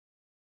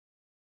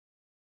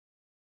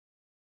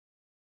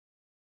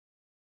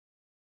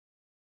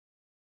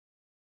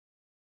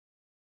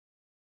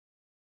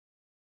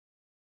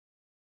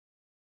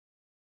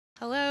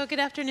Hello, good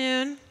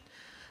afternoon.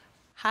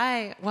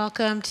 Hi,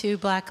 welcome to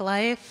Black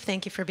Life.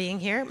 Thank you for being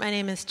here. My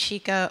name is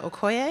Chika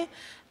Okoye,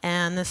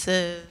 and this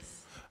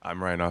is...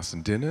 I'm Ryan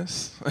Austin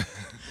Dennis.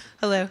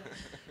 Hello.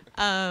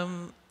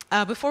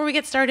 Before we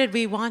get started,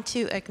 we want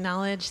to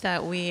acknowledge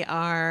that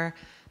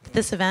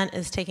this event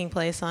is taking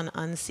place on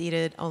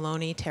unceded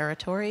Ohlone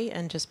territory,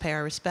 and just pay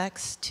our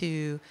respects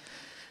to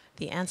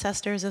the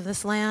ancestors of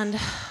this land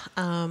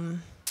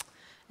and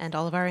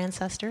all of our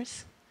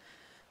ancestors.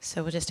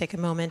 So we'll just take a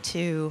moment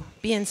to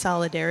be in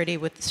solidarity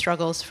with the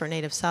struggles for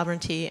Native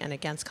sovereignty and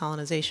against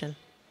colonization.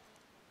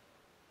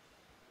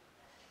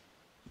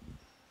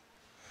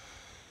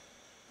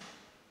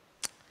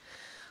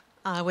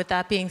 With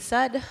that being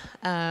said,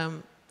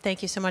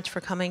 thank you so much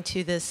for coming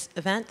to this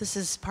event. This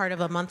is part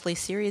of a monthly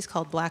series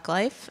called Black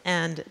Life,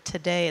 and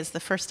today is the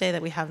first day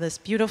that we have this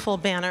beautiful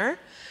banner,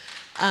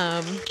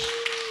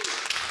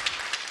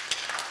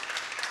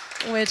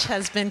 which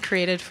has been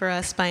created for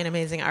us by an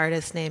amazing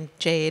artist named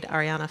Jade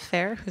Ariana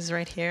Fair, who's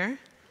right here.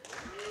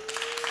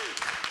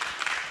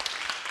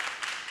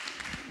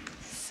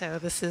 So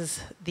this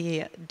is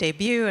the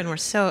debut, and we're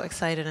so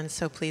excited and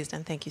so pleased,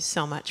 and thank you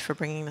so much for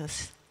bringing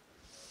this.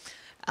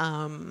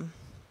 I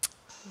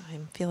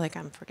feel like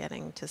I'm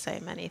forgetting to say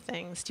many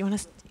things. Do you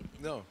want to?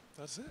 No,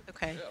 that's it.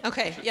 Okay. Yeah.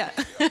 Okay. Yeah.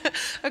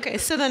 Okay.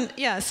 So then,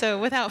 yeah. So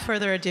without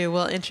further ado,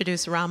 we'll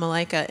introduce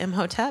Malika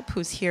Imhotep,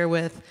 who's here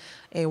with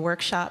a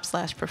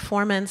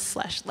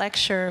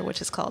workshop/performance/lecture, which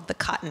is called The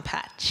Cotton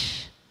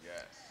Patch.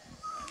 Yes.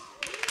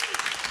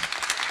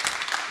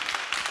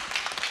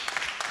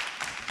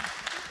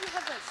 You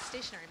have a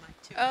stationary mic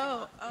too.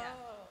 Oh,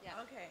 yeah.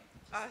 Okay,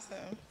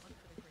 awesome.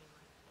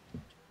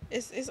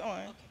 It's on.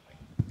 Okay.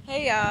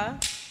 Hey y'all.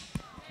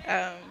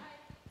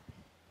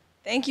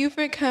 Thank you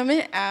for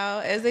coming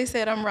out. As they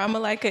said, I'm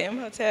Malika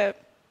Imhotep.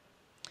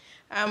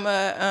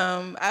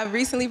 I've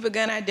recently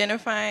begun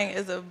identifying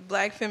as a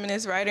Black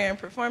feminist writer and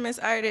performance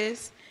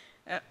artist.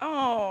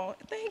 Oh,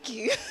 thank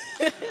you.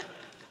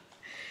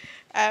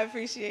 I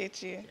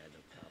appreciate you.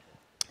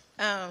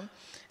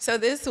 So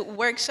this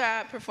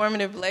workshop,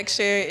 performative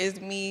lecture, is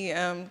me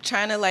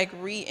trying to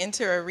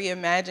re-enter or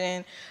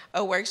reimagine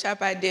a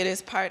workshop I did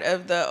as part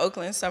of the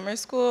Oakland Summer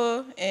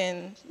School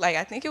in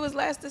I think it was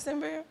last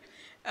December,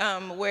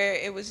 where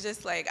it was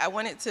just I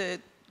wanted to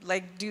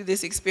do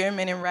this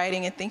experiment in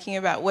writing and thinking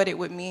about what it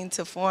would mean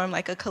to form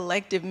a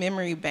collective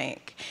memory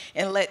bank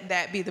and let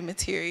that be the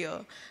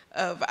material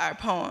of our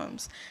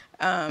poems.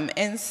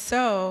 And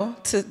so,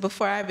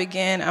 before I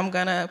begin, I'm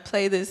gonna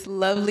play this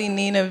lovely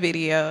Nina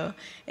video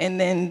and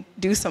then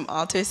do some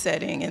altar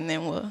setting, and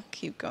then we'll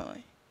keep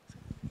going.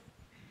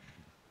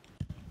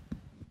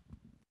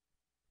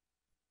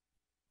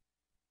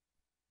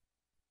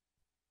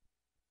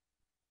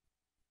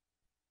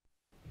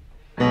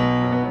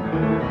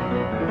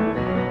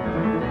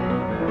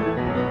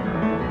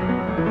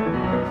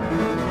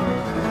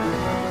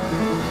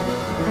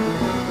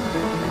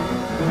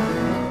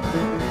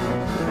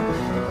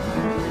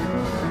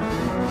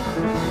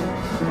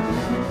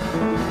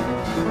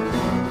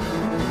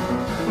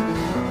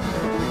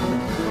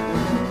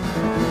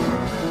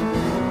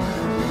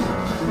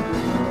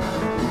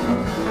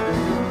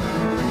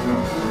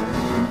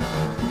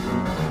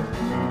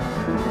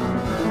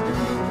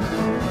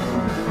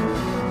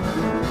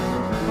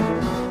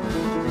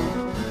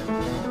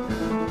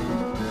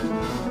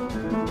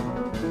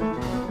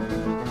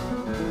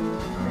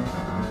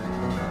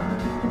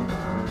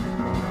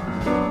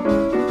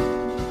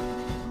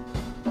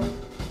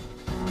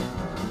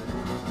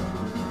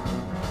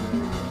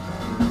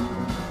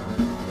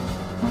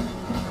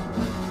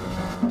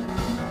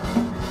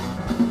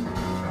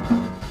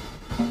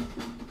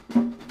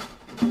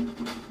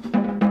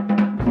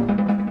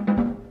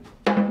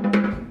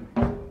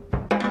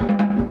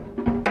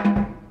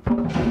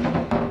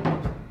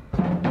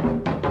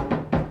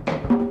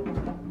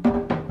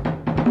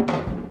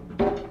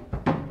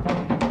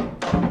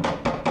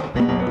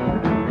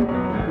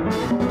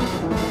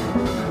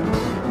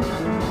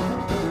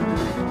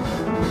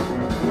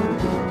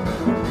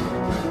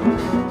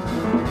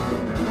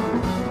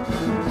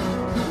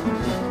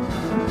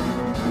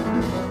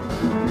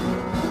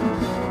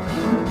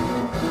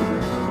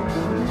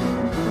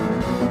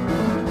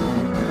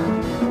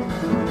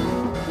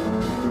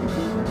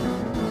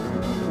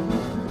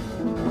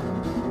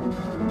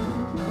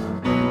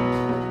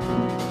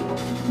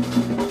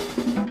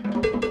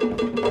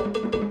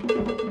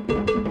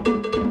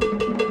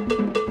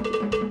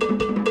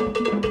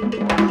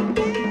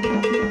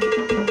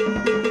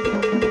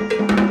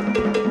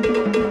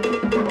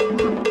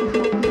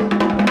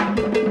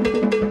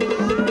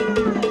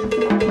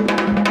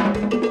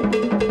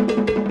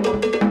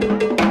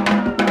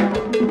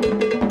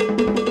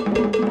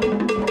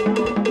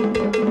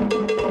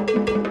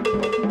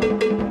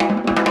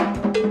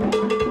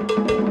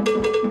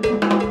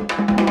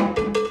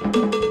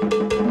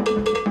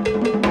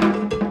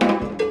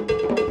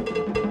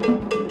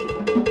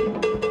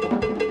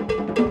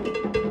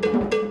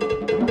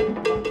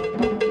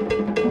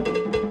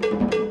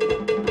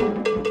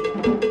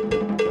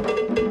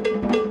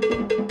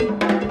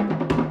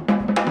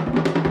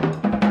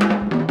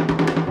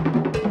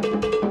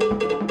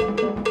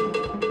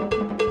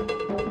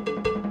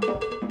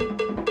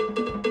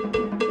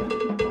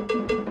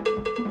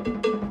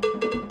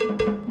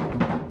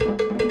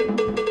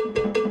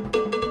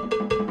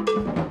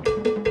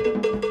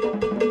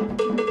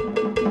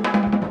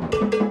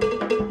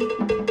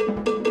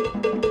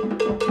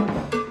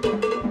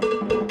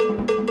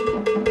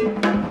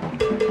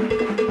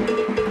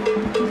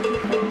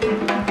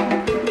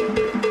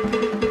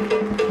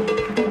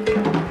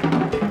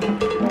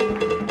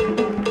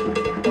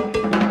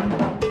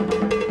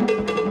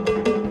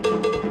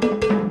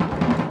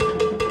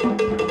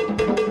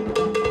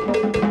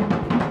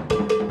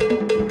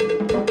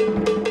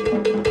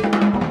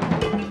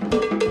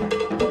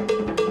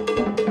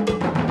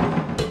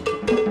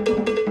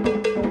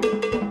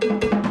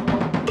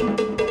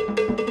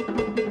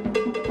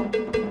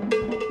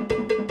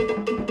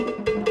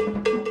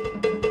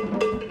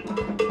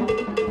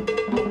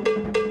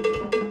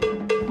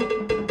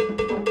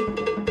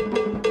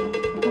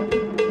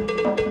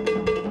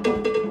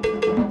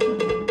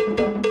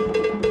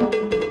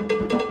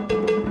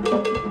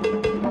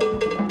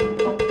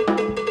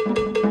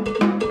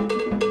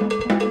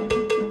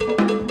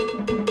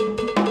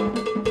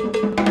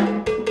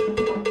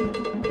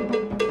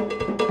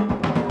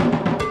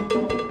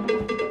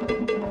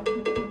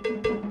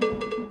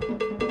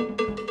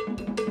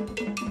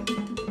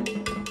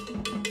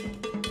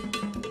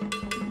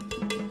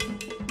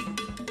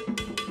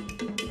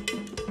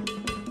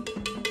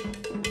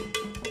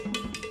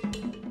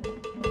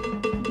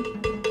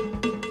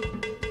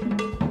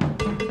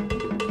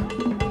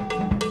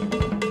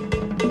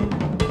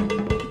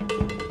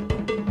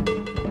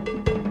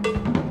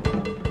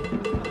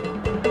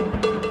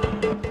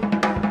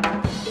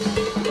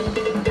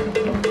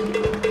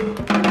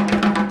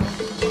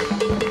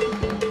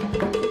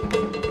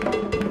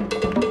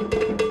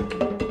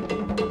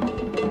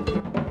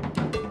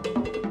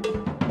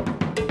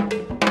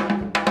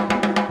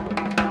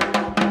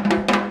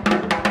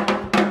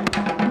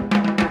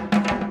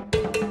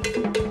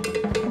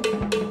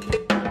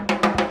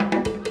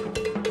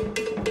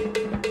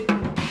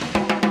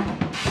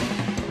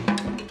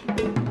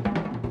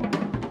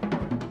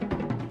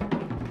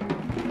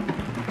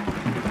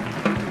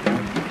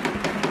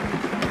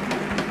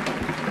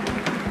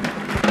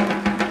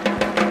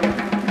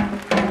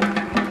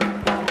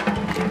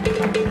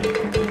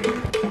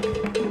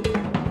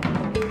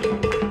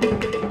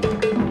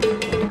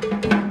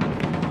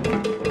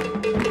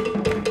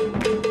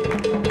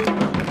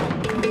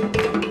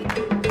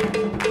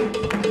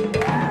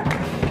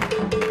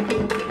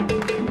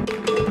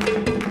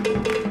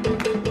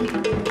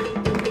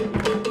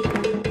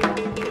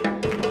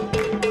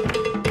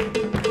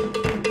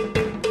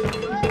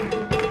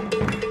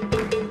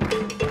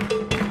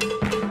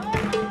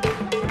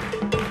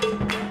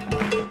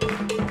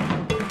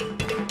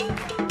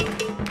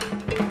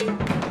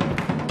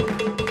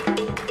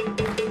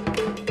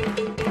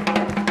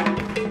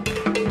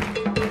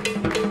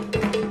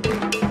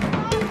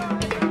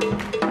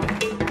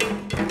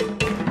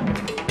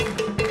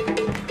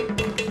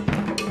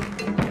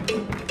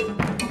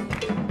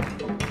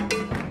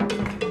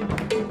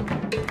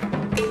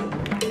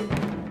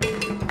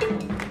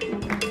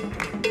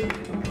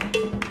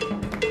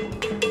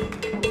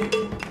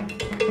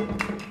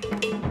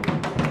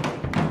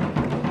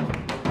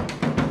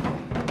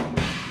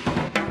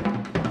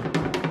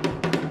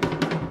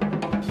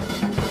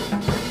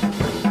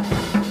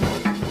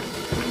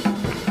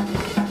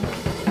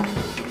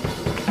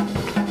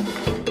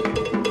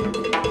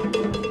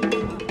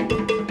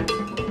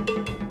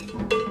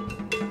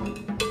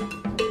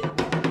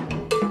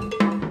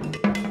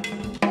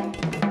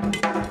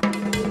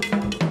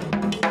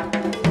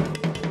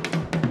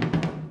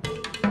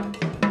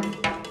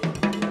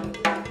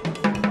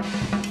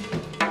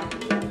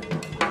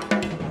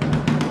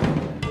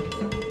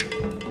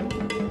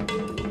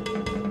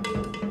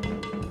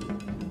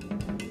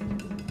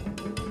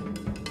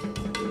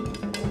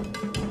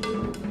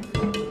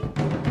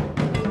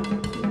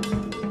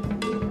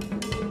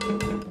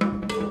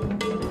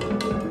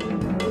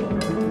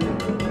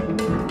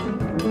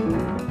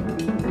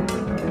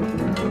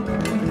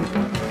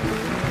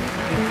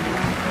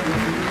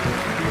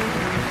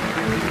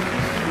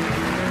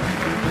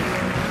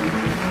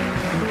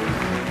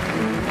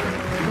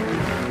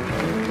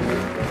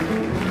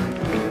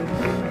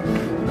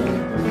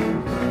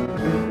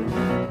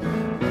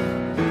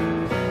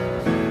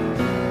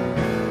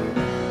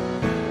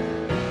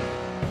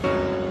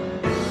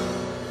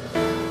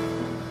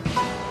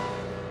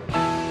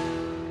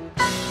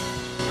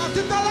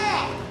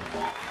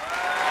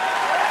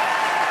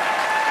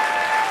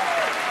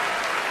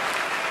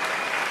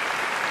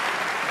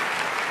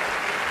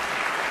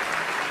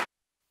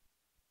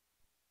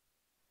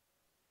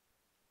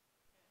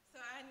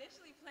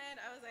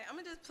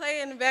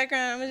 Play in the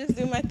background. I'm gonna just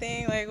do my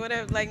thing, like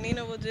whatever. Like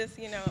Nina will just,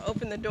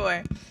 open the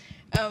door.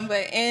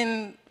 But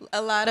in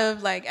a lot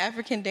of like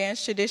African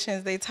dance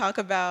traditions, they talk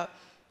about,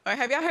 or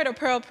have y'all heard of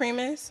Pearl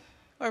Primus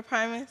or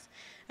Primus?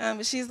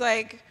 But she's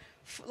like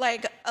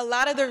a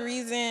lot of the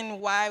reason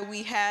why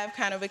we have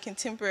kind of a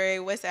contemporary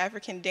West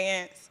African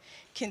dance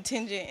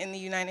contingent in the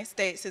United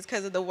States is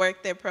because of the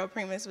work that Pearl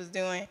Primus was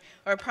doing,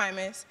 or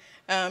Primus,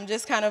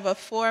 just kind of a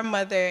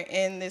foremother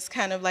in this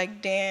kind of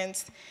like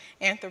dance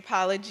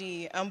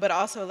anthropology, but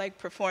also like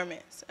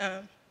performance.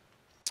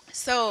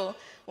 So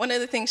one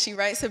of the things she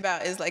writes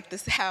about is like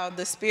this, how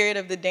the spirit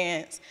of the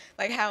dance,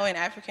 like how in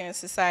African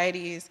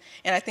societies,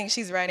 and I think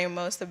she's writing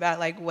most about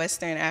like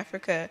Western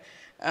Africa,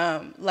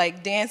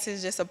 like dance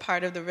is just a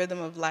part of the rhythm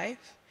of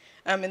life.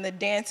 And the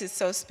dance is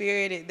so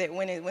spirited that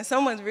when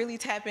someone's really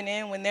tapping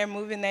in, when they're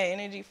moving that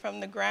energy from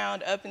the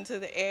ground up into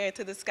the air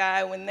to the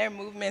sky, when their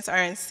movements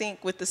are in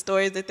sync with the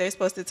stories that they're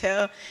supposed to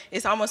tell,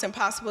 it's almost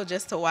impossible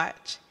just to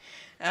watch.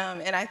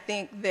 And I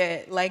think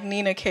that like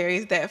Nina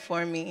carries that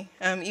for me,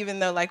 even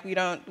though like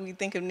we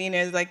think of Nina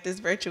as like this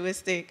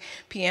virtuistic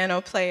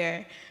piano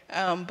player,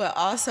 but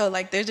also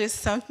like there's just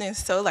something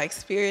so like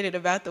spirited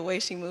about the way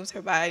she moves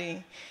her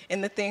body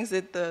and the things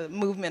that the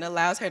movement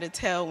allows her to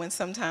tell when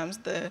sometimes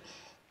the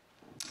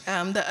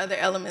other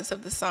elements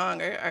of the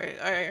song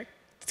are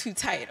too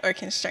tight or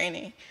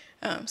constraining.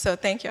 So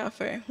thank y'all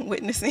for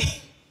witnessing.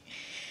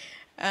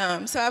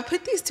 So I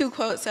put these two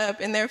quotes up,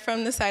 and they're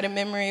from the Site of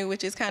Memory,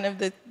 which is kind of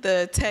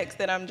the text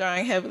that I'm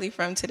drawing heavily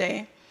from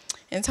today.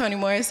 And Toni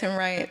Morrison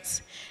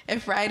writes,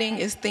 "If writing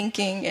is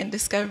thinking and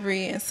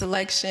discovery and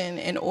selection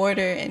and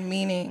order and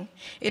meaning,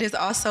 it is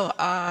also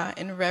awe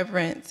and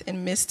reverence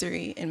and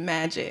mystery and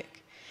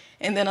magic."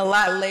 And then a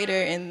lot later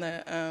in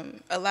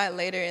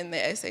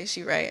the essay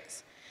she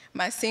writes,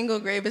 "My single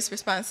gravest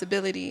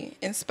responsibility,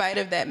 in spite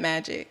of that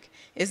magic,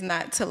 is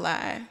not to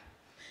lie."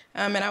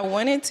 And I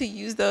wanted to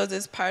use those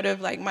as part of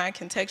like my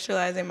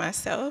contextualizing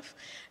myself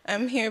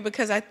here,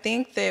 because I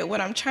think that what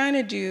I'm trying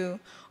to do,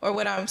 or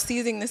what I'm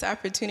seizing this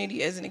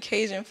opportunity as an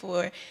occasion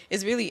for,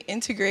 is really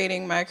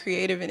integrating my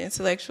creative and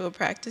intellectual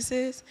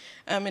practices,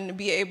 and to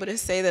be able to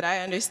say that I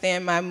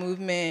understand my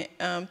movement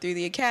through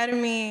the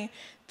academy,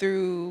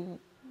 through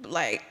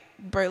like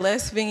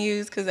burlesque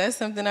venues, because that's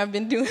something I've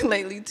been doing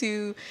lately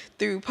too,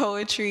 through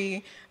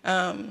poetry,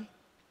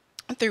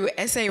 through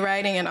essay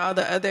writing and all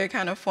the other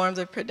kind of forms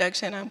of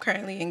production I'm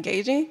currently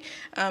engaging,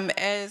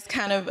 as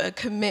kind of a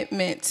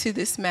commitment to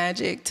this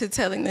magic, to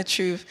telling the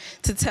truth,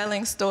 to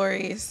telling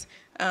stories,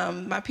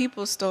 my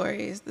people's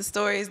stories, the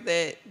stories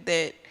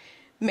that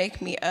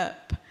make me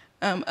up.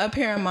 Up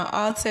here on my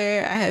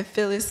altar, I have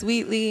Phyllis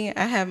Wheatley.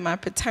 I have my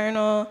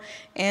paternal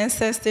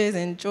ancestors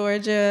in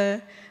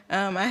Georgia.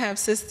 I have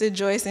Sister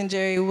Joyce and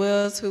Jerry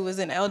Wills, who was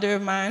an elder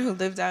of mine who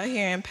lived out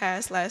here and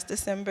passed last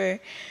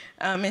December.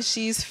 And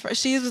she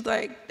was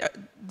like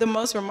the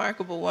most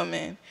remarkable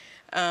woman.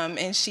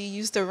 And she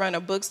used to run a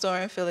bookstore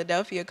in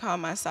Philadelphia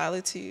called My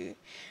Solitude.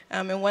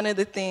 And one of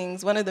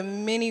the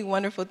many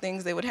wonderful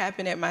things that would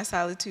happen at My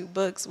Solitude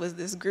Books was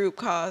this group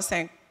called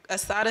Asada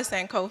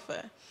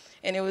Sankofa.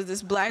 and it was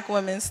this Black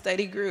women's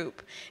study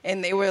group,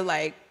 and they were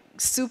like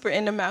super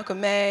into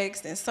Malcolm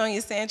X, and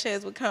Sonia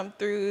Sanchez would come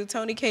through,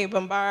 Toni K.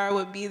 Bombara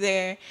would be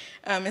there.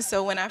 And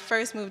so when I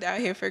first moved out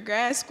here for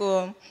grad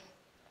school,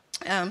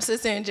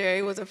 Sister and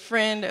Jerry was a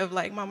friend of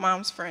like my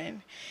mom's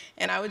friend.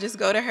 And I would just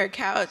go to her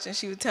couch and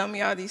she would tell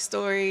me all these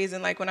stories.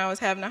 And like when I was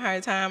having a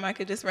hard time, I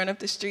could just run up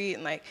the street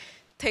and like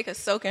take a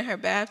soak in her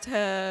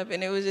bathtub.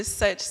 And it was just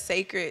such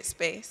sacred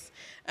space.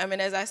 And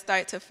as I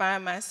start to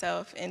find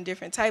myself in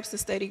different types of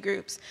study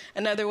groups,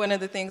 another one of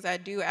the things I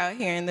do out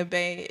here in the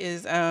Bay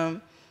is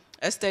a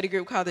study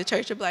group called the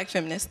Church of Black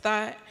Feminist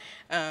Thought.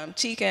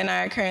 Chika and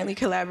I are currently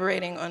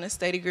collaborating on a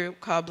study group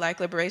called Black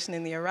Liberation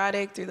in the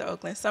Erotic through the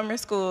Oakland Summer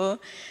School.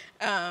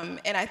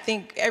 And I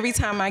think every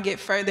time I get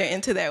further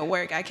into that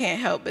work, I can't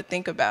help but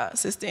think about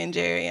Sister and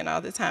Jerry and all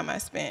the time I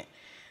spent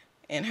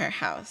in her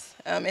house.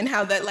 And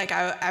how that, like,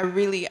 I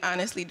really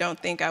honestly don't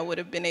think I would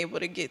have been able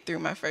to get through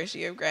my first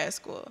year of grad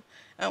school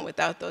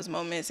without those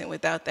moments and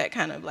without that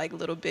kind of like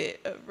little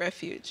bit of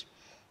refuge.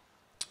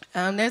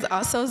 There's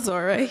also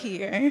Zora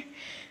here.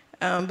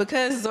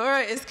 Because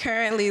Zora is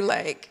currently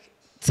like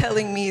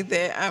telling me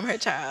that I'm her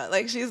child.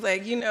 Like she's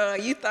like, you know,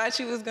 you thought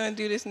you was gonna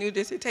do this new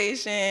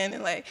dissertation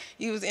and like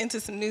you was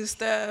into some new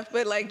stuff,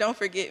 but like don't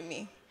forget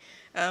me.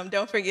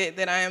 Don't forget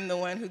that I am the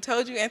one who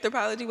told you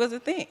anthropology was a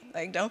thing.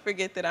 Like don't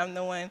forget that I'm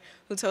the one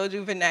who told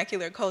you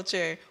vernacular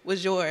culture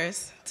was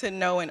yours to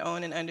know and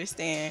own and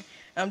understand.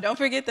 Don't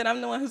forget that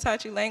I'm the one who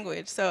taught you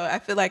language. So I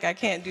feel like I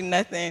can't do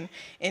nothing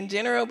in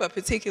general, but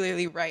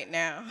particularly right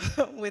now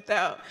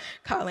without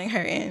calling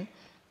her in.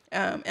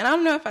 And I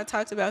don't know if I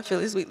talked about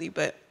Phyllis Wheatley,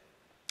 but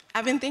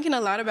I've been thinking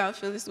a lot about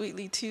Phyllis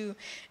Wheatley too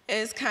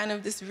as kind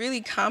of this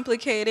really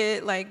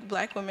complicated like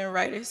Black woman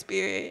writer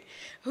spirit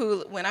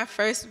who, when I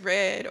first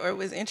read or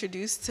was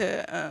introduced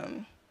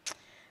to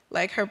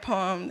like her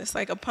poem, it's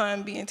like a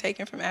poem being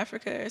taken from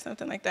Africa or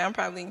something like that. I'm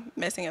probably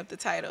messing up the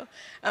title.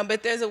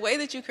 But there's a way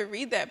that you could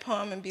read that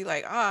poem and be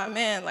like, oh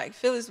man, like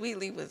Phyllis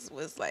Wheatley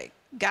was like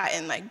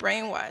gotten like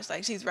brainwashed.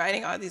 Like she's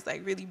writing all these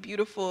like really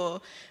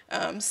beautiful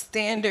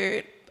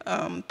standard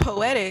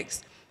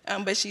poetics,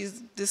 but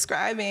she's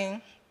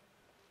describing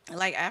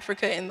like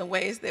Africa in the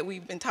ways that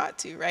we've been taught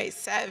to, right?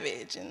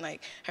 Savage and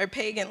like her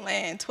pagan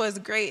land, 'twas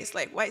grace,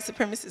 like white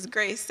supremacist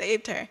grace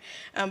saved her.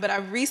 But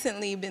I've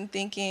recently been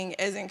thinking,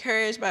 as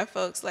encouraged by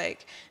folks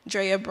like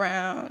Drea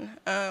Brown,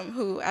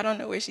 who I don't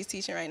know where she's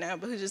teaching right now,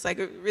 but who's just like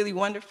a really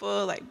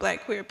wonderful like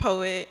Black queer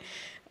poet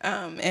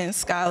and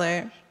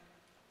scholar.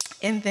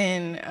 And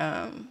then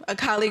a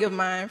colleague of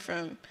mine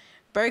from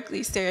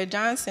Berkeley, Sarah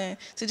Johnson,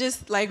 to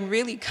just like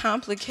really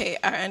complicate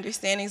our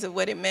understandings of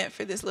what it meant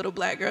for this little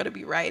Black girl to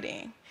be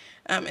writing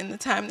in the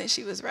time that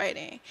she was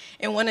writing.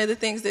 And one of the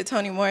things that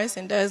Toni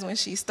Morrison does when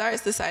she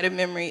starts the site of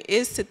memory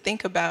is to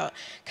think about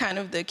kind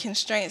of the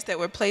constraints that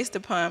were placed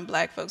upon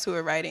Black folks who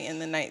were writing in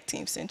the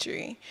 19th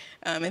century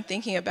and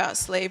thinking about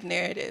slave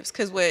narratives.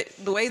 Because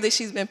the way that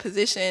she's been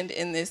positioned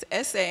in this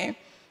essay,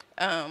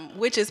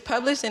 which is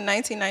published in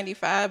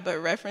 1995, but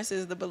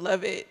references the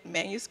beloved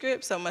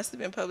manuscript, so must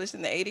have been published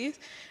in the 80s.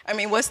 I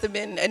mean, must have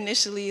been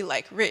initially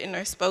like written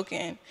or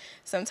spoken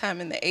sometime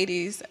in the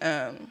 80s.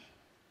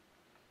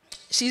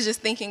 She's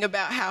just thinking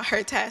about how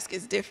her task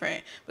is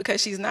different because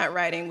she's not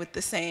writing with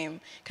the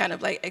same kind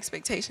of like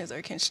expectations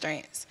or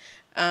constraints.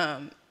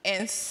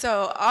 And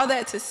so all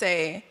that to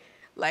say,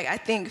 like I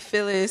think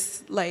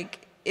Phyllis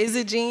like is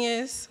a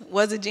genius,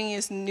 was a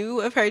genius,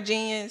 knew of her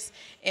genius,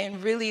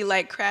 and really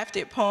like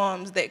crafted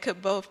poems that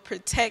could both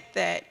protect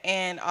that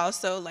and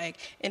also like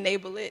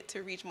enable it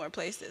to reach more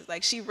places.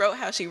 Like she wrote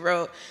how she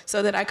wrote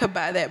so that I could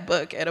buy that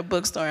book at a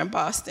bookstore in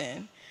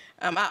Boston.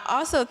 I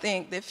also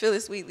think that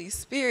Phyllis Wheatley's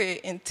spirit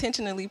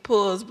intentionally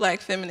pulls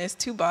Black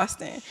feminists to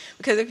Boston,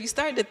 because if you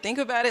start to think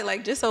about it,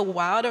 like just a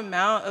wild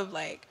amount of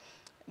like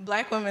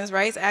Black women's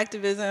rights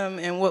activism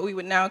and what we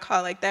would now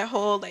call like that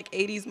whole like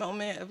 80s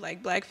moment of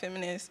like Black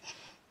feminist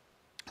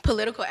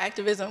political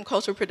activism,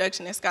 cultural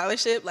production, and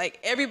scholarship, like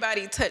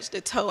everybody touched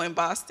a toe in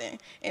Boston.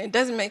 And it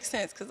doesn't make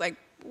sense because like,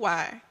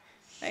 why?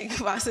 Like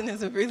Boston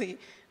is a really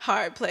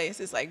hard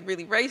place. It's like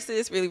really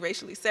racist, really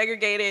racially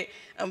segregated,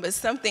 but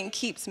something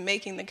keeps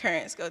making the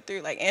currents go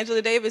through. Like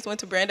Angela Davis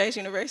went to Brandeis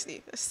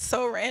University. That's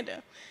so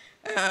random.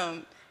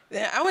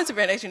 Then I went to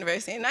Brandeis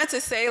University, and not to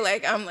say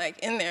like I'm like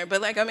in there,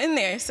 but like I'm in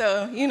there.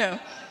 So, you know,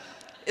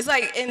 it's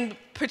like, and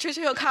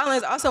Patricia Hill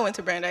Collins also went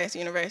to Brandeis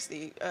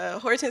University.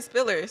 Hortense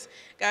Spillers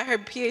got her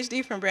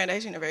PhD from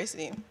Brandeis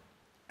University.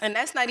 And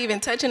that's not even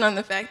touching on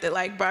the fact that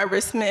like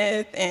Barbara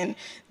Smith and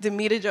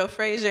Demita Jo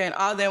Frazier and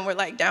all of them were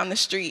like down the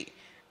street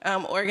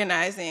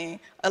organizing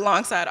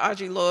alongside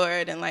Audre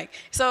Lorde, and like,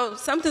 so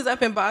something's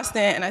up in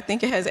Boston, and I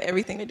think it has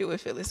everything to do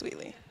with Phyllis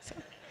Wheatley. So,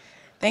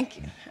 thank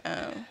you.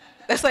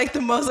 That's like the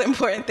most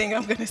important thing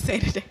I'm gonna say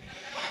today.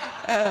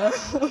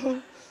 And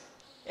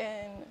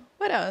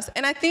what else?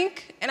 And I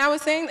think, and I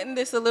was saying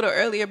this a little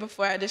earlier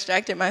before I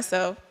distracted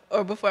myself,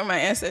 or before my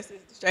ancestors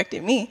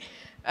distracted me,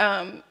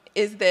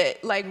 is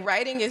that like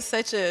writing is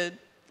such a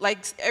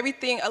like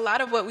everything, a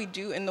lot of what we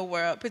do in the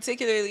world,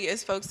 particularly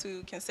as folks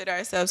who consider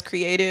ourselves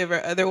creative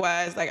or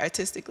otherwise like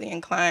artistically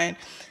inclined,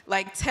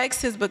 like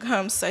text has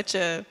become such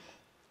a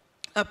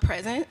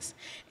presence.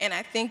 And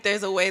I think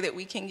there's a way that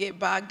we can get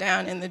bogged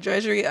down in the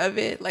drudgery of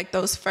it, like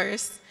those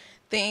first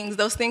things,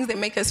 those things that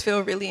make us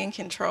feel really in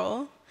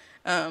control.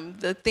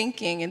 The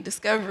thinking and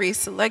discovery,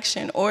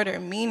 selection, order,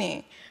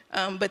 meaning.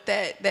 But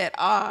that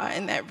awe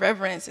and that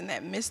reverence and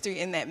that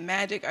mystery and that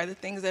magic are the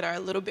things that are a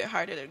little bit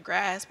harder to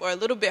grasp or a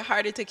little bit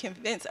harder to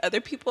convince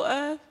other people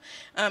of.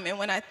 And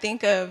when I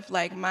think of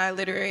like my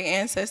literary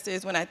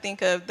ancestors, when I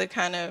think of the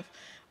kind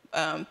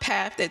of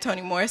path that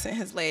Toni Morrison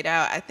has laid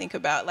out, I think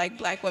about like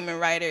Black women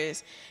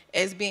writers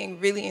as being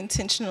really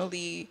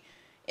intentionally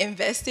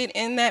invested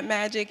in that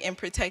magic and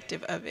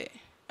protective of it.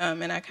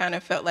 And I kind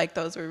of felt like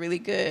those were really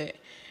good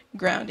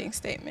grounding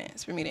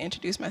statements for me to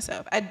introduce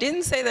myself. I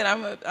didn't say that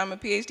I'm a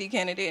PhD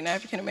candidate in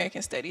African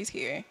American Studies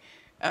here,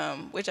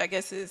 which I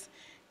guess is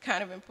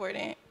kind of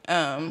important.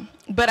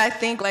 But I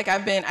think like I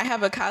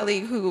have a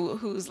colleague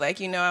who's like,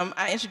 you know,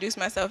 I introduce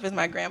myself as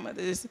my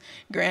grandmother's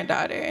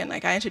granddaughter, and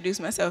like I introduce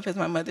myself as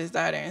my mother's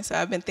daughter, and so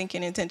I've been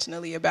thinking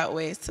intentionally about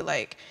ways to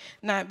like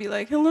not be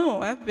like,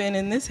 hello, I've been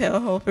in this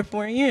hellhole for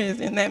 4 years,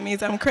 and that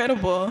means I'm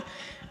credible.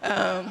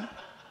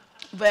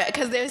 But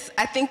because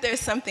I think there's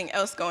something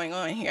else going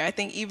on here. I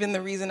think even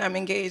the reason I'm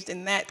engaged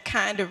in that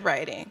kind of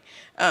writing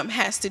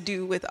has to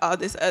do with all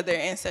this other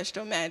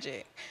ancestral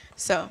magic.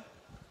 So,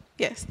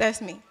 yes, that's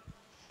me.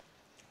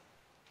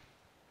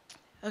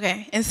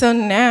 Okay, and so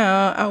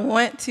now I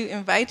want to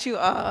invite you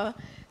all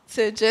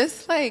to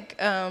just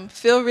like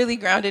feel really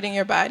grounded in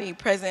your body,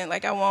 present.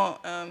 Like I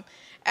won't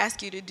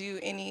ask you to do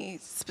any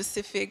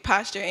specific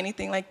posture,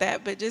 anything like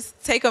that, but just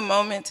take a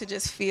moment to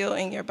just feel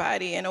in your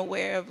body and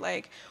aware of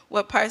like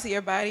what parts of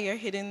your body are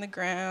hitting the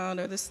ground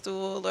or the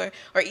stool,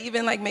 or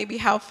even like maybe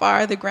how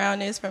far the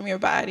ground is from your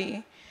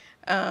body.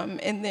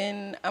 And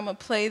then I'm gonna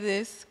play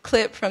this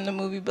clip from the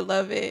movie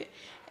Beloved,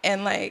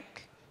 and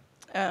like,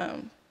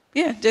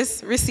 yeah,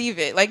 just receive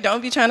it. Like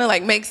don't be trying to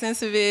like make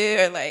sense of it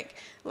or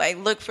like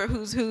look for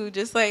who's who,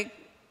 just like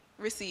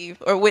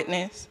receive or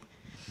witness.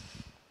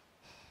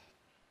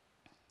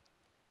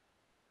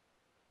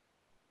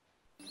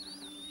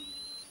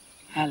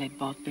 Hallie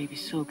bought baby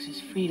Suggs his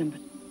freedom,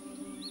 but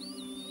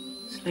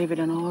slavery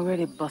done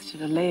already busted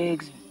her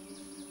legs,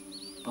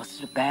 and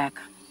busted her back,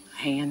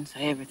 hands,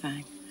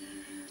 everything.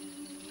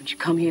 When she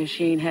come here,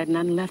 she ain't had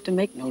nothing left to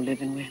make no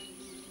living with.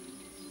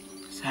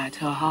 Besides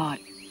her heart.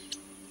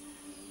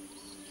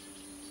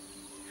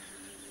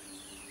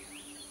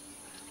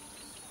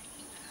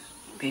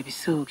 Baby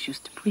Suggs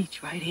used to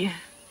preach right here.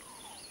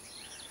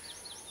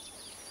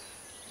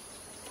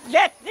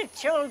 Let the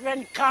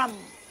children come.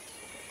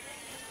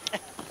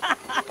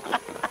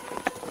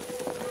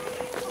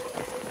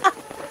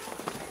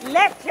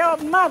 Let your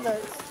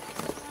mothers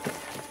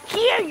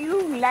hear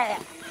you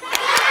laugh.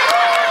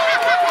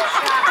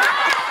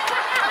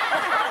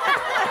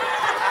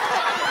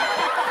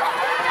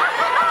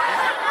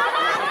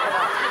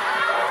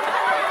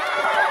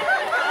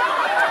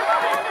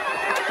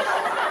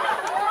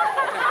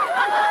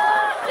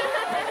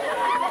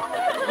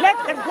 Let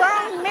the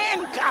grown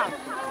men come.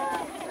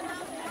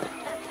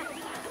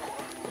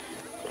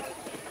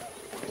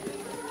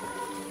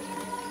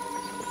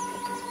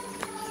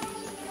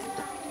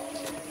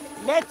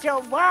 Let your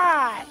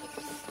wives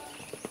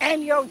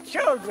and your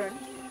children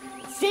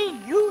see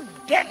you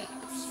dance.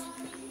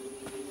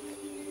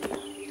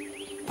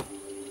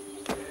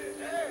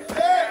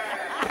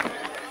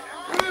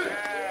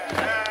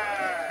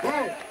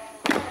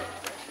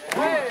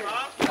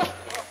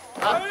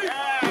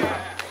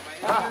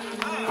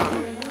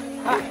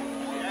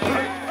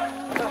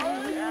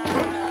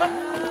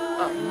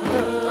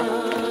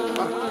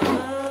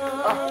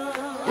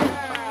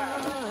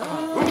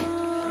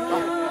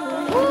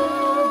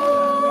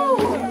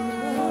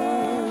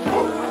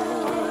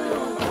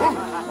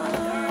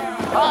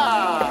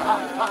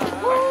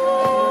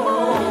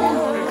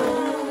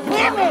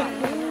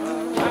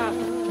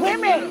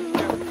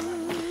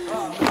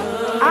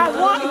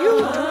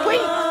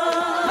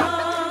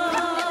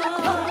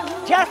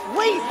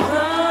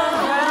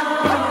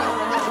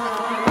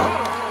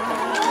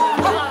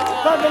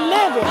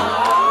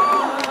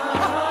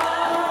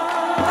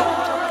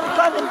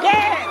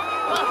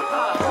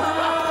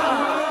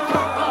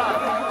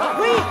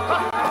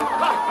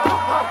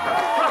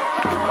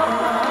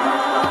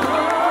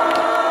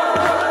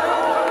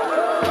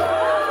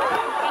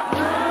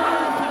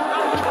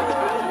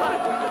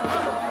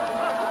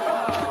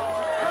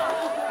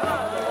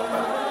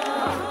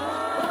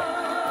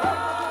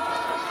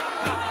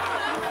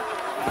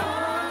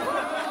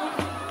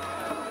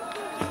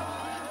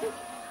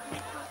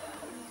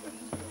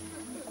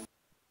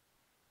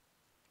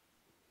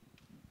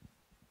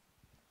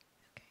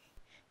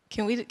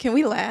 Can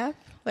we laugh?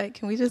 Like,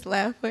 can we just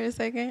laugh for a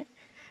second?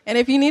 And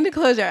if you need to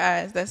close your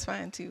eyes, that's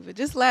fine too. But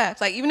just laugh.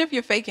 Like, even if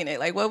you're faking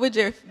it, like, what would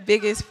your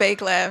biggest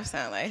fake laugh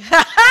sound like?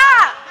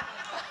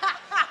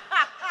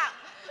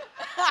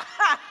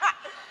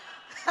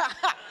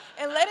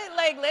 And let it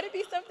like like, let it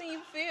be something you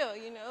feel,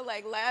 you know,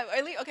 like laugh. Or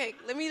at least, okay,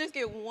 let me just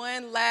get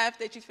one laugh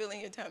that you feel in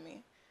your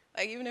tummy.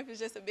 Like, even if it's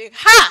just a big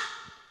ha!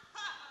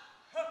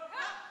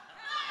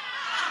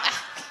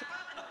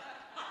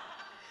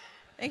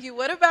 Thank you.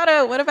 What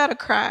about a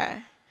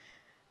cry?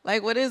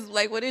 Like, what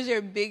is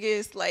your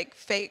biggest, like,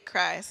 fake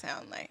cry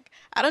sound like?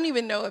 I don't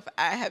even know if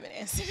I have an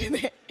answer to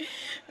that.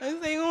 I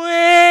was like,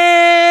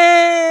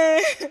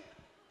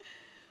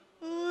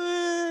 wah,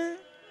 wah.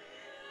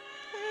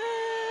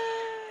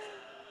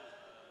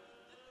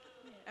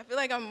 I feel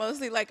like I'm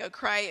mostly like a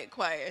cry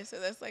choir, so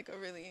that's like a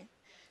really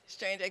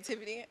strange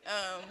activity.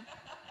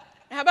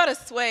 How about a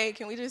sway?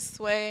 Can we just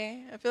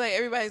sway? I feel like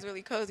everybody's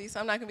really cozy, so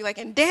I'm not gonna be like,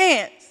 and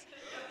dance.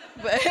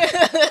 But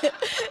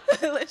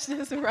let's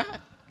just rock.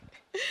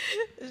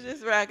 Let's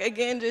just rock.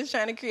 Again, just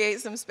trying to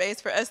create some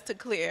space for us to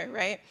clear,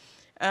 right?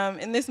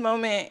 In this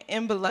moment,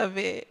 in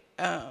Beloved,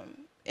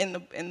 in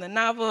the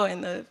novel,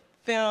 in the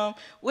film,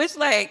 which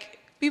like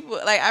people,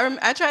 like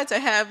I tried to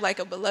have like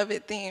a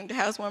Beloved themed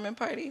housewarming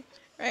party,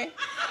 right?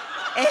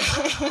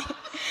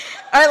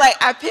 Or like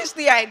I pitched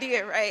the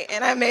idea, right?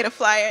 And I made a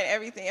flyer and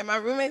everything. And my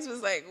roommates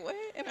was like, what?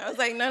 And I was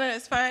like, no,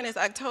 it's fine. It's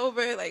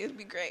October. Like, it'd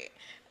be great.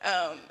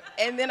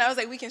 And then I was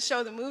like, we can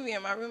show the movie.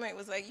 And my roommate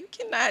was like, you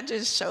cannot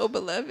just show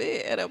Beloved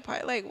at a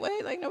party. Like,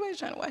 what? Like, nobody's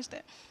trying to watch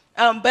that.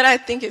 But I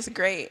think it's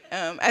great.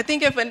 I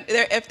think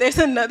if there's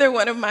another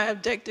one of my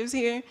objectives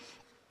here,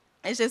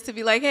 it's just to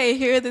be like, hey,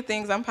 here are the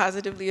things I'm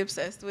positively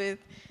obsessed with.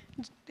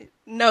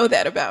 Know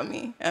that about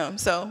me.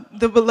 So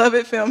the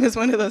Beloved film is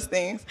one of those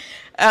things.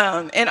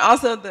 And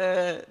also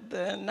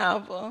the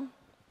novel.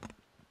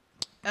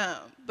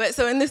 But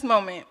so in this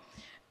moment,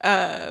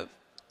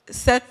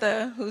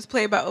 Setha, who's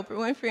played by Oprah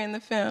Winfrey in the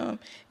film,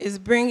 is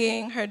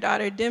bringing her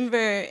daughter Denver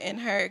and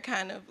her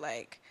kind of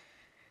like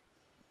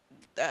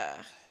the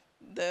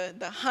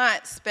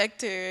haunt,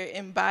 specter,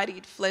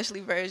 embodied fleshly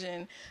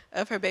version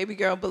of her baby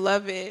girl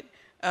Beloved,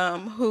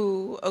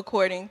 who,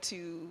 according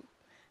to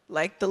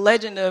like the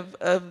legend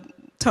of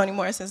Toni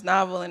Morrison's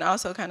novel and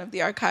also kind of the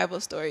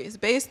archival story is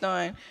based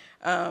on,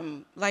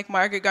 like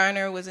Margaret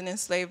Garner was an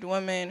enslaved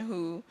woman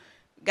who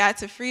got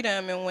to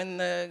freedom, and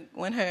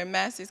when her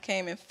masters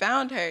came and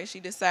found her, she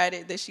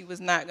decided that she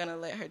was not going to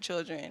let her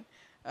children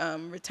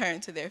return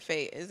to their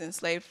fate as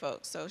enslaved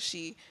folks. So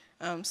she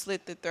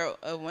slit the throat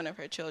of one of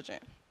her children.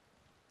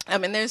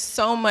 And there's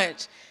so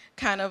much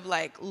kind of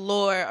like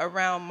lore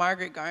around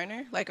Margaret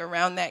Garner, like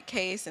around that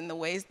case and the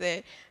ways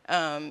that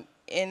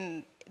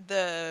in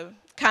the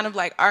kind of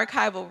like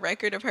archival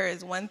record of her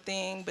is one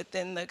thing, but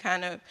then the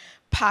kind of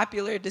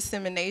popular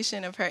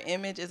dissemination of her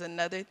image is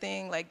another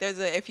thing. Like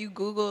if you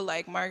Google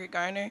like Margaret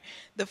Garner,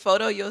 the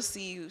photo you'll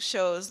see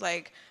shows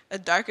like a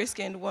darker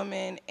skinned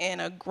woman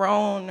and a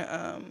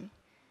grown,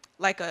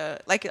 like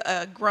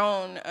a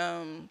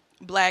grown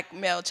black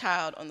male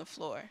child on the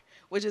floor,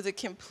 which is a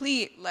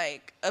complete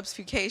like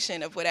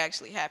obfuscation of what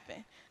actually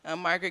happened.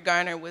 Margaret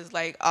Garner was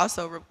like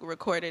also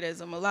recorded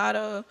as a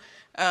mulatto,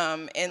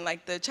 and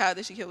like the child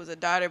that she killed was a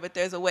daughter, but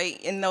there's a way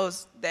in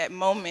that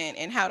moment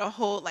and how to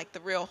hold like the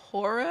real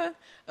horror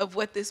of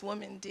what this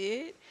woman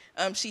did.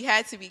 She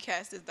had to be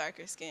cast as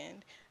darker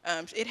skinned.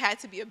 It had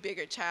to be a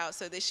bigger child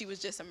so that she was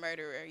just a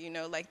murderer, you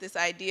know, like this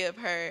idea of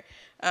her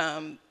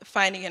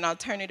finding an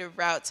alternative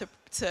route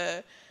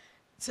to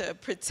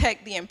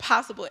protect the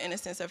impossible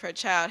innocence of her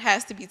child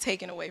has to be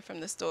taken away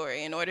from the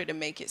story in order to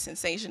make it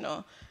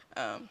sensational.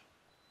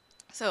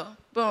 So,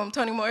 boom,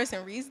 Toni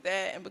Morrison reads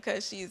that, and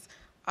because she's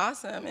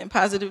awesome and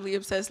positively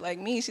obsessed like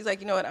me, she's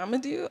like, you know what I'm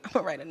gonna do? I'm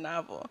gonna write a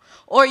novel.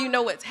 Or you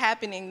know what's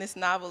happening, this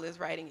novel is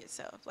writing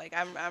itself. Like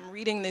I'm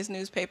reading this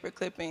newspaper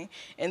clipping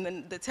and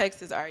then the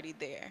text is already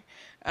there.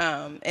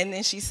 And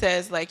then she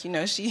says like, you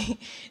know, she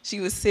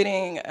was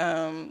sitting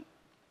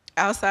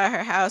outside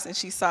her house and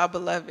she saw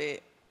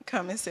Beloved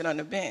come and sit on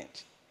the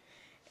bench.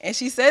 And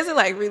she says it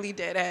like really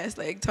dead ass,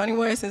 like Toni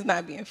Morrison's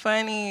not being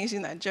funny, she's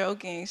not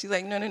joking. She's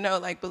like, no,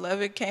 like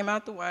Beloved came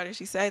out the water,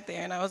 she sat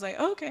there, and I was like,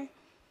 oh, okay,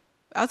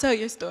 I'll tell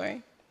your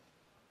story.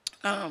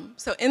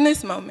 So in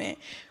this moment,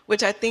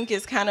 which I think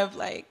is kind of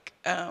like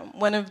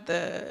one of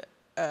the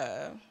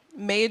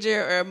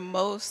major or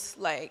most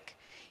like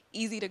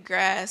easy to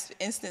grasp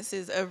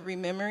instances of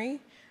rememory,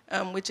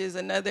 which is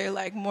another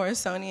like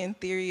Morrisonian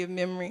theory of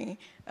memory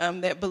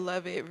that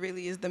Beloved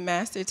really is the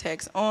master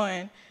text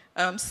on.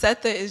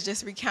 Setha is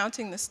just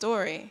recounting the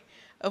story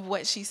of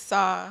what she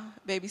saw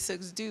Baby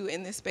Sooks do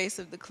in this space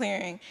of the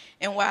clearing.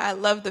 And why I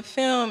love the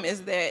film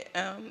is that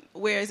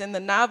whereas in the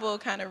novel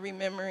kind of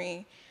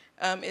rememory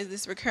is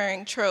this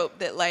recurring trope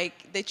that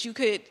like that you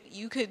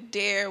could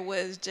dare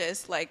was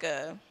just like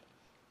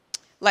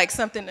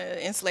something an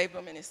enslaved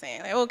woman is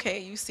saying. Like, okay,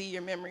 you see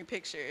your memory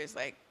pictures,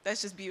 like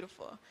that's just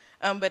beautiful.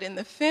 But in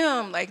the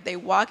film, like they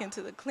walk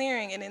into the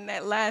clearing, and in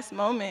that last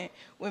moment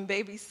when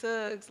Baby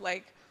Suggs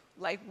like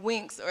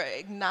winks or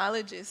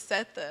acknowledges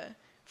Setha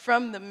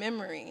from the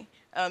memory,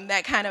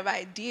 that kind of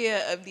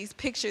idea of these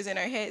pictures in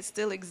her head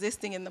still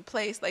existing in the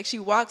place. Like she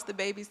walks the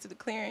babies to the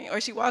clearing,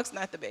 or she walks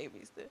not the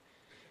babies,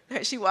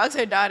 she walks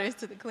her daughters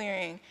to the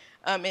clearing,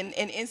 and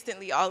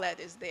instantly all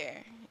that is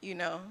there, you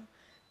know.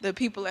 the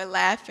people are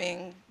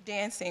laughing,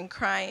 dancing,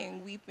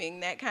 crying, weeping,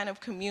 that kind of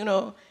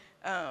communal,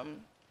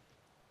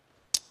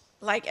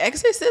 like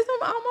exorcism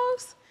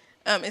almost,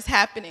 is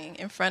happening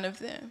in front of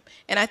them.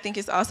 And I think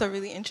it's also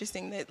really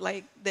interesting that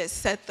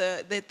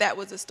that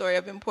was a story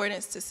of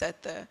importance to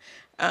set the,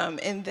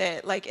 and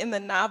that like in the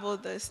novel,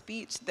 the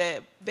speech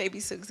that Baby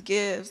Sooks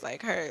gives,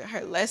 like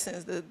her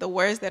lessons, the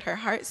words that her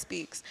heart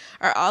speaks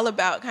are all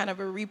about kind of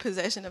a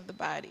repossession of the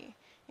body.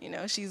 You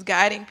know, she's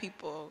guiding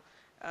people,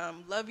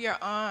 love your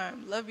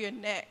arm, love your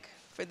neck,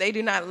 for they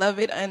do not love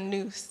it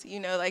unnoosed. You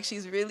know, like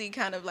she's really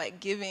kind of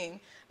like giving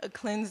a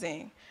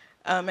cleansing.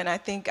 And I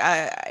think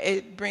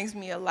it brings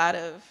me a lot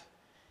of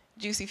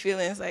juicy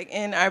feelings. Like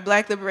in our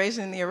Black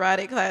Liberation in the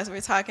Erotic class,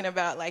 we're talking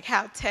about like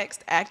how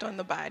text act on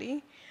the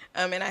body.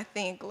 And I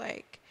think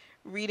like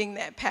reading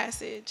that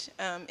passage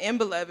in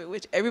Beloved,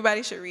 which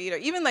everybody should read, or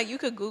even like you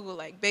could Google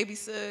like Baby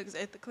Suggs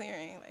at the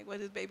clearing, like what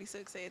does Baby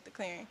Suggs say at the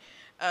clearing?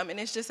 And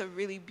it's just a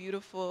really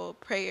beautiful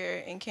prayer,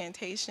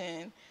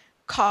 incantation,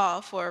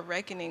 call for a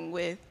reckoning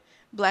with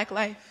Black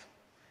life.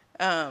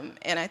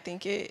 And I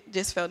think it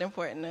just felt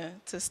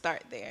important to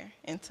start there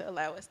and to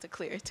allow us to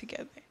clear it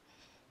together.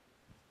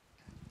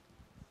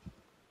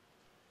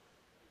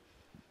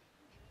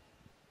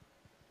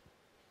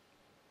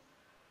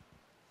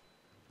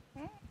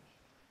 Okay.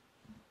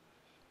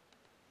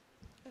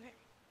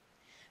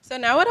 So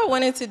now what I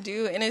wanted to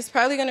do, and it's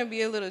probably going to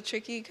be a little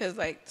tricky because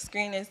like the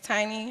screen is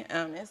tiny,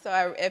 and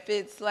so if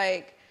it's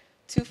like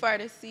too far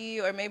to see,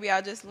 or maybe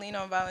I'll just lean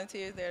on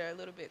volunteers that are a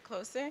little bit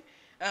closer.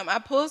 I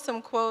pulled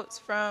some quotes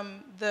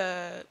from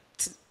the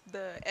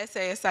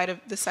essay,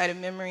 The Site of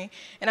Memory,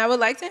 and I would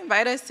like to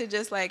invite us to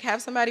just like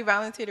have somebody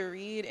volunteer to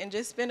read and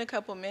just spend a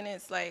couple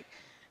minutes like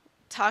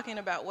talking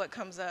about what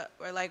comes up,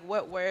 or like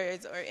what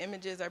words or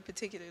images are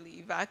particularly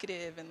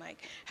evocative and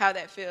like how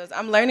that feels.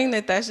 I'm learning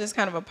that that's just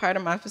kind of a part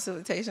of my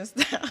facilitation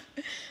style.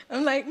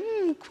 I'm like,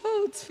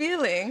 quotes,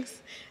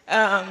 feelings.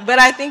 But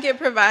I think it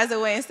provides a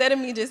way, instead of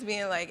me just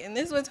being like, and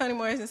this is what Toni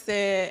Morrison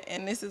said,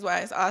 and this is why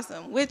it's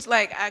awesome, which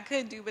like I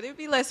could do, but it'd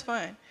be less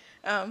fun.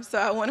 So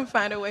I want to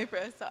find a way for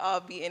us to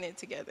all be in it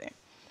together.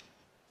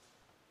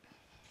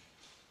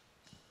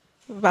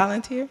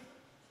 Volunteer?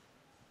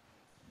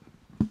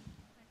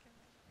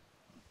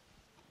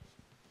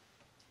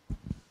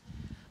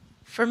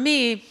 For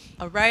me,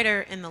 a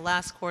writer in the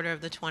last quarter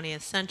of the 20th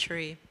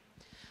century,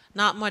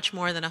 not much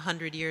more than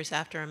 100 years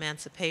after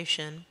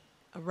emancipation,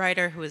 a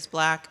writer who is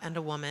Black and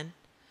a woman,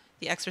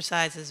 the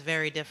exercise is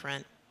very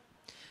different.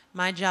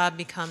 My job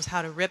becomes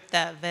how to rip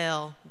that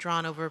veil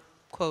drawn over,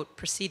 quote,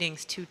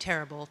 proceedings too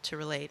terrible to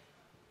relate,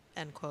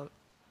 end quote.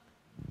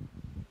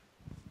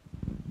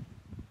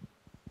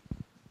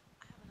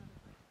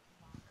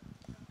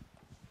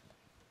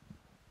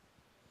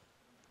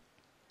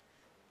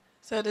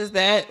 So does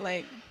that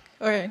like,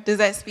 or does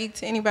that speak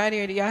to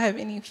anybody, or do y'all have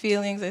any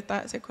feelings or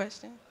thoughts or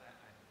questions?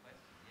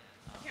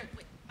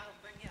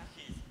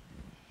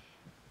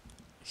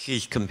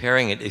 She's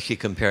comparing it. Is she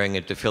comparing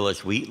it to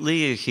Phyllis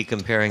Wheatley? Is she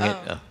comparing it?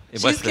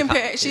 She's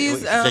comparing.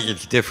 She's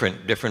it's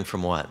different. Different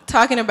from what?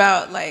 Talking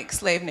about like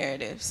slave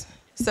narratives.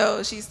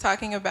 So she's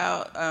talking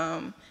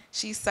about.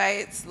 She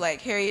cites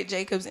like Harriet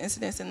Jacobs'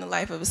 incidents in the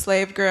life of a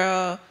slave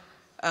girl,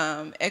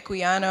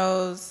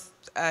 Equiano's.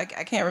 I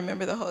can't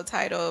remember the whole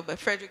title, but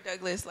Frederick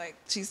Douglass. Like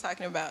she's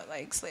talking about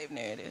like slave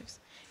narratives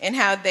and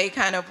how they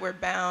kind of were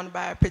bound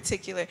by a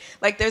particular,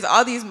 like there's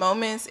all these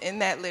moments in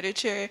that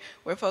literature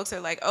where folks are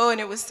like, oh, and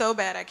it was so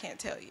bad I can't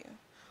tell you.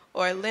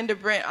 Or Linda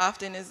Brent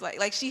often is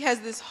like she has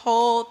this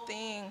whole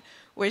thing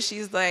where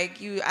she's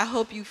like, I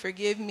hope you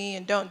forgive me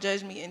and don't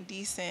judge me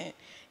indecent.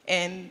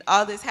 And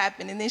all this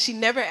happened, and then she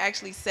never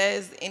actually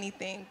says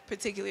anything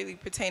particularly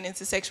pertaining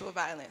to sexual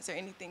violence or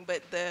anything,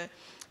 but the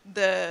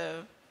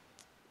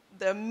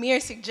mere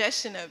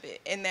suggestion of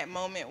it in that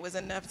moment was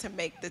enough to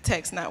make the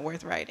text not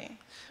worth writing.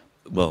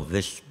 Well,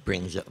 this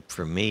brings up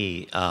for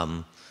me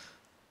the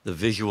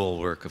visual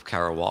work of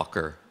Kara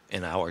Walker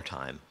in our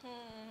time,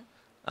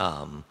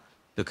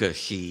 because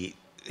she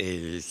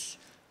is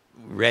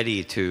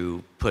ready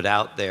to put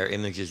out there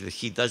images that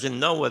she doesn't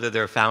know whether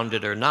they're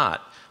founded or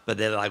not, but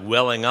they're like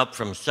welling up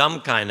from some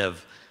kind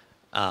of,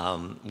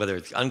 whether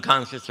it's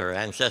unconscious or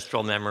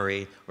ancestral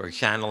memory or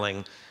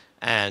channeling.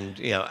 And,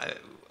 you know,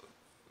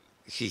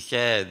 she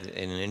said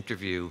in an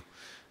interview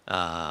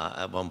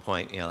at one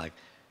point, you know, like,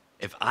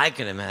 if I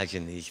can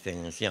imagine these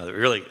things, you know, that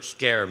really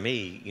scare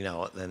me, you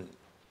know, then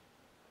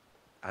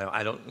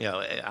I don't, you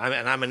know,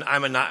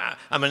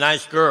 I'm a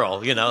nice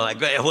girl, you know, like,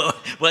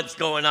 what's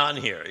going on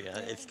here? You know,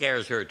 it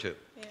scares her too.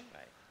 Yeah.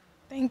 Right.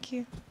 Thank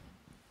you.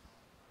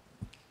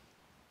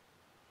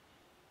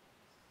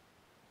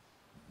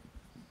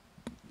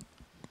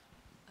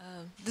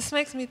 This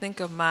makes me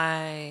think of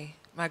my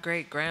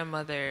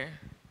great-grandmother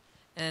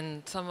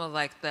and some of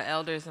like the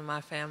elders in my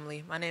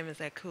family. My name is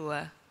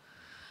Ekua.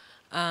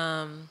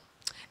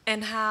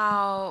 And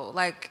how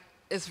like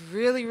it's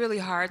really, really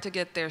hard to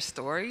get their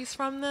stories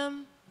from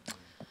them.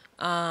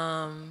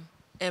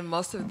 And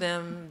most of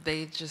them,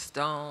 they just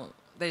don't.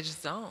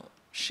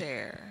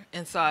 share.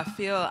 And so I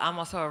feel I'm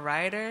also a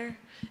writer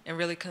and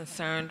really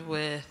concerned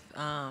with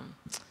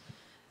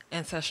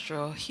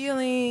ancestral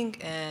healing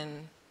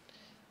and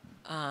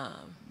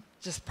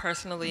just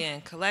personally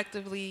and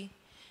collectively.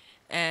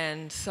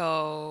 And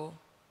so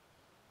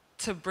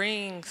to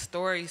bring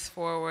stories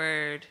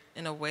forward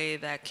in a way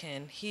that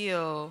can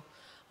heal,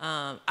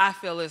 I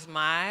feel is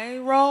my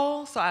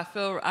role. So I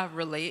feel I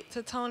relate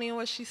to Toni and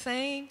what she's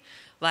saying.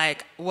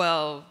 Like,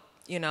 well,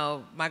 you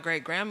know, my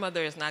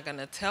great-grandmother is not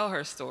gonna tell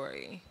her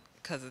story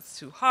because it's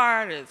too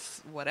hard,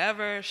 it's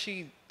whatever.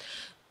 She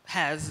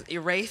has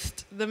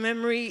erased the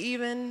memory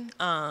even.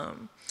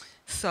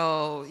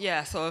 So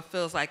yeah, so it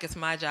feels like it's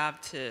my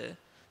job to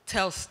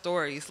tell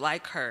stories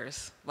like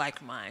hers,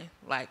 like mine,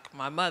 like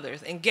my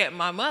mother's, and get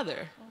my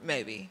mother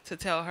maybe to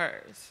tell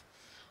hers.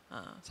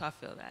 So I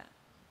feel that.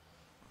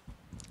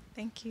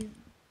 Thank you.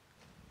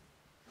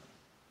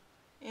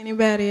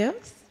 Anybody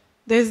else?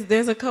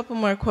 There's a couple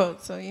more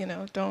quotes, so you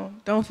know,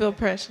 don't feel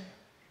pressure.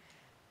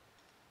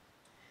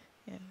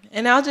 Yeah.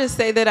 And I'll just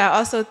say that I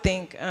also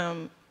think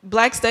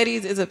Black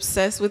Studies is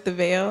obsessed with the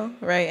veil,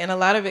 right? And a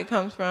lot of it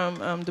comes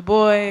from Du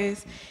Bois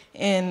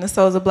and The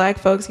Souls of Black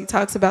Folks. He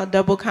talks about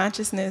double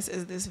consciousness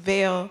as this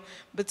veil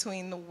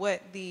between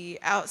what the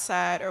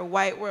outside or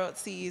white world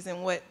sees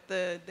and what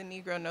the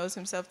Negro knows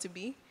himself to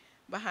be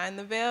behind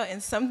the veil.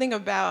 And something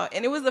about,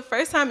 and it was the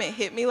first time it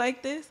hit me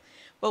like this,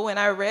 but when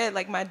I read,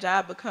 like, my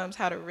job becomes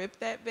how to rip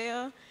that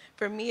veil,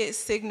 for me it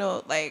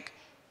signaled, like,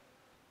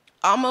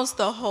 almost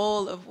the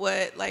whole of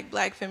what, like,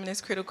 Black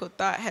feminist critical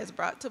thought has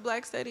brought to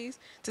Black Studies,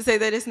 to say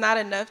that it's not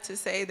enough to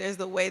say there's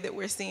the way that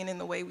we're seen and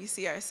the way we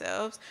see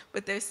ourselves,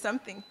 but there's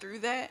something through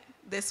that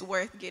that's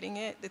worth getting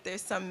at, that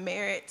there's some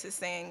merit to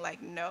saying,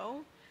 like,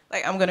 no,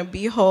 like, I'm gonna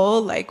be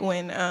whole. Like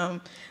when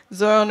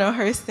Zora Neale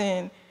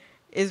Hurston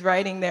is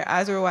writing Their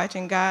Eyes Were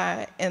Watching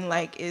God, and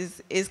like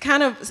is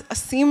kind of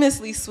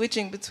seamlessly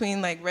switching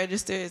between like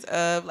registers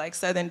of like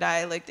Southern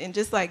dialect and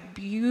just like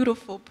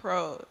beautiful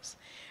prose,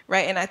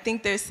 right? And I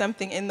think there's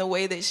something in the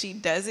way that she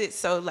does it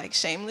so like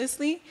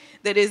shamelessly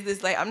that is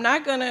this like, I'm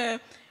not gonna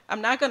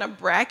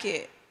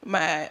bracket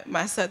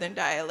my Southern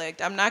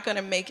dialect. I'm not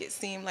gonna make it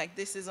seem like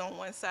this is on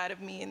one side of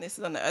me and this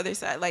is on the other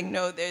side. Like,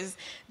 no, this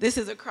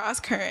is a cross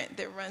current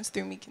that runs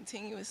through me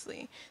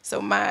continuously. So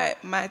my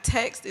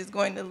text is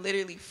going to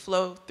literally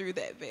flow through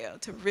that veil,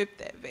 to rip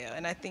that veil.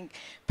 And I think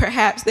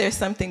perhaps there's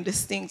something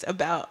distinct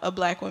about a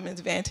Black woman's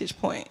vantage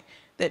point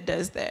that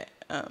does that.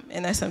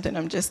 And that's something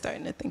I'm just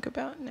starting to think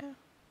about now.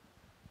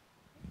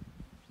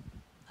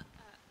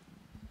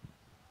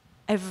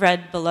 I've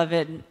read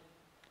Beloved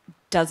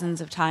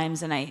dozens of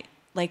times, and I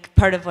like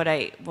part of what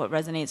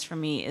resonates for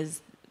me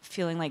is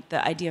feeling like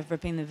the idea of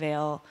ripping the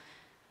veil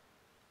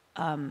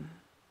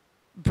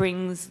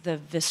brings the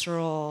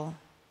visceral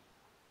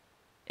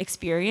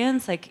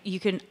experience. Like you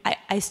can,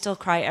 I still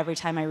cry every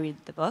time I read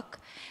the book,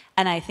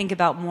 and I think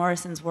about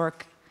Morrison's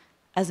work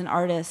as an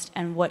artist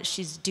and what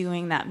she's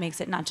doing that makes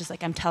it not just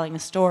like I'm telling a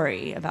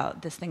story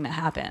about this thing that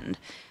happened,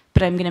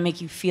 but I'm gonna make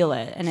you feel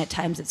it. And at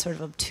times it's sort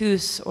of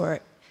obtuse,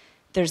 or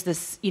there's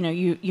this, you know,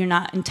 you're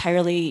not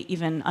entirely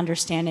even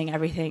understanding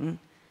everything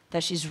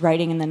that she's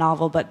writing in the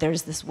novel, but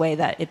there's this way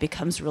that it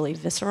becomes really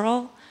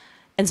visceral.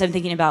 And so I'm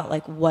thinking about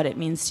like what it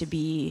means to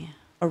be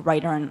a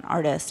writer and an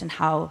artist, and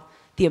how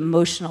the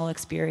emotional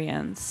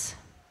experience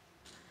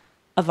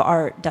of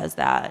art does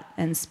that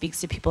and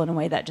speaks to people in a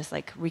way that just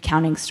like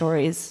recounting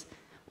stories,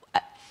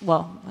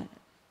 well,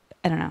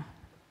 I don't know.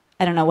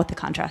 I don't know what the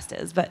contrast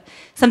is, but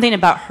something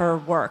about her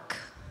work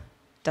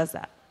does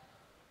that.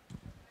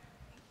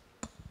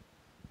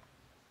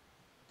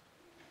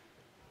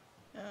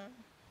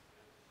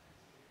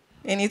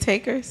 Any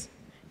takers?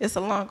 It's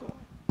a long one.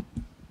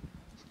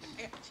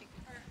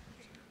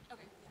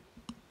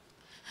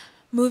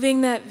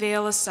 Moving that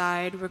veil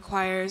aside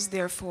requires,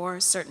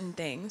 therefore, certain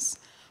things.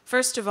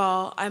 First of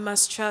all, I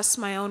must trust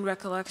my own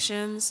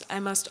recollections. I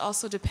must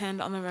also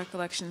depend on the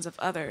recollections of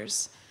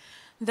others.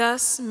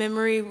 Thus,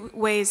 memory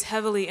weighs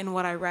heavily in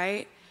what I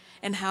write,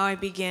 and how I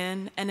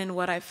begin, and in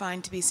what I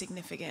find to be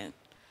significant.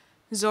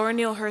 Zora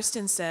Neale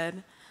Hurston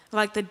said,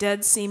 "Like the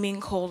dead seeming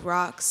cold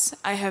rocks,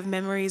 I have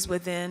memories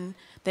within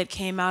that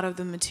came out of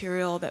the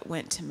material that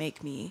went to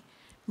make me.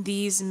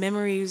 These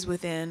memories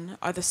within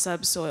are the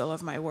subsoil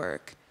of my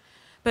work.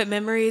 But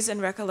memories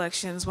and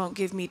recollections won't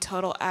give me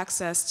total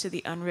access to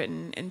the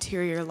unwritten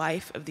interior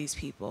life of these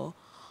people.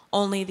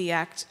 Only the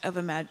act of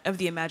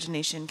the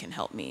imagination can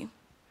help me."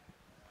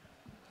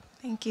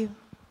 Thank you.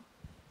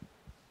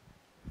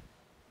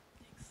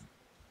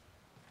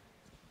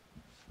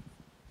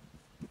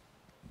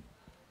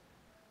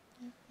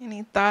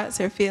 Any thoughts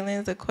or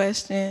feelings or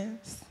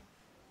questions?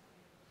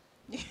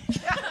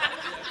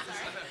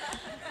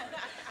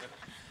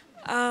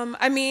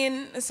 I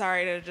mean,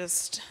 sorry to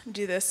just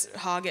do this,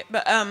 hog it,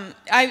 but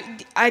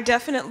I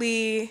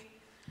definitely,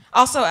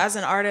 also as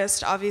an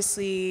artist,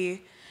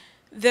 obviously,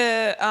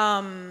 this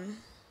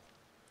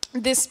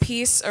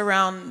piece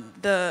around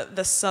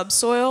the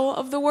subsoil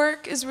of the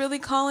work is really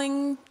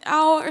calling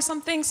out, or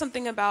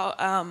something about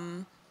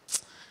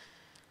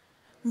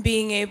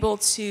being able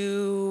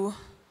to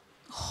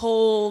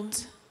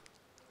hold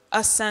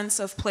a sense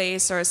of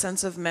place or a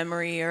sense of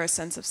memory or a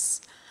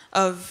sense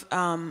of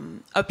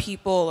a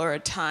people or a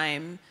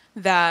time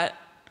that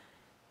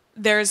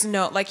there's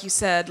no, like you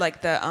said,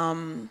 like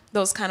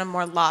those kind of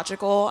more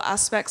logical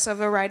aspects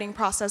of a writing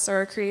process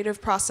or a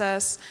creative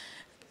process,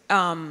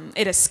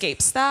 it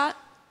escapes that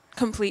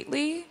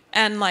completely.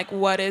 And like,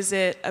 what is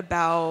it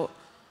about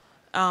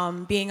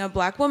being a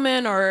Black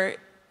woman or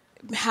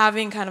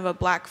having kind of a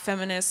Black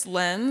feminist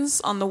lens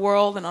on the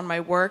world and on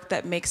my work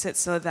that makes it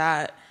so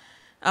that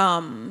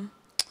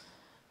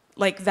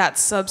like that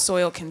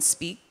subsoil can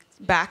speak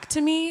back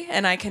to me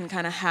and I can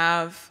kind of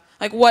have,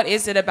 like, what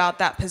is it about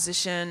that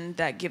position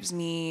that gives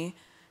me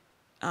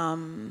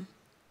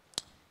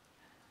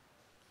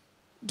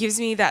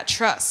that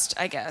trust,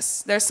 I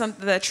guess. There's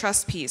the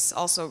trust piece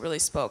also really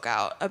spoke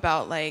out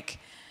about like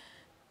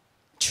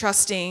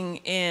trusting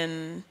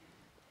in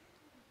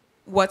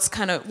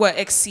what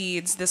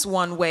exceeds this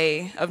one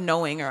way of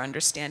knowing or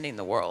understanding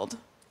the world.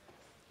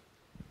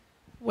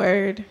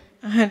 Word,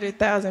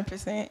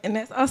 100,000%. And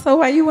that's also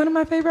why you're one of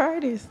my favorite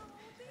artists.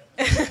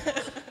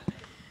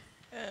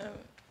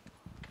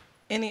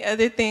 Any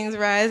other things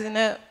rising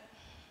up?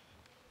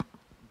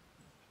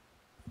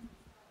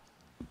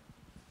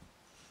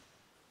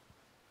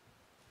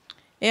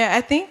 Yeah,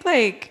 I think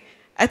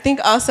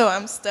also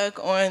I'm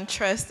stuck on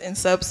trust and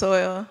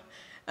subsoil.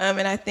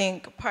 And I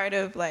think part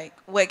of like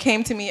what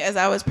came to me as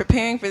I was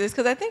preparing for this,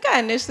 because I think I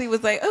initially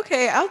was like,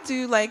 okay, I'll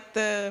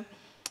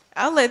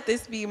let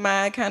this be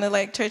my kind of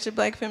like Church of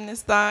Black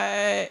Feminist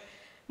thought,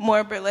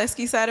 more burlesque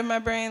side of my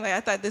brain. Like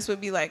I thought this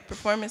would be like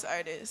performance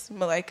artist,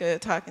 Malika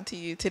talking to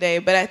you today.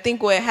 But I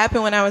think what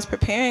happened when I was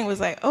preparing was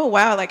like, oh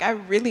wow, like I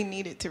really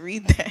needed to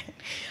read that.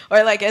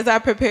 Or like as I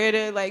prepare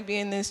to like be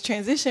in this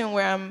transition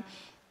where I'm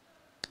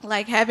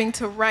like having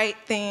to write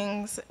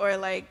things or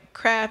like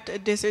craft a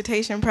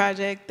dissertation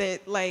project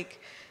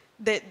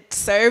that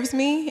serves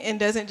me and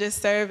doesn't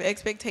just serve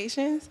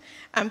expectations,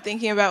 I'm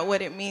thinking about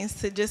what it means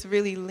to just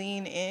really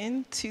lean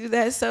into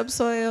that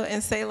subsoil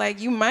and say like,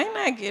 you might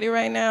not get it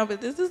right now, but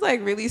this is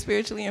like really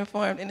spiritually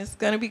informed and it's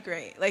gonna be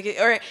great. Like,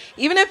 or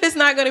even if it's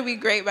not gonna be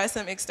great by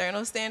some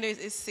external standards,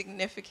 it's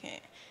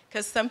significant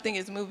because something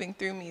is moving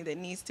through me that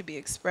needs to be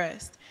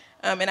expressed.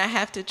 And I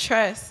have to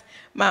trust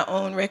my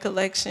own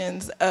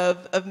recollections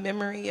of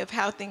memory, of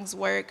how things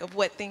work, of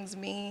what things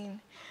mean.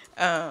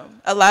 A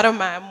lot of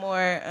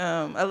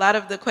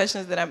the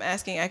questions that I'm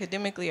asking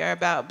academically are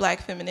about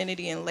Black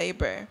femininity and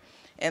labor.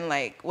 And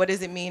like, what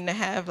does it mean to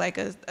have like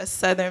a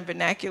Southern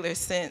vernacular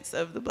sense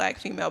of the Black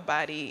female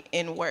body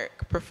in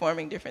work,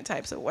 performing different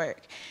types of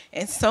work.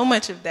 And so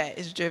much of that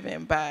is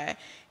driven by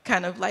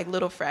kind of like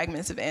little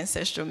fragments of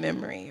ancestral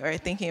memory, or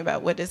thinking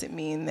about what does it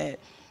mean that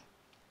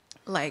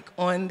like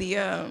on the,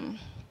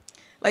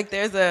 like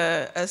there's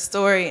a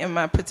story in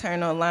my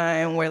paternal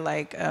line where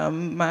like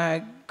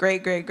my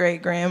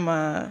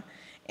great-great-great-grandma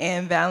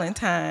Anne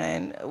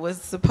Valentine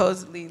was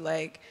supposedly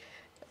like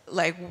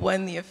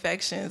won the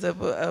affections of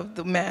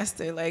the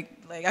master. Like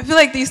I feel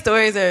like these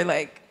stories are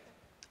like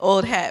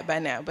old hat by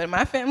now, but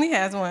my family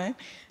has one.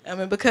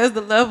 And because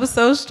the love was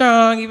so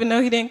strong, even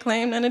though he didn't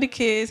claim none of the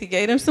kids, he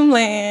gave them some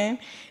land,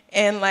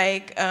 and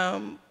like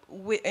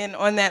and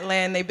on that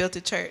land they built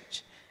a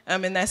church.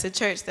 And that's a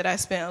church that I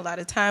spent a lot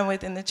of time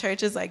with, and the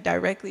church is like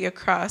directly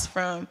across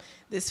from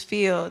this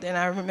field. And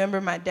I remember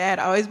my dad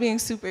always being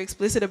super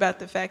explicit about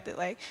the fact that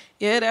like,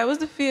 yeah, that was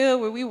the field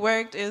where we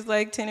worked as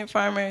like tenant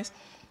farmers,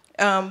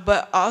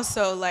 but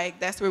also like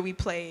that's where we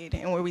played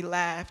and where we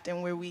laughed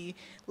and where we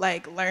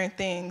like learned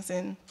things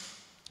and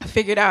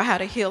figured out how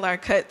to heal our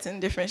cuts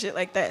and different shit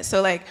like that.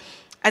 So like,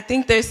 I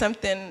think there's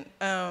something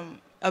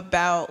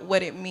about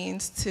what it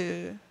means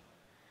to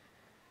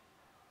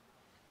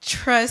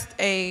trust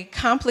a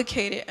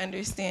complicated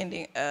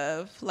understanding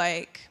of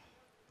like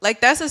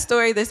that's a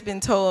story that's been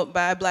told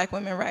by Black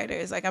women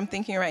writers. Like I'm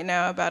thinking right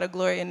now about a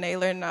Gloria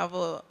Naylor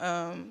novel,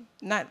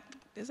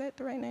 is that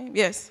the right name?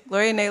 Yes,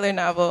 Gloria Naylor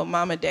novel,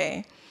 Mama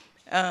Day,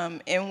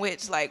 in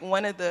which like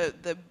one of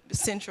the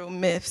central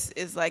myths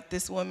is like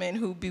this woman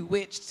who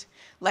bewitched,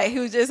 like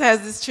who just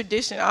has this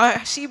tradition, oh,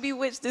 she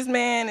bewitched this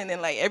man, and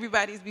then like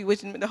everybody's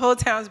bewitching, the whole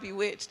town's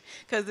bewitched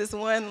because this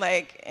one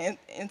like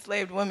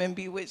enslaved woman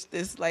bewitched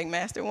this like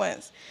master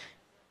once.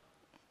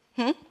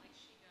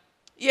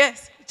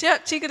 Yes,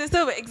 Chica de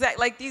Silva, exactly.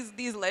 Like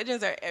these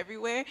legends are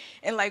everywhere,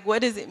 and like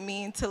what does it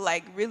mean to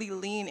like really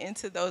lean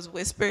into those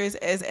whispers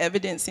as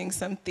evidencing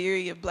some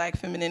theory of Black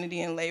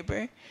femininity and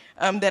labor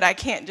that I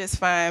can't just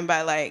find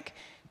by like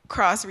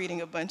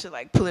cross-reading a bunch of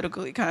like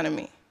political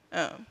economy.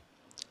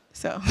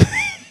 So,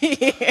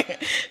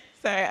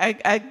 sorry,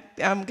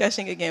 I'm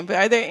gushing again, but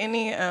are there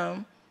any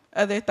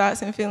other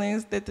thoughts and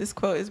feelings that this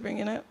quote is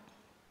bringing up?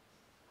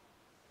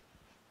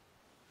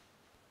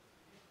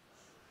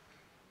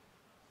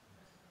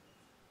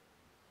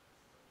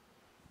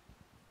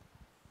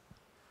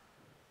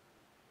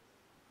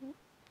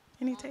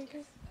 Any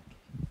takers?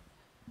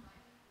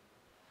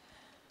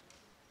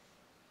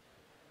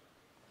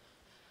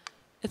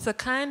 It's a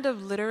kind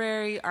of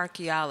literary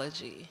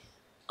archaeology.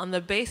 On the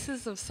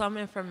basis of some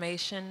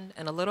information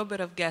and a little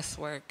bit of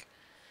guesswork,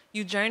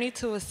 you journey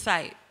to a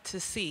site to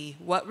see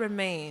what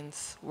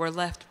remains were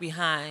left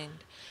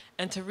behind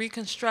and to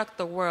reconstruct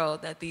the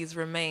world that these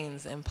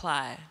remains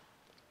imply.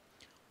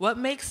 What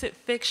makes it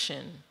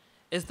fiction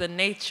is the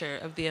nature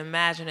of the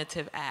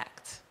imaginative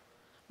act,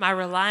 my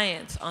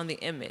reliance on the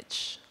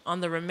image,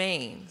 on the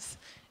remains,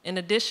 in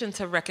addition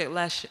to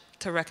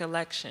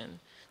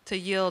recollection, to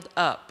yield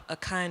up a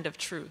kind of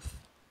truth.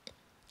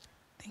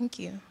 Thank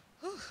you.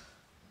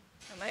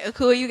 Am I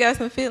cool? You got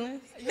some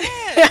feelings?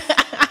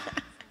 Yes.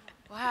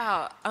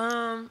 Wow.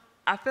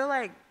 I feel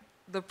like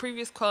the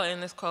previous quote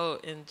and this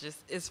quote and just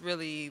it's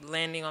really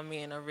landing on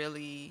me in a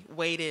really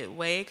weighted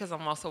way because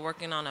I'm also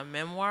working on a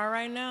memoir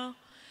right now,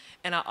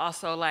 and I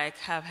also like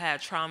have had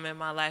trauma in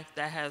my life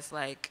that has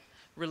like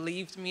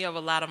relieved me of a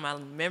lot of my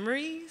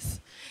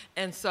memories,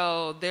 and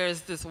so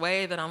there's this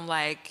way that I'm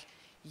like,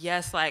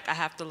 yes, like I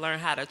have to learn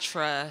how to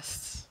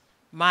trust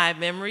my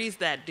memories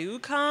that do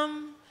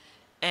come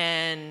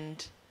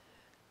and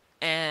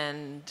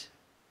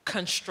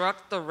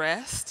construct the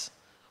rest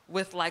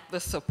with like the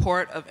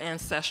support of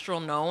ancestral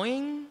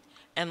knowing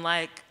and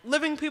like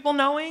living people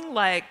knowing,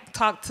 like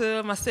talk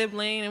to my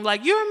sibling and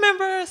like, you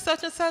remember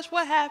such and such,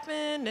 what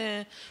happened?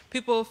 And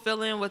people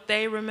fill in what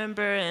they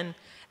remember, and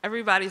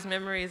everybody's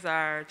memories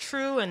are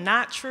true and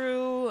not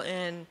true.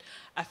 And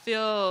I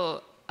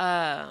feel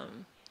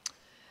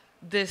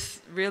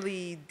this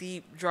really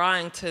deep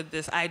drawing to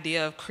this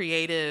idea of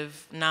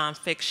creative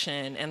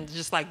nonfiction and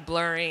just like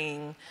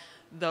blurring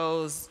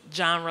those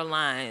genre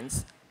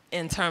lines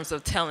in terms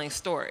of telling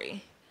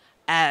story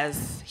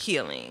as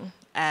healing,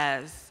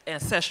 as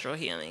ancestral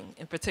healing,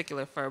 in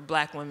particular for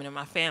Black women in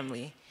my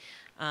family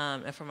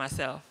and for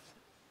myself.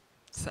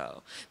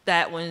 So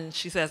that when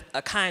she says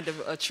a kind of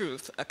a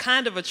truth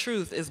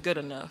is good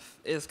enough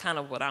is kind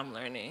of what I'm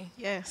learning.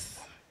 Yes,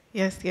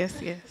 yes, yes,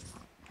 yes.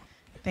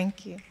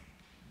 Thank you.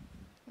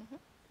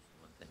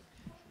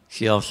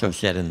 She also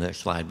said in the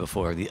slide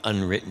before, the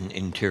unwritten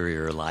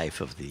interior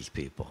life of these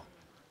people.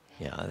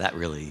 Yeah, that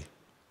really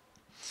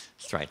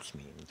strikes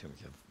me in terms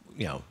of,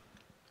 you know,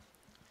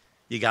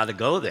 you got to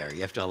go there.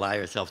 You have to allow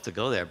yourself to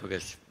go there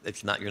because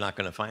it's not, you're not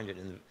going to find it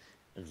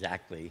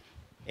exactly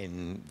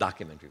in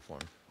documentary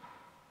form.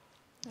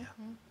 Yeah.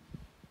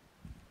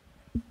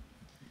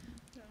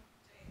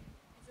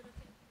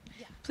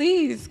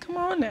 Please, come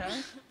on now.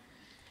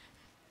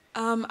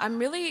 I'm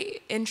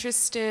really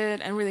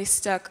interested and really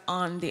stuck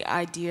on the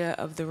idea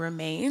of the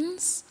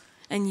remains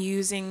and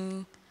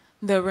using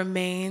the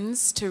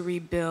remains to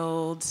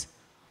rebuild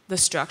the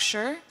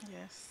structure.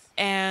 Yes.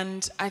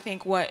 And I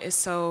think what is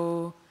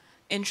so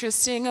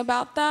interesting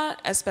about that,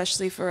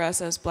 especially for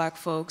us as Black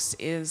folks,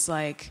 is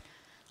like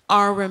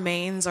our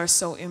remains are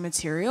so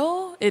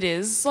immaterial. It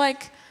is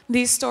like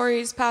these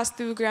stories passed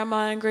through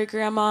grandma and great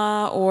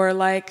grandma, or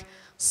like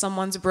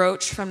someone's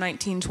brooch from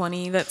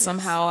 1920 that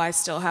somehow I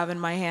still have in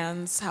my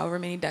hands however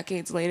many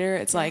decades later.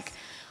 It's like,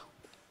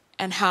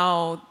 and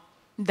how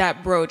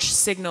that brooch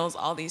signals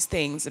all these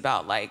things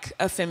about like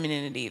a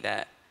femininity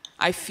that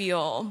I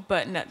feel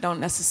but don't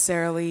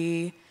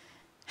necessarily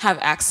have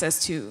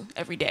access to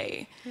every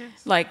day. Yes.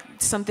 Like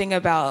something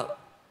about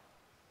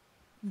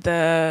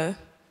the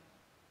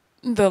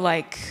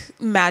like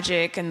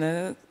magic and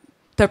the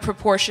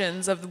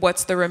proportions of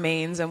what's the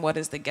remains and what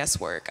is the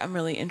guesswork. I'm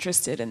really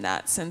interested in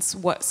that, since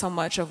so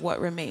much of what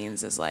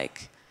remains is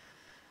like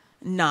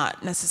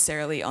not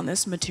necessarily on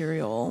this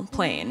material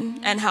plane,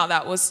 and how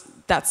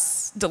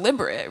that's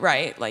deliberate,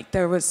 right? Like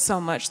there was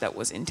so much that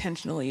was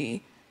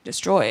intentionally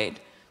destroyed.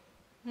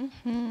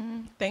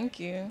 Mm-hmm. Thank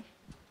you.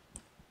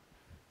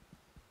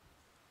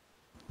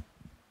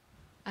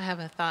 I have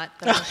a thought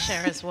that I'll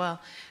share as well.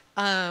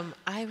 I'm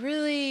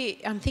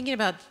thinking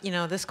about,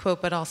 this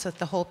quote, but also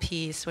the whole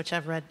piece, which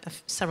I've read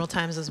several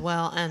times as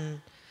well,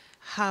 and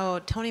how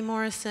Toni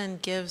Morrison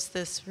gives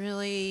this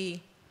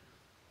really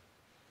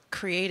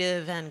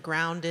creative and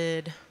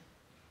grounded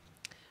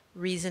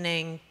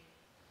reasoning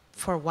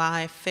for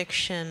why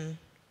fiction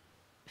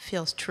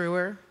feels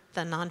truer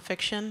than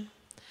nonfiction.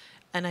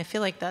 And I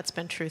feel like that's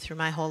been true through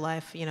my whole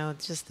life,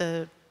 just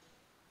the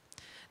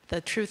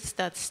truths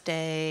that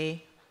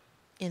stay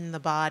in the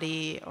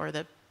body, or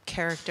the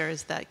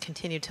characters that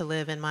continue to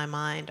live in my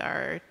mind,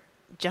 are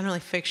generally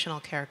fictional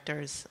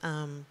characters.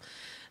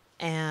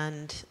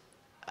 And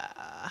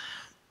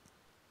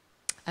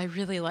I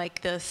really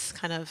like this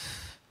kind of,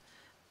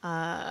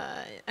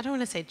 I don't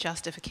want to say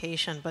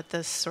justification, but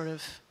this sort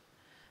of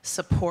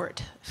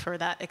support for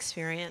that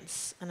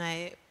experience. And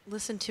I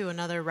listened to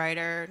another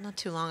writer not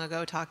too long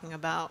ago talking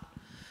about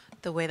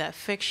the way that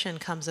fiction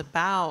comes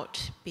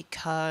about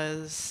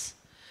because,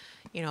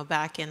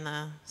 back in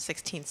the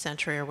 16th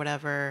century or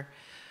whatever,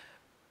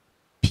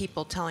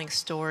 people telling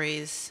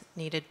stories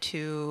needed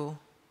to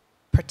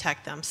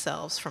protect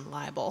themselves from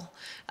libel.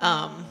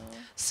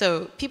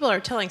 So people are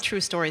telling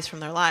true stories from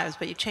their lives,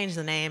 but you change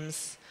the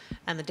names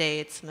and the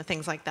dates and the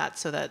things like that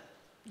so that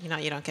you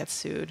don't get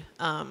sued.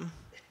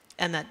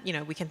 And that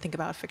we can think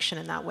about fiction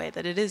in that way,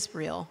 that it is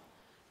real.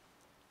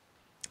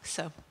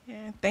 So.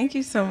 Yeah, thank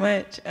you so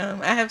much.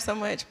 I have so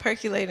much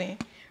percolating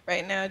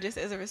right now just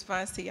as a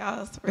response to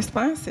y'all's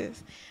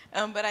responses.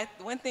 But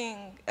one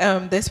thing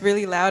that's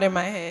really loud in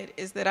my head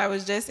is that I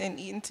was just in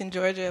Eatonton,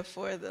 Georgia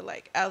for the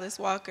Alice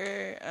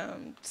Walker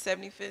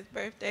 75th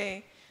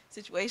birthday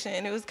situation,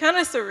 and it was kind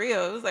of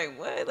surreal. It was like,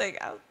 what?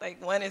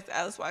 When is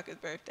Alice Walker's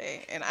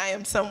birthday, and I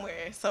am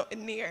somewhere so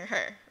near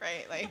her,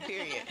 right?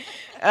 Period.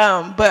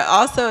 But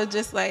also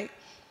just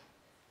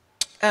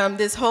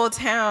this whole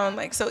town,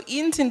 so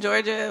Eatonton,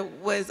 Georgia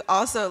was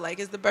also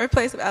is the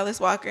birthplace of Alice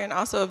Walker and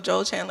also of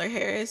Joel Chandler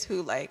Harris,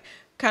 who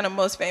kind of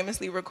most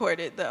famously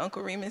recorded the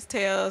Uncle Remus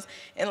tales,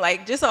 and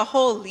just a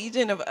whole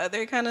legion of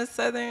other kind of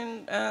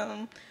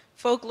Southern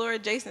folklore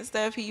adjacent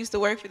stuff. He used to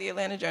work for the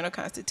Atlanta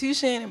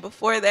Journal-Constitution, and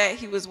before that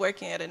he was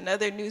working at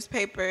another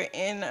newspaper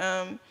in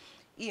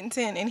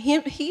Eatonton, and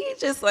he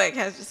just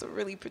has just a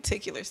really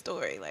particular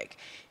story.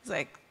 He's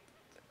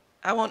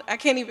I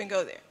can't even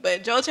go there.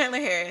 But Joel Chandler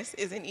Harris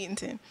is in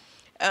Eatonton,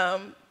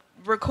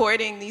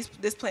 recording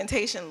this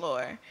plantation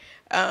lore.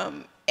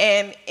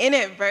 And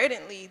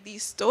inadvertently,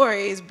 these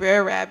stories,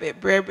 Brer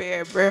Rabbit, Brer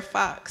Bear, Brer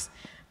Fox,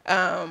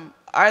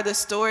 are the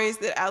stories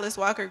that Alice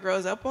Walker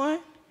grows up on,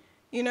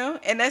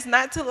 And that's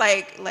not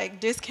to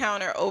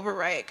discount or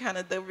overwrite kind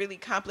of the really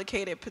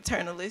complicated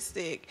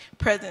paternalistic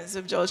presence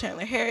of Joel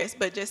Chandler Harris,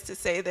 but just to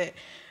say that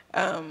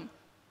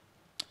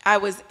I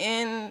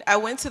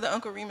went to the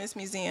Uncle Remus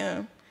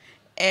Museum,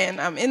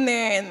 and I'm in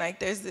there, and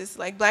there's this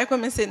black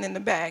woman sitting in the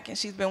back, and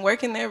she's been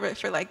working there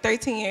for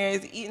 13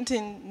 years,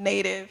 Eatonton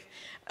native.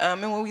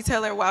 And when we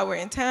tell her while we're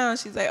in town,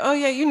 she's like, oh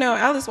yeah,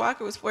 Alice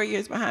Walker was 4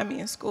 years behind me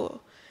in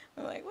school.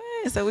 I'm like,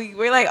 what? So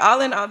we're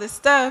all in all this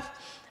stuff.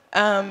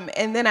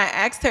 And then I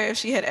asked her if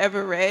she had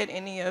ever read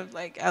any of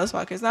Alice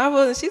Walker's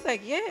novels, and she's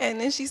like, yeah.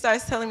 And then she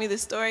starts telling me the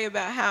story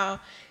about how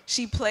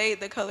she played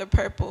The Color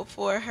Purple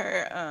for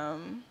her.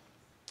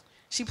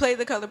 She played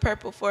The Color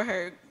Purple for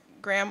her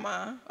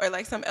grandma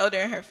or some elder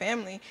in her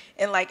family,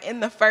 and in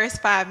the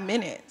first 5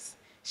 minutes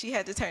she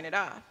had to turn it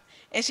off.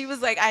 And she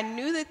was like, I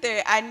knew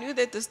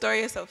that the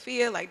story of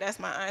Sophia, that's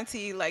my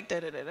auntie,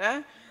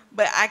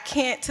 but I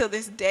can't till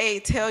this day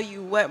tell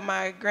you what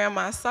my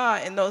grandma saw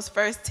in those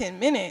first 10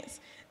 minutes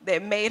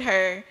that made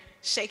her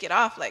shake it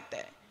off like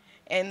that.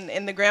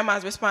 And the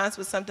grandma's response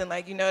was something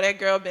like, that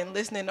girl been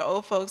listening to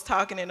old folks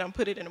talking and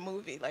put it in a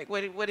movie.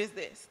 What is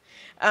this?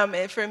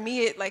 And for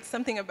me, it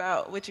something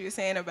about what you were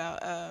saying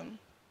about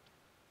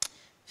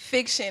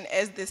fiction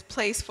as this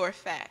place for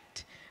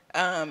fact.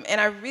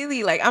 And I'm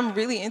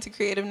really into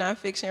creative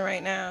nonfiction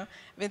right now.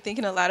 I've been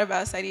thinking a lot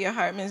about Saidiya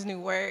Hartman's new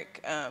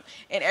work. And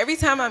every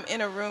time I'm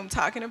in a room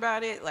talking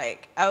about it,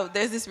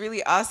 there's this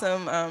really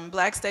awesome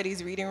Black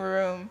Studies reading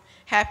room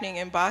happening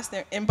in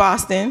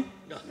Boston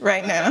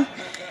right now,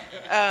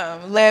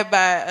 led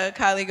by a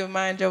colleague of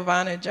mine,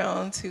 Giovanna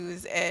Jones, who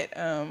is at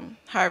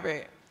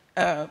Harvard.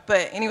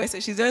 But anyway, so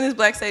she's doing this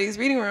Black Studies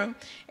reading room,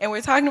 and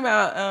we're talking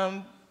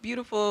about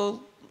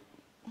beautiful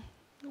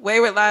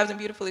wayward lives and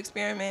beautiful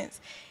experiments,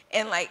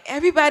 and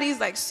everybody's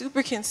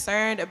super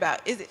concerned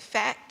about, is it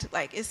fact?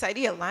 Is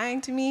Saidiya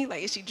lying to me?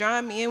 Is she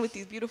drawing me in with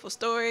these beautiful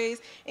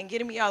stories and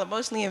getting me all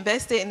emotionally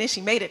invested, and then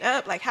she made it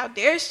up? How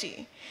dare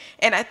she?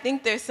 And I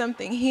think there's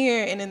something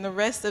here and in the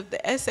rest of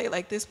the essay,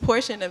 this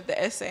portion of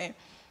the essay,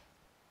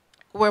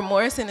 where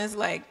Morrison is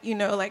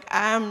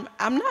I'm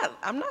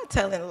not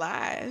telling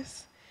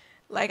lies.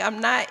 I'm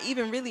not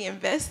even really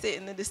invested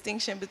in the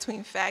distinction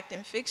between fact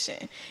and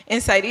fiction.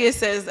 And Saidiya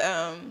says,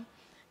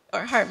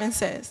 or Hartman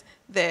says,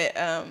 that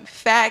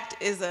fact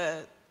is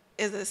a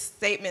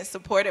statement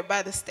supported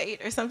by the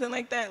state or something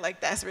like that.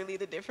 That's really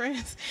the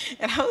difference.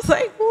 And I was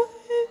like, what?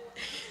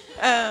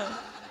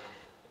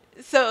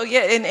 So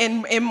yeah,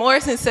 and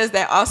Morrison says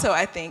that also,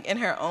 I think, in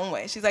her own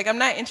way. She's like, I'm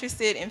not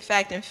interested in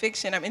fact and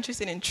fiction, I'm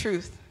interested in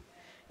truth.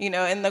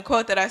 And the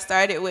quote that I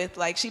started with,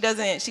 she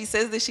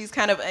says that she's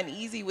kind of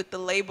uneasy with the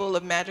label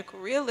of magical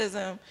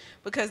realism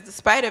because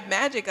despite of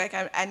magic,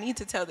 I need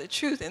to tell the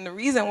truth. And the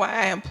reason why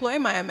I employ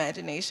my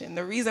imagination,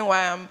 the reason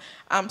why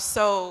I'm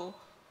so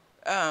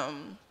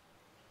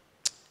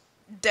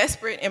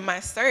desperate in my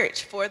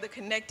search for the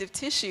connective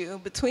tissue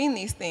between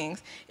these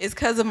things is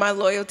because of my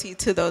loyalty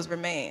to those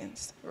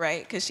remains,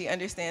 right? Because she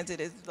understands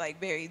it as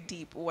very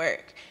deep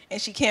work,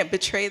 and she can't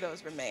betray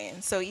those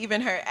remains. So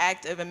even her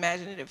act of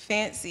imaginative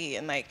fancy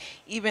and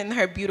even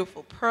her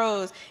beautiful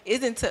prose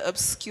isn't to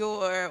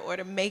obscure or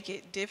to make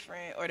it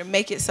different or to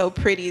make it so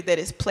pretty that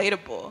it's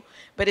platable,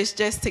 but it's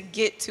just to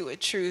get to a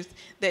truth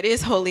that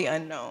is wholly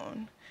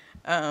unknown,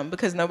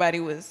 because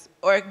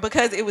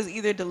because it was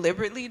either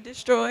deliberately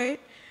destroyed,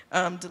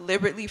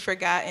 deliberately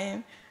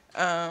forgotten,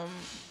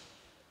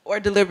 or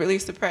deliberately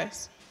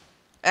suppressed.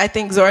 I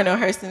think Zora Neale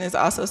Hurston is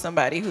also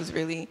somebody who's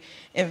really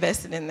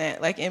invested in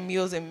that. In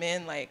Mules and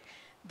Men,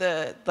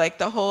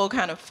 the whole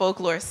kind of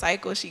folklore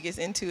cycle she gets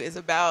into is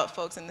about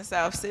folks in the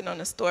South sitting on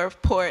the store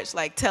porch,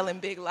 telling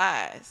big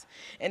lies.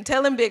 And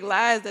telling big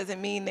lies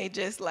doesn't mean they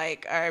just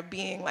are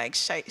being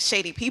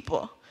shady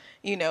people,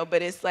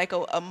 but it's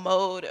a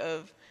mode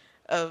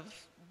of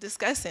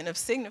discussing, of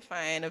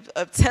signifying,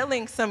 of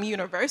telling some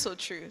universal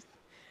truth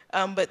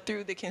but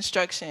through the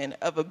construction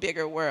of a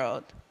bigger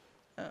world.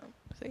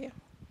 So yeah.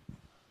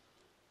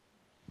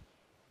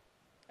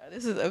 Oh,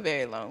 this is a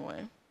very long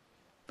one,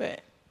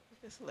 but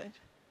just let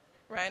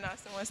Ryan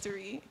Austin wants to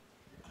read.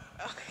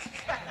 Oh.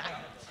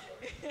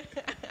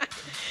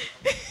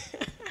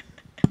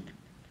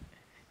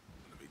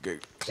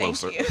 Get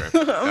closer. Thank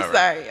you. Okay. I'm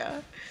sorry,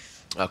 y'all.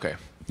 Okay.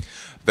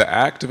 The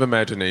act of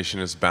imagination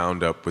is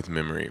bound up with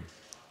memory.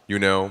 You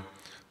know,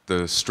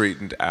 the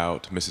straightened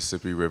out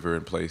Mississippi River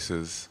in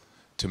places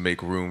to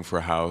make room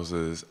for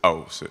houses.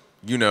 Oh, so,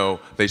 you know,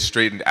 they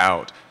straightened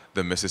out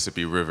the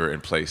Mississippi River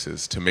in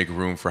places to make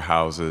room for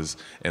houses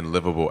and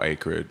livable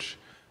acreage.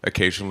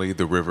 Occasionally,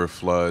 the river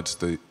floods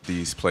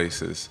these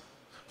places.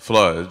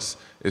 Floods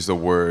is the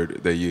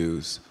word they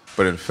use,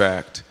 but in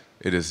fact,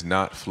 it is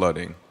not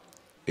flooding.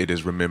 It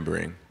is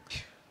remembering.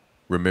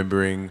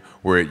 Remembering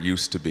where it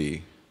used to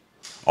be.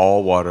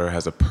 All water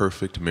has a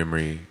perfect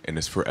memory and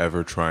is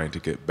forever trying to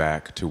get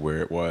back to where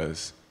it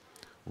was.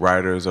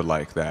 Writers are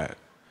like that,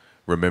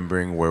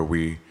 remembering where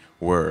we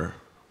were,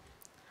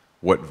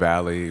 what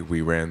valley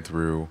we ran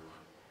through,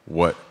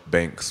 what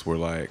banks were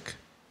like,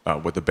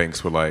 what the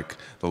banks were like,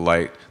 the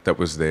light that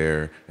was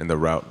there, and the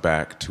route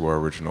back to our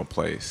original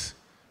place.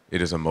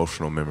 It is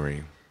emotional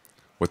memory,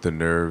 what the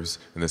nerves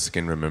and the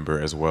skin remember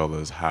as well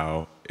as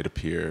how it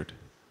appeared.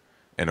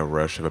 And a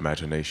rush of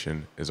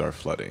imagination is our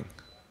flooding.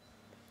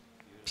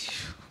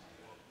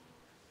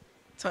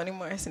 Toni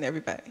Morrison,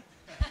 everybody.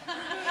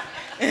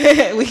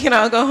 We can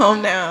all go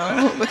home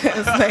now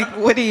because, like,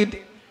 what do you do?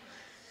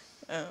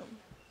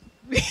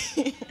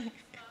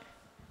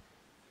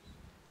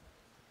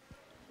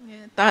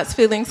 Yeah, thoughts,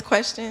 feelings,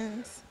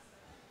 questions?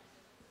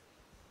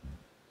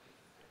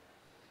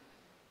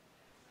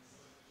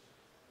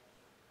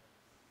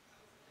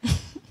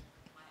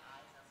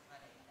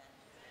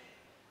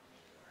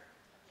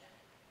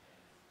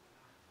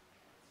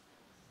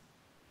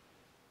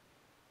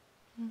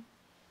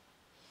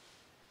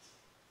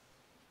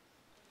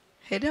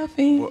 Hey,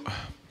 Delphine. Well,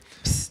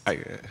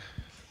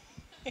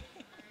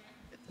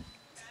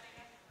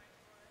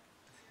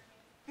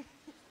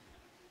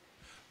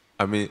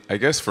 I mean, I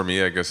guess for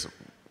me,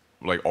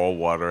 like all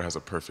water has a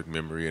perfect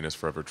memory and is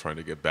forever trying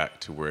to get back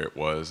to where it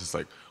was. It's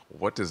like,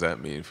 what does that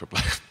mean for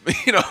black?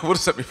 You know, what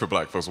does that mean for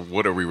black folks?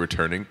 What are we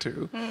returning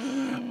to?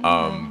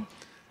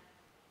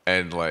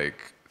 And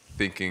like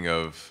thinking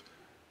of,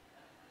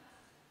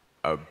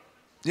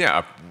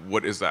 yeah,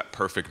 what is that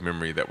perfect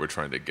memory that we're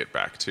trying to get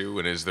back to?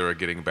 And is there a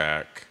getting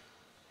back?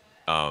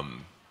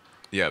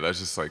 Yeah, that's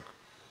just like,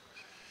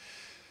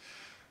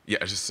 yeah,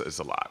 it's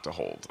a lot to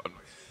hold.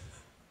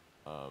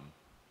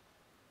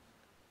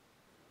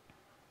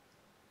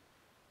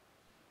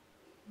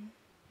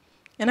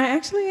 And I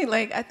actually,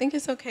 like, I think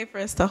it's okay for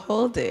us to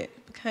hold it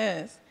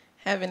because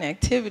have an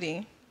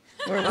activity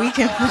where we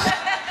can,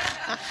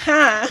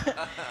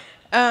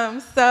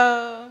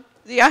 so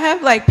do y'all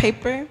have like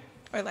paper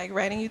or like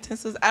writing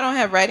utensils? I don't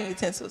have writing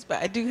utensils,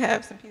 but I do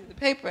have some pieces of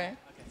paper.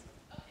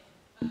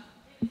 Okay,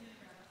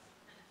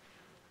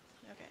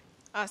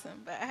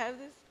 awesome, but I have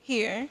this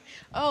here.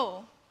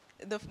 Oh,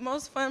 the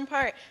most fun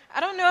part, I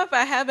don't know if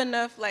I have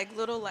enough like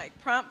little like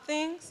prompt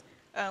things,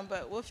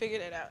 but we'll figure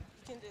that out.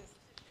 You can just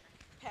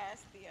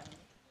pass the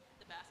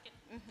basket.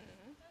 Mm-hmm.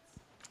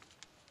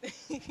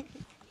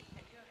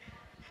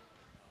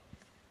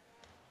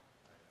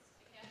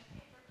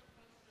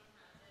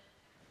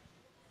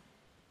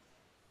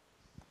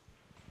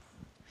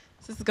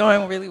 This is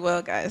going really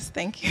well, guys.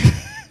 Thank you.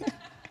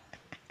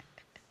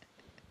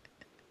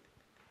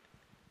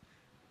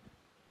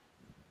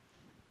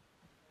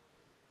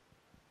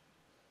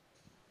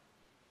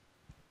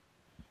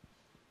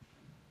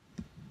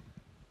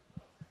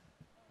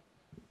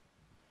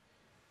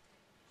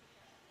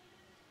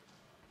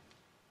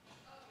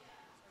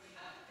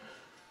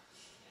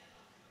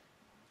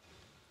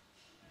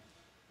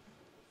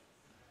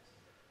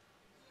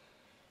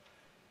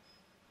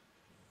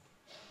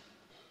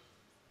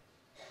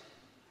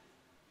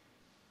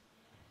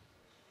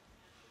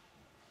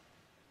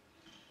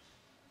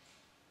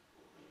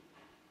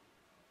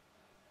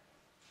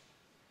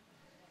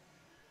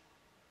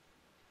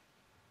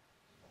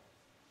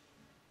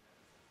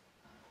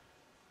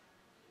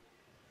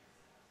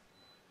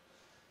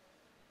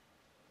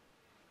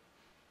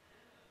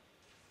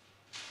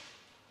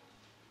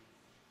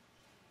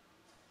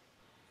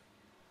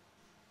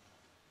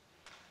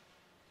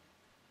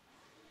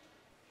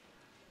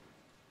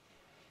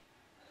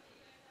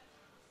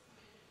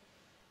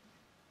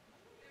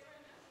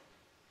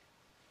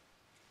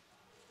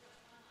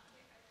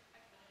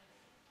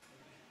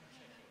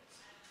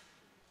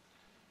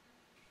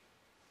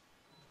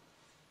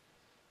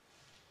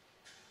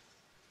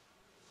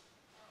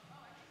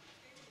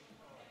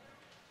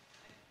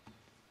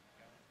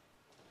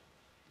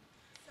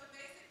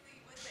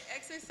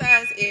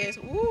 Exercise is,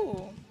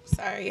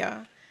 sorry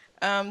y'all.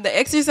 The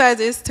exercise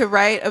is to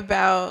write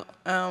about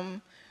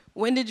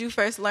when did you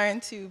first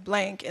learn to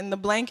blank, and the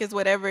blank is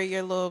whatever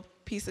your little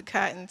piece of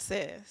cotton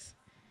says.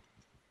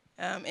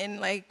 And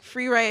like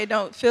free write,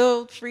 don't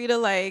feel free to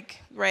like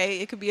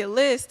write. It could be a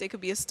list, it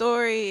could be a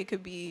story, it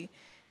could be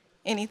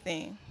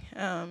anything.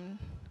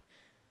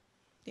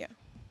 Yeah.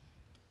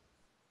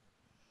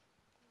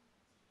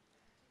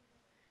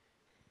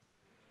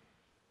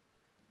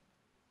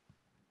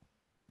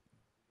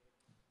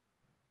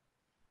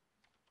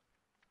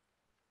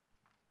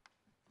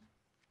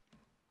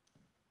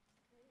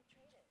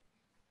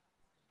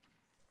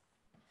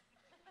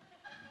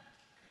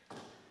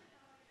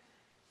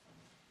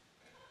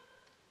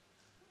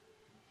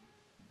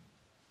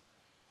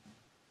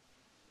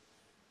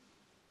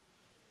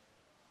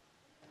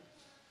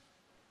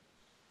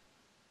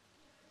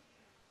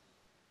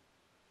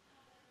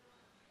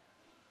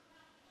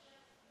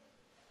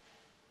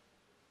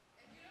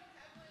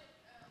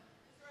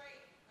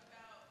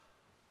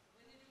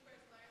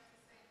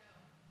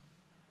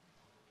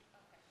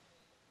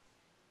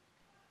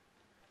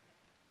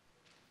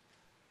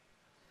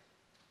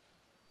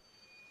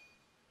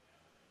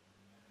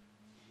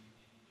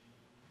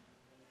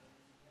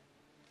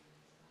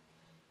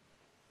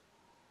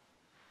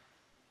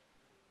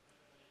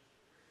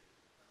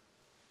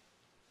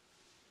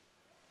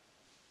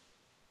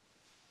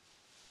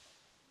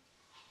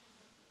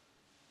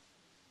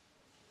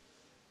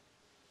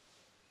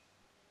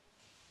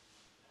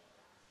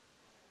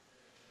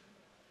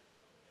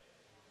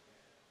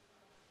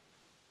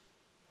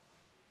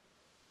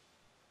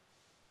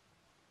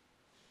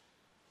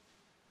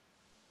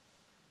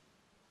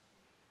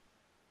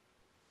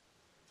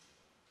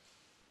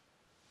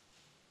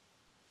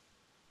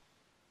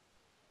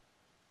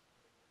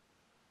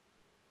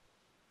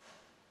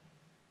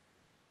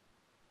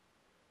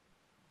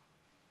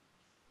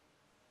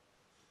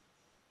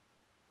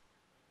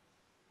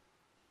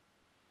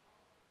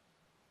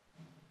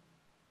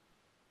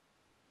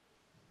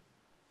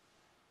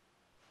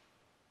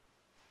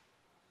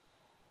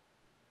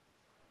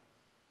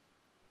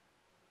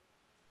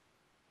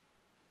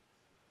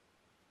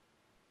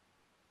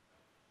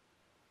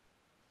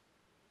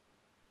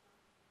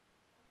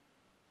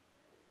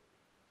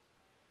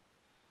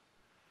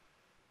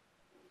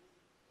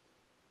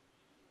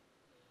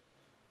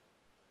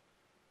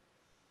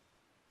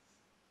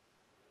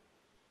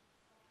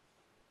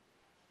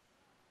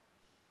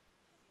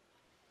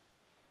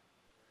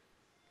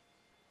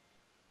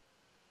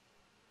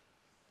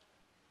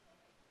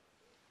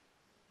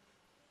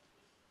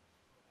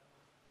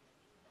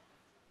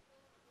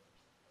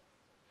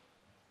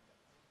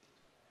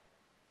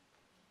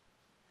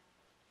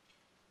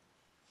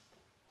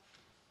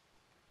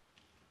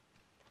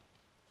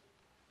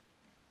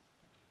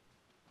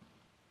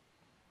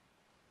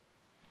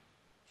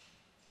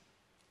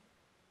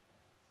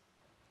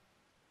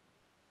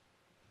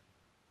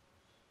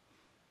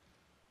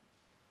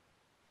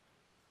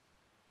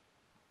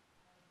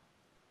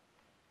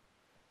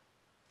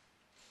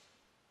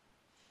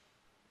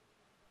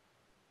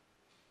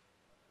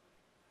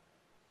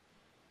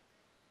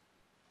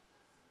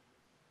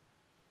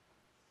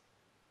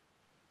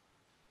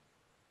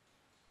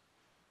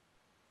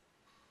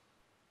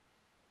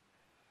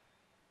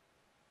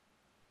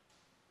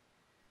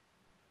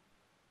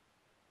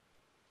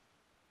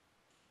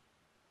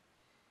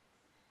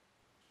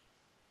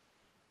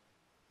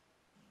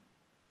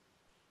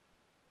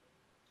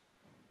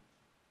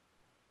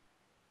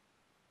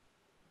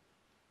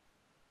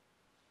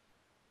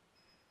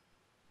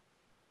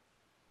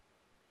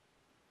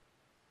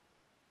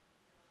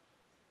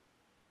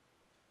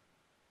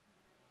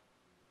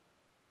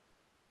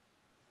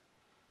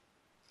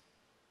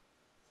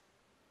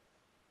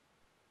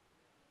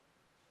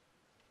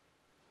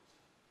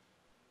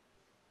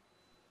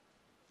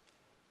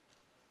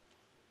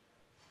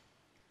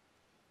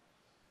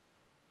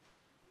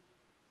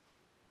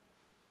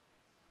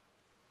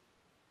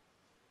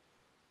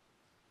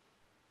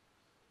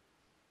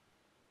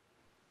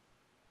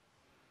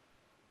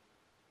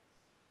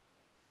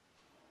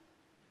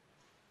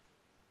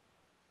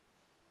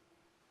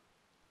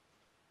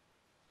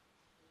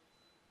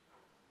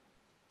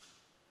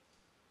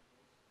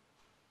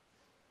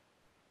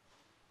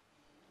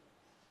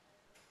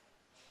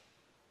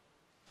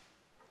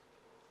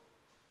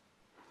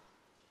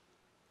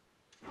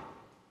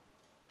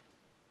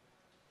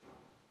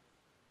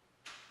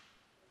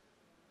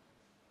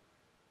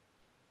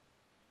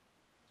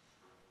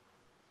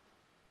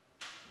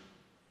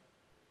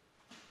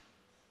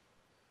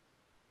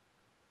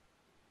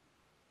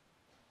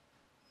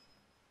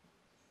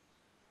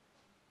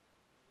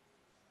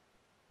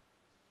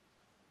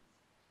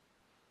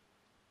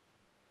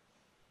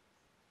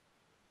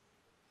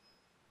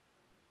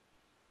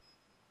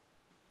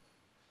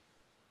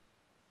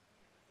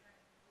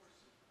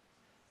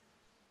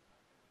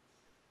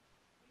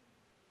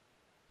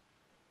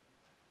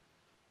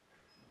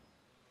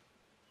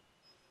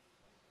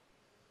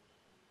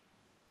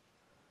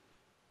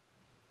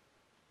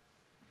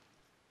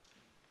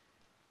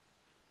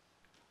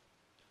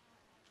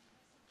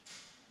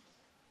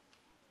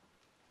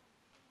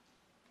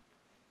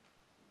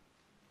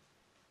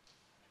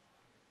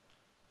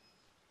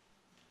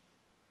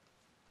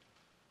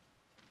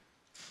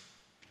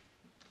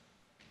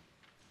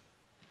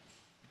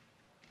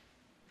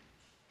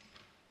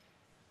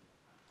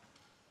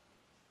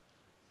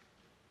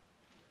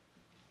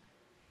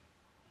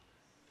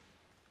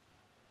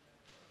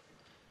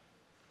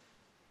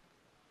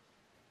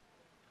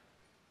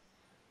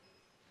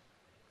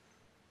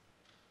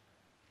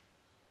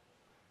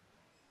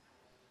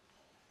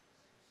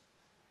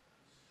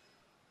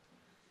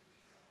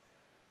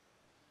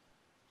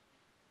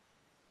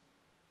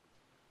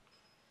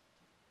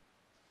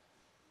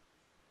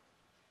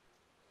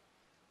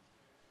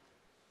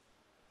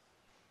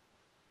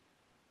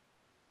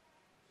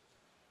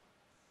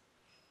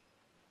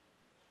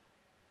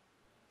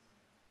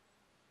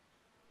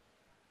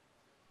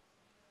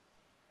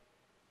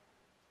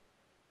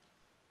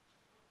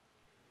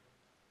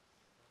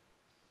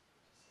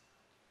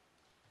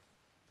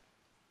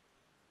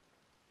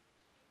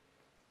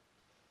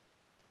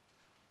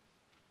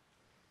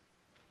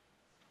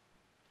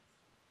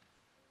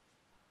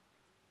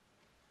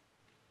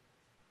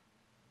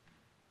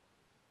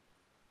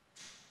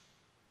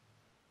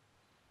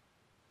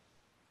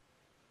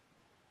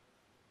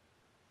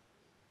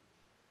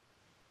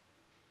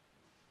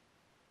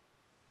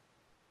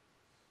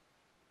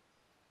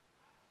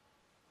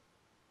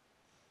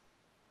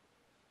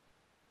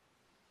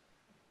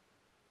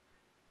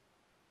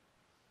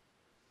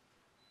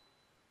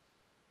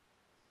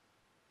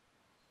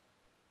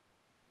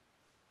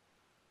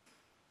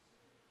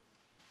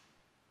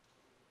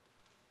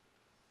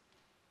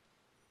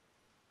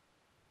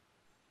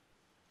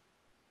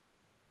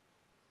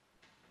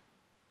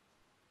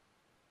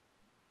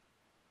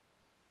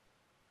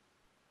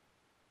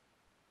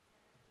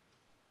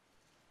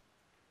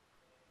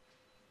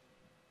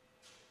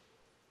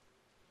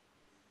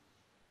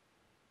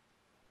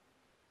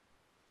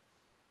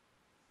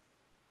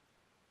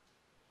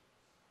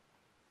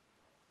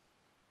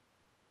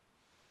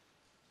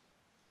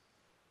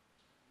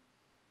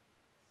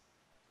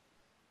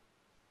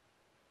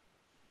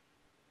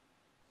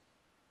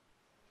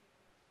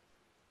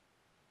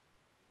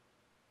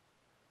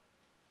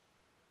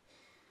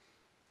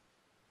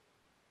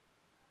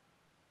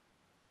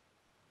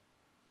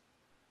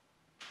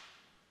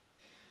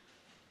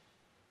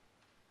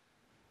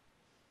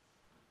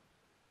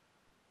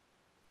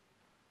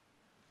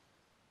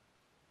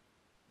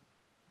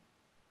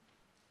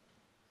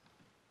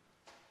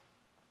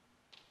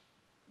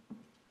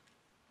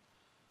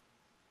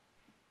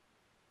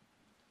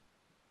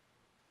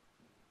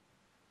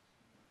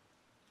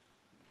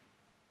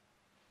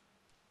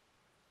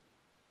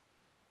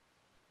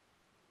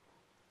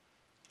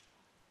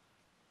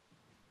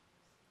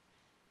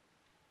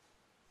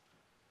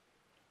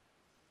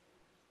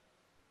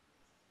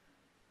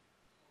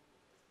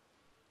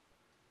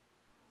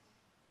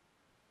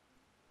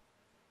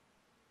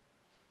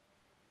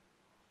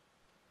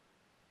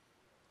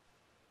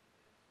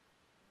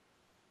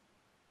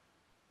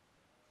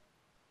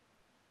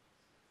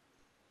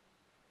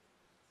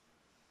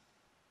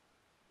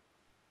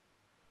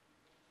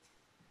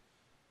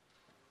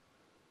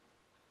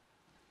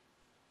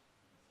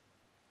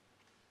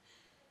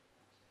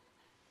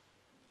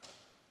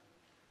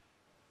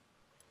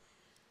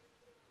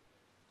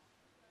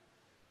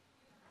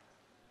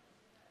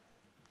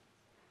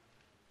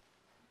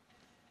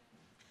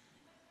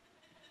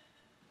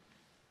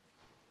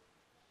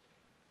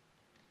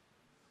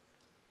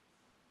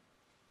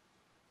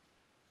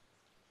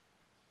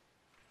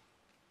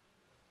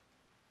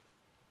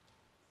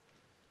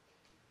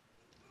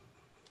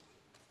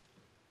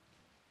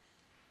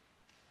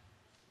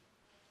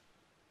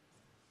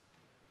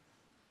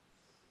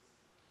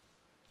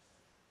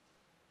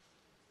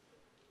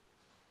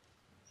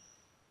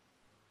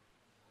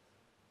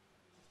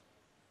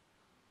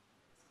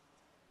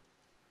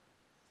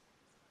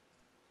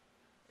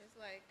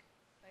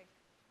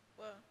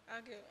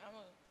 I'm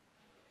a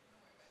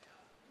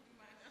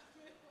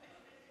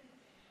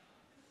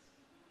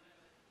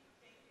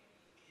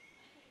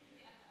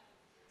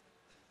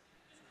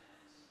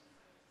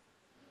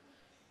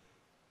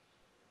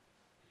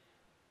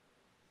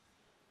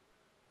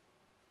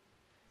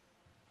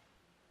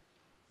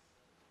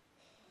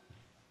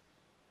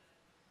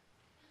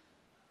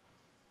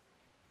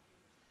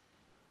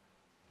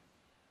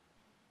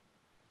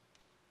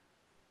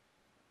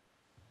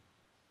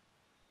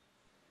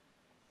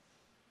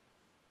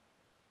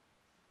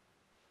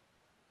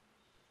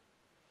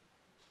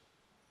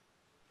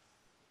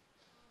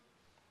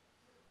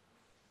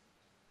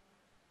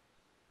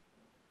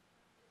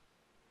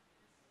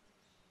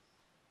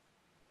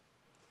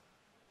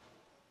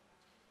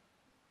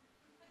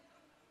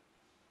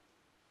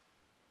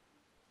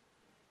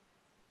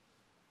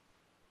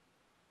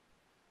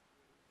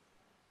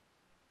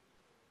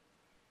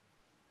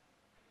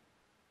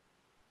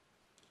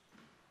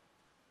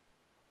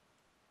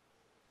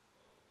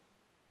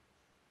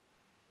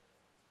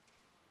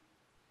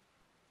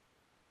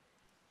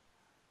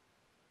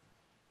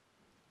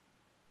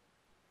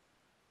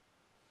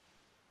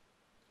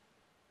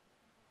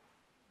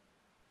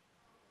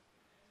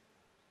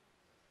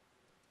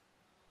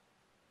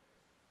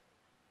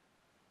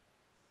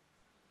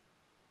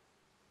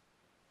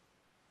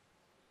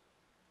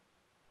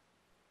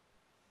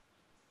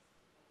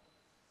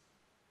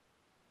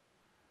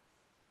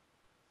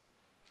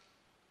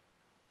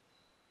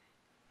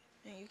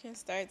And you can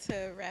start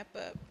to wrap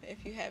up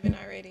if you haven't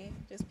already.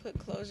 Just put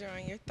closure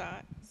on your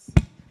thoughts.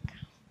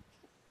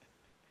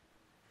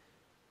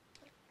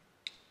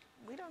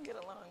 We don't get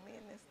along, me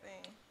and this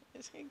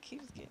thing. It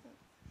keeps getting.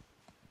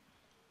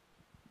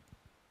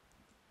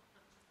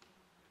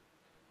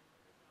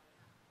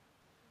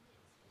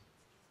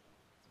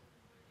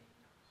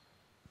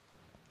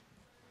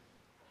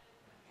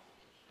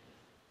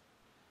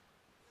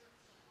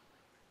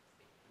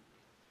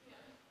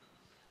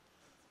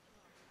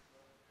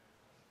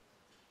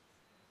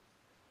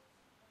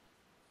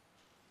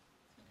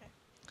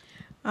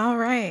 All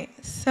right,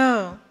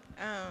 so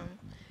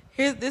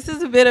this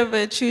is a bit of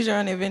a choose your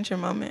own adventure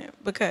moment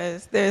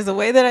because there's a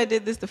way that I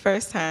did this the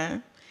first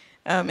time,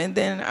 and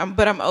then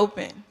but I'm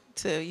open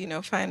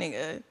to finding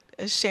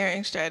a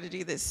sharing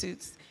strategy that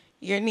suits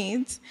your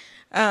needs.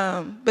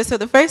 But so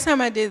the first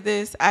time I did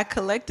this, I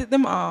collected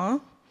them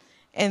all,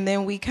 and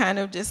then we kind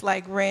of just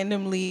like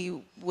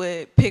randomly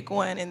would pick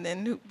one and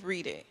then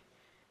read it.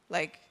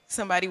 Like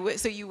so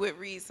you would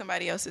read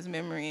somebody else's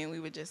memory, and we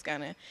would just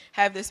kind of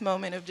have this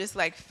moment of just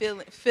like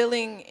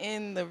filling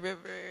in the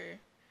river,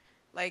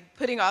 like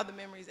putting all the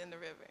memories in the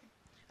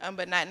river,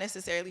 but not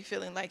necessarily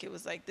feeling like it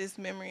was like this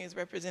memory is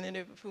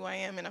representative of who I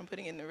am and I'm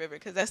putting it in the river,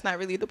 because that's not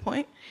really the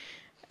point.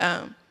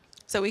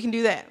 So we can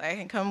do that. I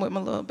can come with my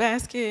little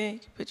basket, you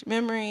can put your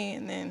memory,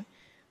 and then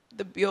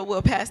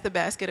we'll pass the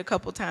basket a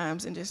couple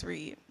times and just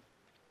read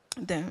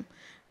them.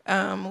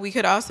 We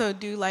could also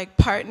do like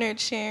partnered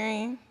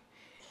sharing,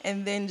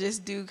 and then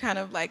just do kind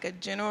of like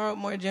a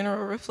more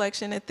general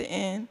reflection at the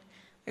end.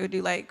 It would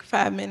do like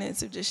 5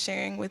 minutes of just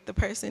sharing with the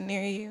person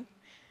near you,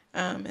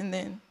 and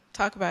then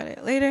talk about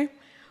it later.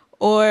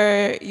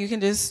 Or you can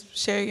just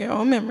share your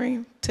own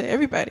memory to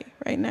everybody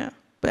right now.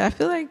 But I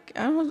feel like,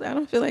 I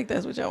don't feel like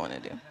that's what y'all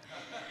want to do.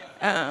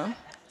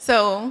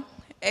 So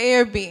A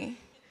or B,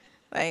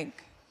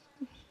 like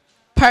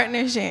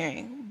partner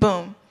sharing,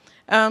 boom.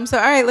 So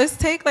all right, let's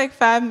take like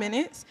 5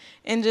 minutes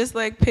and just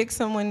like pick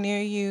someone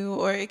near you,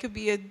 or it could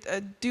be a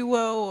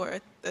duo or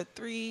a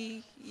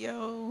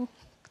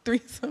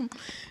threesome.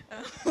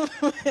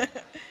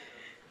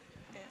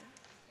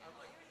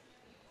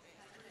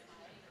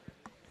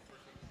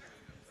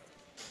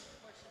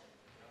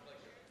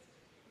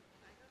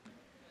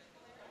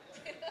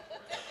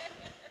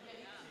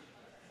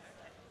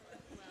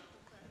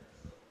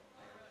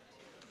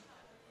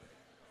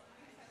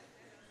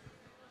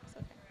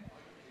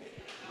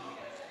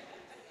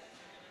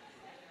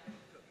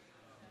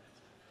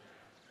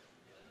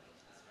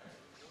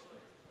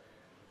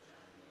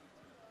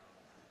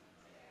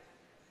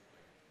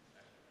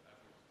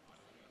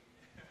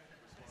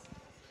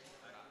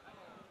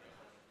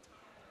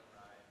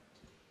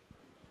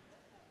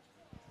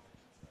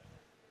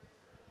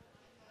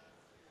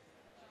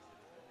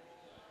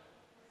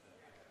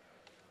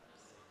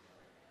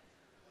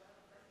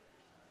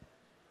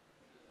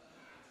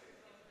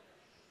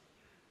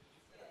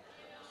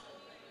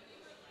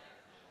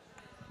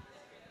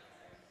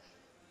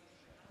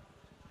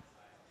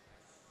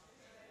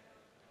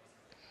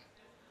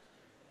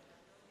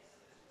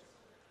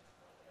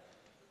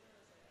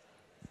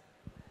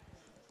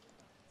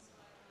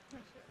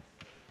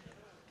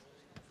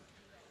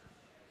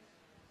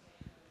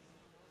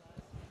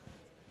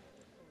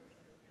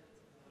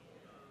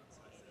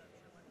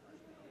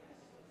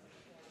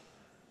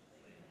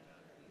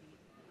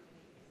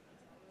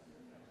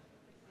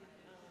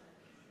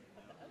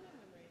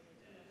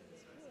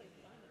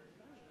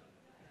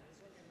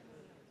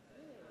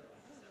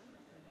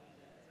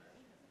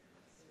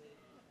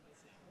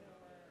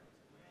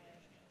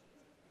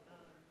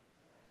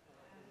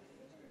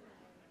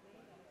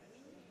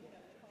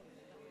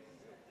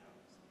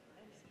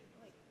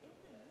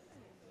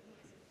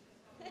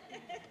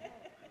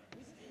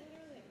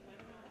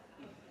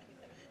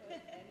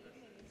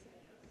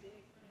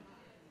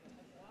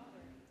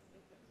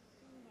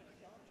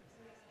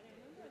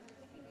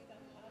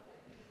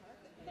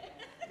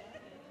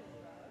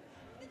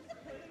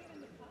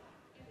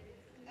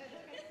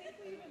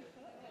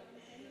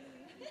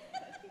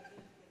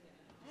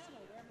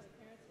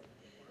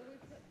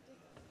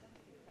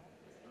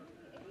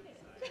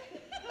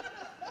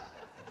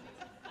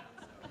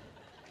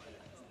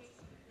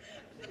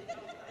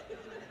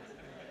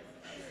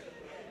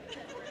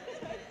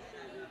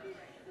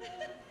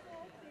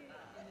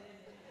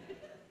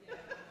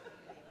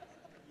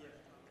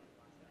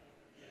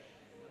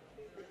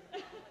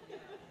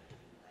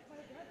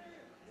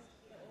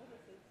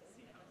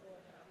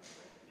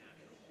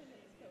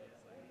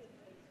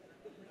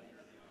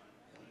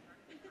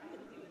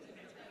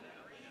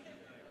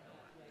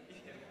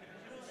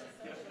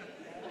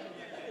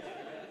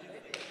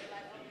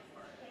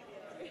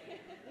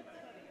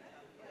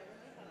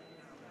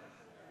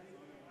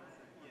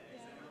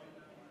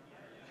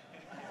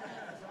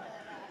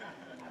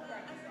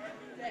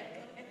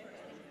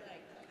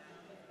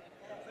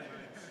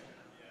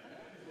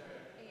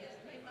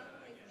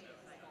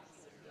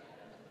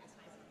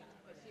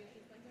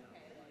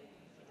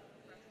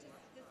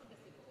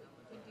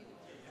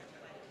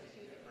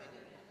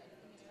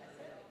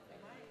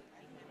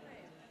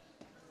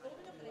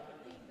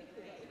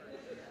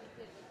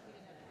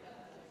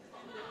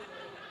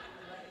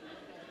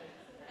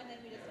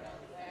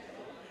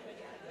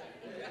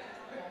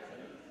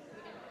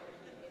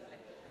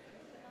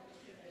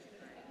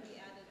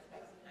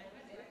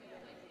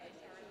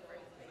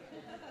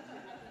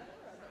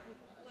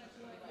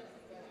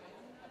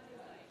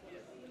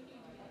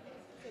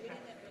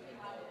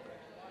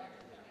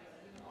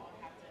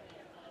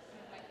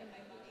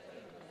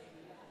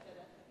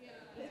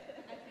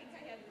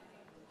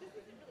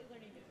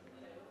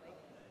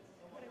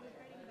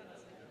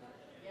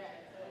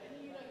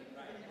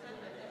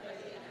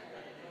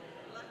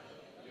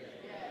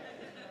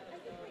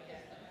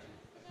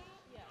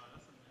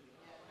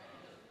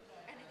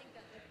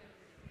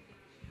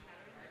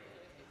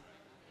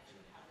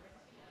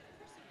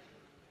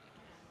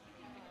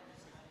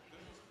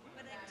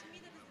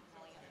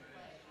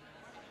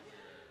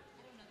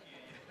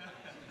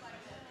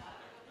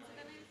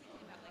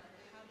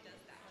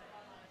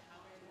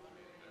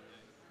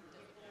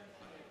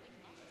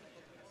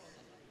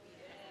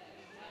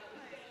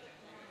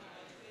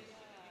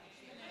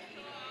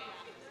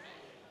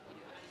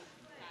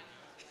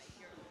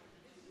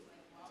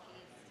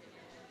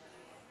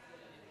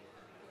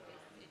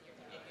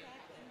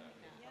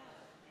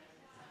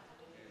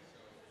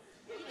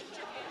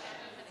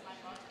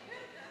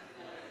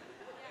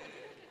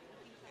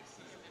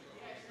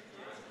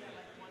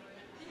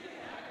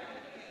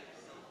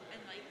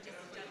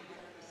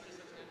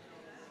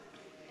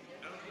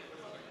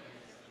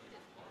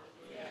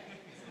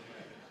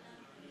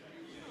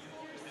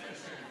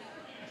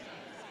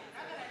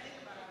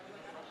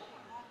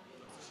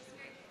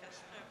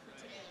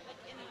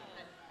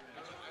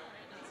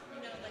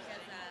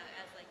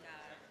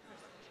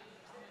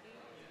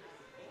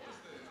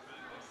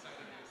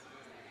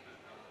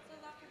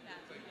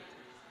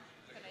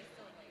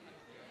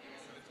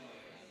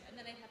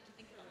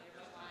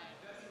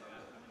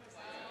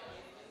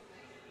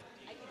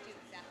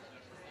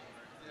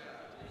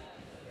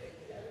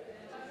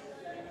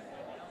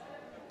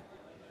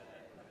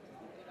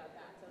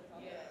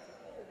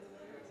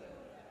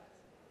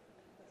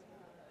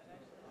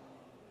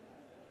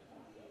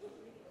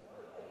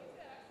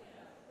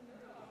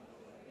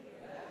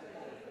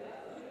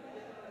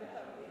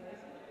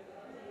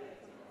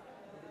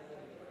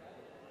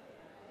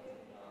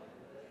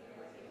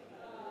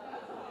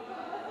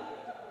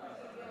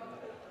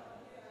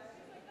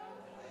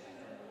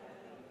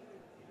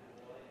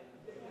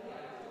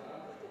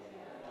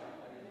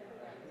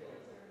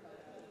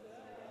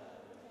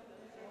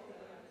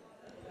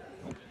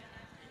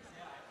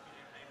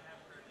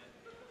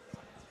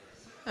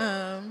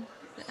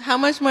 How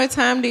much more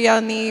time do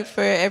y'all need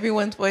for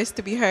everyone's voice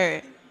to be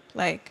heard?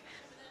 Like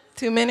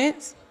 2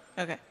 minutes?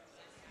 Okay.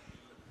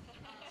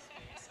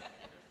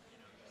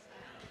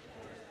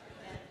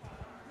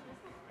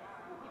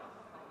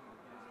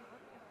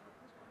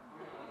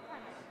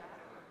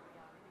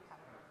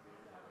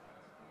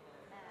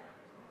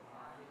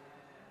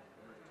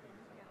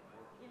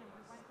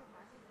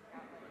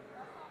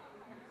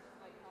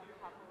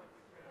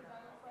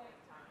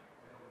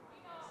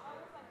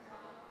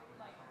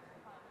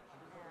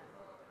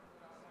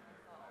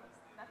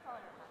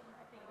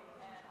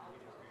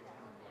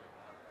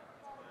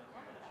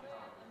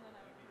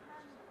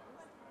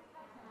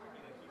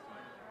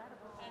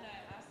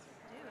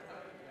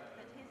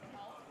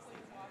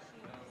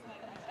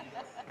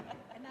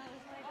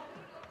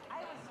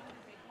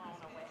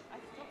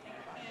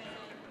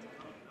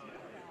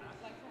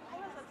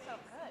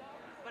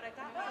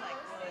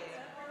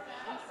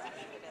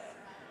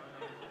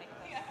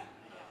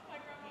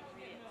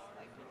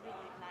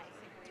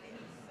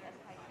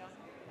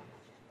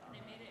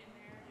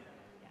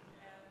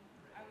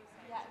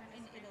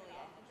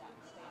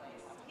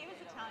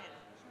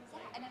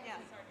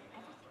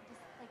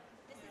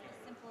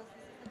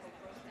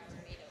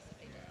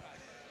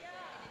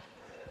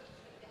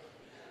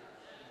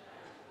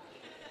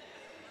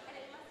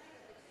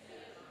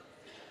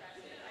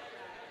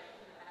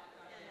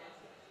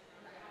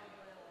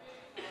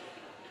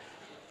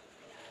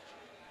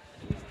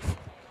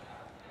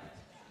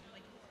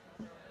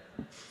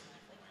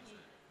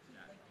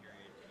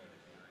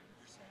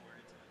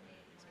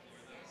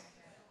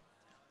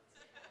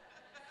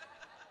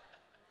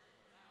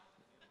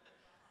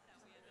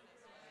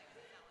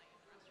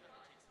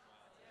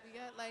 We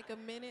got like a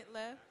minute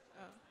left.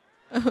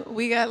 Oh.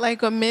 We got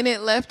like a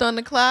minute left on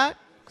the clock.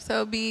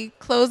 So be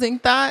closing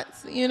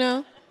thoughts, you know?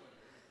 It's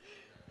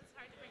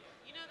hard to bring.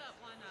 You know that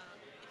one,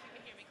 if you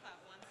can hear me clap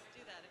once,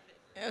 do that if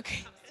it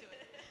Okay. comes to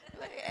it.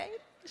 Like, hey,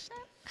 shut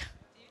up.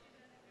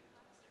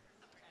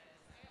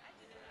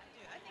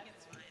 I think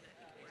it's fine. I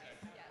think it works.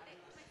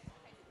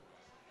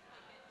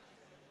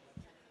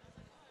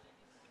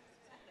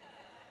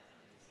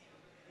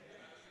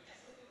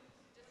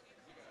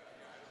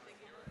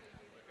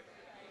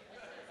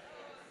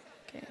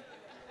 Okay.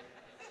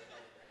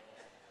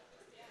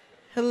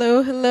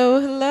 Hello, hello,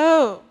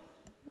 hello.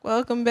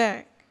 Welcome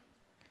back.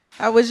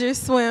 How was your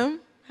swim?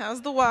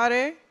 How's the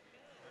water?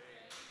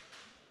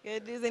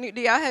 Good.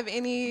 Do y'all have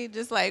any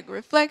just like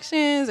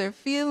reflections or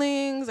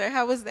feelings, or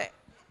how was that?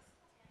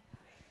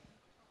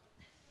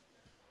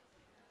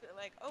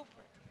 Like Oprah.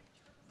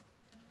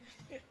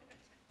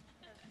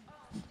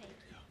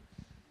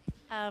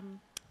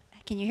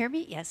 Can you hear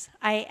me? Yes.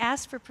 I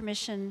asked for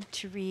permission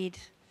to read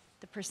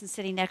the person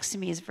sitting next to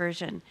me's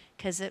version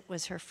because it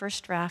was her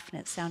first draft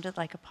and it sounded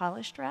like a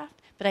polished draft,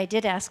 but I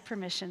did ask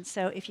permission,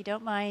 so if you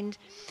don't mind.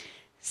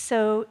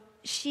 So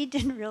she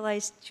didn't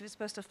realize she was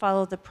supposed to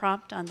follow the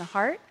prompt on the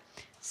heart,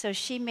 so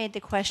she made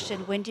the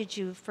question, when did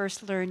you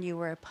first learn you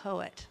were a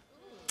poet?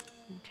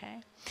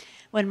 Okay.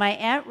 When my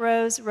Aunt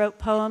Rose wrote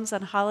poems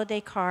on holiday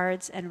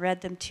cards and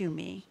read them to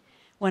me.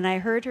 When I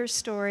heard her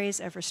stories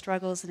of her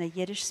struggles in a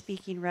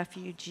Yiddish-speaking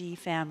refugee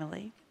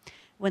family.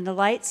 When the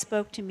light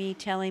spoke to me,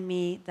 telling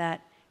me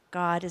that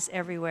God is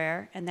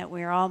everywhere and that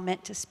we are all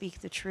meant to speak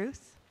the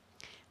truth.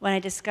 When I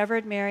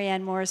discovered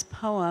Marianne Moore's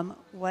poem,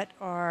 What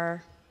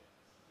Are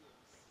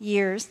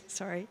Years,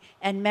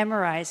 and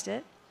memorized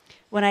it.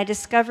 When I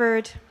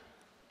discovered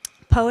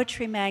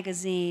Poetry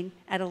magazine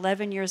at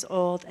 11 years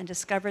old and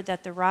discovered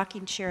that the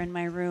rocking chair in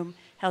my room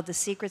held the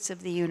secrets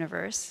of the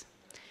universe.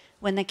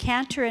 When the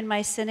cantor in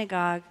my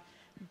synagogue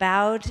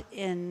bowed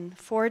in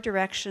 4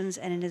 directions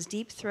and in his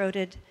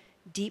deep-throated,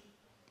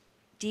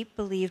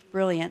 deep-believed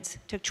brilliance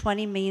took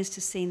 20 minutes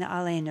to sing the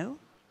Aleinu.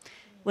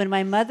 When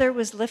my mother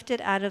was lifted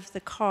out of the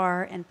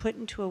car and put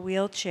into a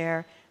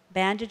wheelchair,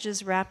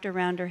 bandages wrapped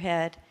around her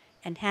head,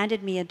 and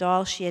handed me a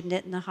doll she had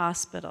knit in the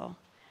hospital.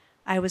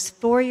 I was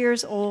 4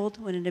 years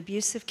old when an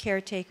abusive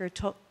caretaker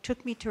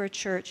took me to her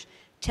church,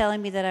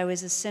 telling me that I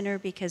was a sinner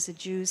because the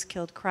Jews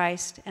killed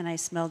Christ and I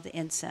smelled the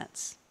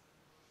incense.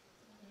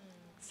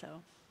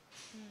 So.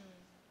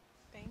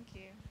 Thank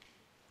you.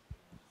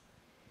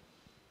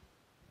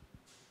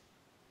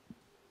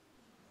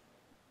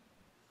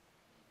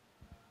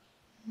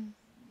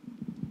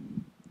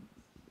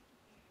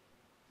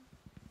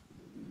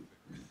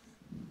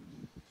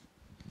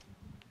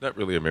 Not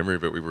really a memory,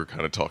 but we were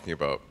kind of talking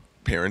about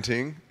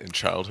parenting and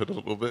childhood a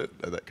little bit,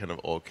 and that kind of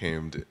all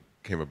came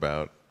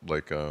about.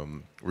 Like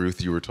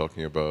Ruth, you were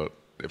talking about,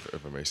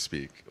 if I may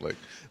speak, like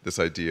this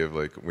idea of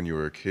like when you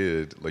were a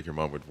kid, like your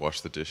mom would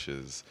wash the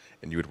dishes,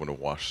 and you would want to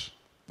wash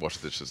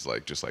the dishes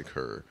like just like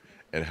her,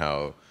 and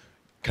how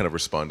kind of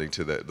responding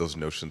to those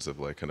notions of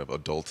like kind of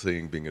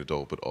adulting, being an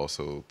adult, but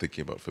also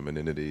thinking about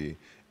femininity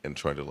and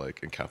trying to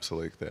like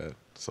encapsulate that.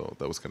 So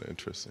that was kind of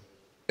interesting,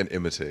 and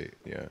imitate,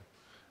 yeah.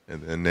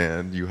 And then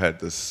Nan, you had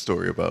this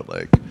story about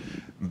like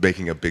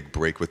making a big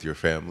break with your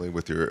family,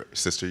 with your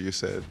sister. You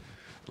said,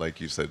 like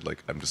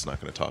I'm just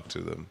not going to talk to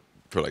them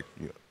for like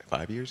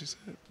 5 years. You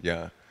said,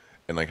 yeah.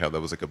 and like how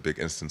that was like a big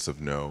instance of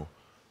no,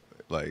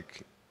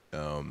 like,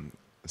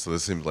 so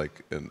this seemed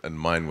like, and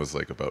mine was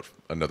like about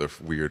another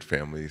weird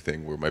family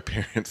thing where my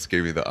parents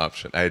gave me the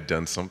option. I had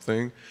done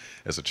something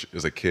as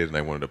a kid, and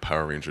I wanted a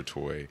Power Ranger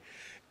toy,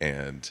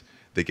 and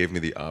they gave me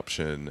the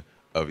option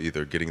of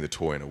either getting the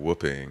toy and a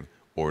whooping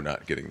or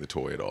not getting the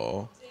toy at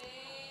all.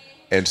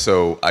 And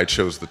so I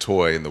chose the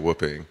toy and the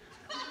whooping.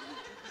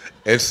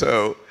 And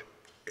so,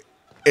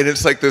 and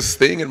it's like this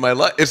thing in my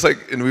life. It's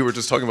like, and we were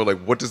just talking about like,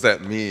 what does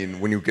that mean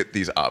when you get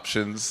these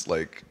options,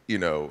 like, you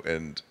know,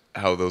 and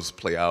how those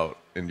play out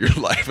in your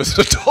life as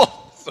an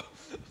adult. So,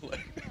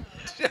 like,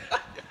 yeah.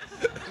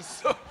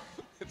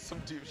 It's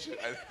some deep shit.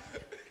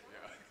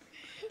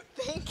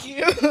 Thank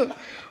you.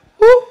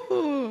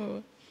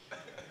 Woo.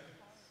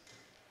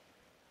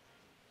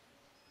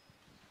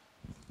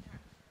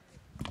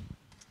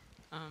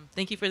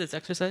 Thank you for this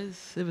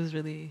exercise. It was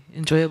really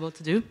enjoyable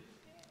to do.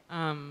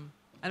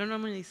 I don't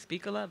normally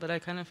speak a lot, but I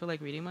kind of feel like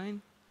reading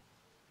mine,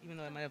 even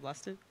though I might have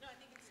lost it. No, I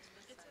think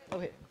it's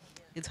okay.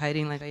 It's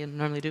hiding like I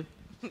normally do.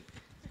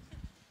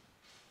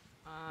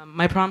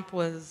 My prompt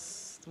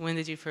was, when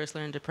did you first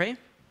learn to pray?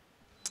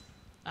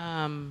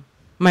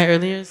 My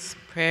earliest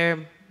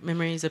prayer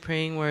memories of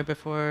praying were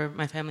before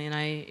my family and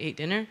I ate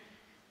dinner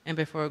and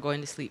before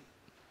going to sleep.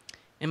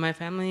 In my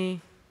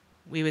family,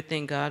 we would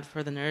thank God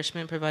for the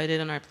nourishment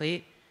provided on our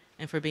plate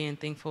and for being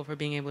thankful for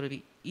being able to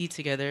eat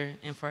together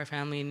and for our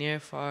family near,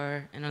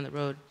 far, and on the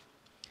road.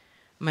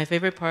 My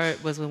favorite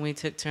part was when we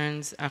took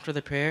turns after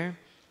the prayer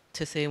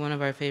to say one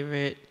of our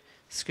favorite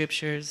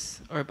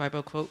scriptures or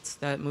Bible quotes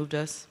that moved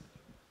us.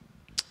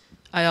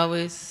 I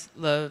always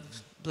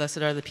loved, "Blessed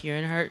are the pure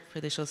in heart,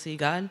 for they shall see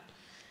God."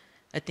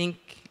 I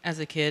think as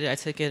a kid, I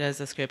took it as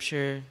a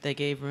scripture that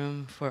gave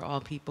room for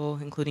all people,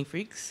 including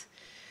freaks.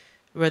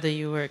 Whether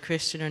you were a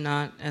Christian or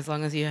not, as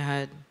long as you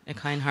had a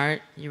kind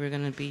heart, you were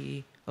going to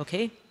be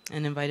okay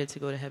and invited to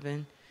go to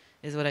heaven,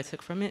 is what I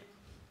took from it.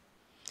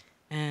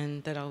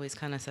 And that always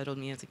kind of settled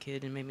me as a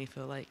kid and made me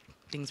feel like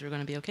things were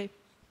going to be okay.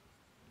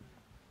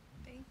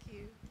 Thank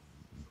you.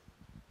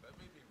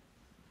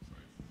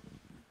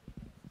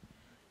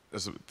 I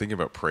was thinking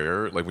about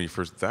prayer, like when you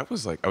first, that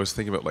was like, I was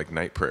thinking about like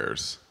night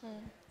prayers.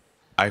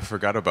 I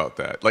forgot about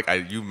that. Like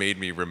you made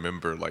me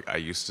remember, like I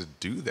used to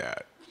do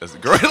that as a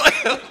girl.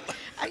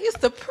 I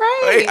used to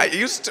pray. I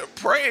used to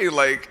pray,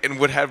 like, and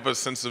would have a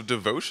sense of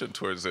devotion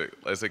towards it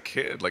as a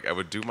kid. Like I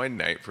would do my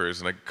night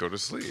prayers and I'd go to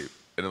sleep.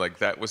 And like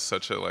that was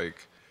such a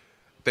like,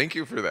 thank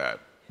you for that.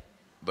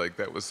 Like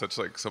that was such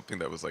like something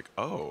that was like,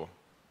 oh.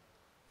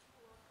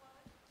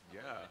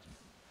 Yeah.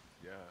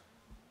 Yeah.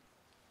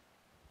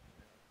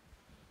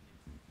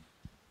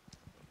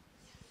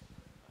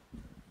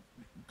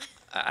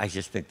 I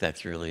just think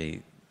that's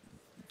really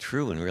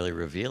true and really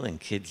revealing.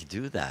 Kids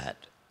do that,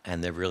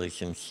 and they're really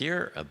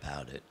sincere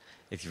about it.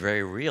 It's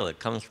very real. It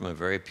comes from a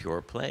very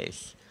pure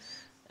place.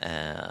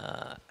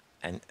 And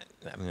I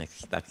mean,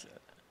 that's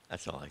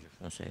all I was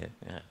going to say.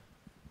 Yeah.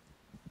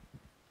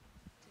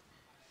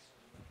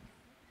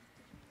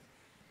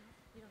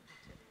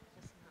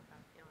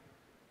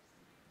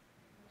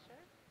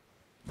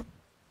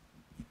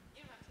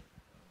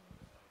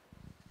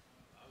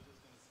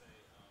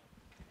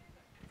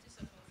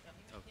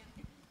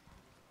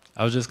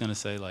 I was just gonna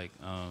say, like,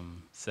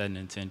 setting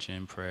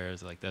intention,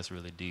 prayers, like that's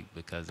really deep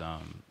because,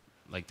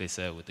 like they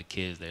said with the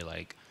kids, they're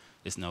like,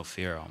 it's no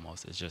fear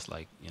almost. It's just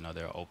like, you know,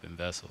 they're an open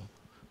vessel,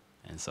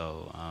 and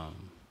so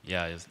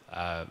yeah,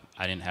 I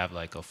didn't have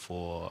like a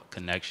full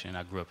connection.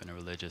 I grew up in a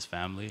religious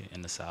family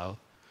in the South,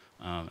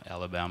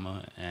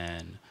 Alabama,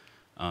 and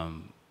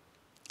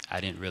I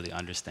didn't really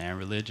understand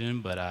religion,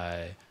 but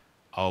I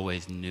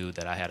always knew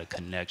that I had a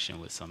connection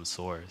with some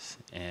source,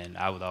 and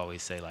I would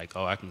always say like,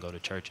 oh, I can go to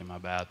church in my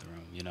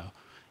bathroom, you know,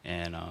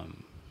 and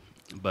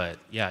but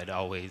yeah,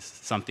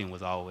 something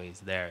was always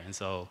there, and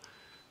so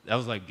that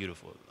was like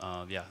beautiful.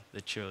 Yeah,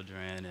 the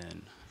children,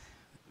 and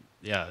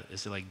yeah,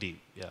 it's like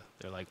deep. Yeah,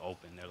 they're like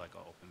open. They're like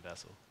an open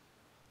vessel.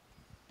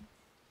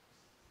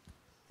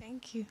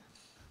 Thank you.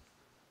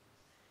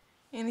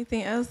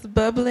 Anything else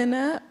bubbling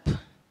up?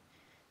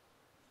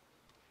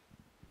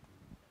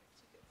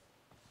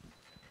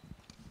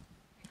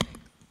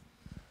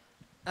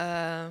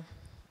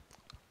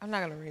 I'm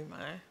not gonna read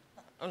mine.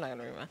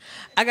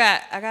 I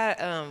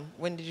got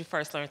when did you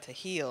first learn to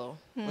heal,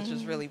 which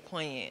was really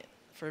poignant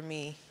for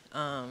me.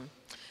 But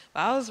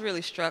I was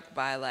really struck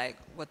by like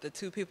what the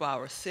two people I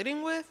was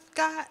sitting with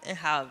got and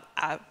how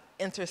I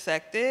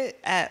intersected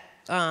at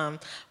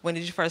when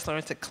did you first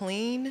learn to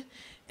clean,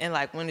 and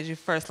like when did you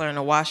first learn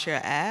to wash your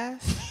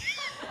ass?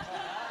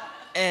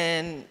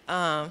 And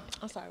I'm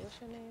sorry, what's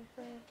your name,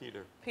 friend?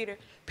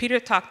 Peter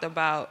talked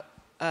about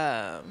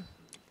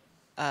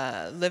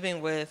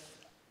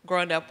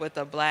growing up with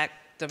a black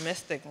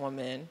domestic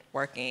woman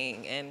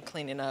working and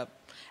cleaning up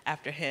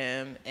after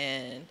him,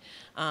 and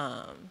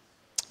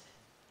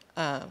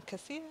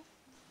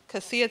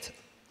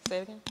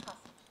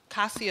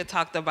Cassia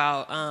talked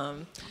about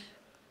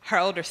her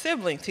older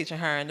sibling teaching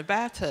her in the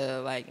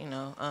bathtub, like, you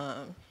know,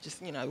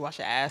 just, you know, wash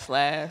your ass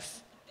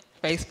last,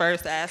 face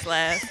first, ass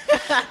last.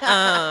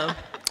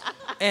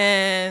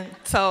 And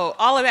so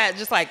all of that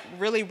just like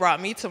really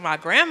brought me to my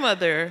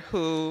grandmother,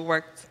 who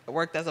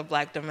worked as a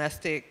Black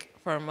domestic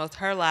for most of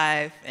her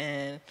life.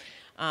 And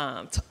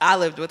I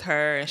lived with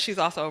her, and she's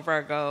also a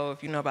Virgo,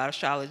 if you know about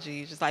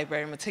astrology, just like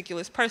very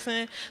meticulous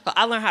person. So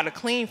I learned how to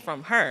clean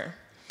from her.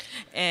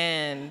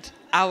 And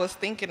I was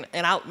thinking,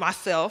 and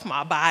myself,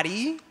 my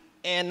body,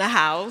 and the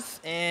house,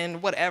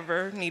 and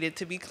whatever needed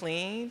to be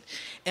cleaned.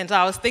 And so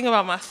I was thinking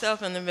about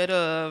myself in the middle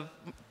of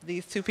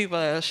these two people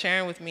that I was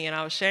sharing with me and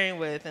I was sharing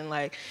with, and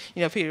like,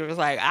 you know, Peter was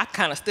like, I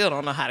kind of still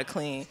don't know how to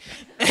clean.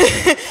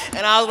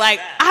 And I was like,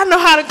 I know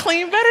how to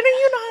clean better than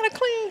you know how to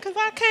clean, because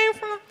I came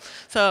from.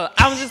 So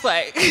I was just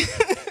like,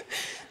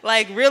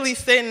 like really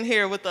sitting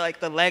here with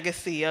the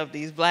legacy of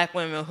these Black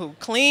women who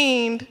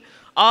cleaned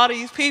all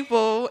these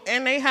people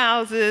in their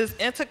houses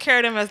and took care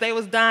of them as they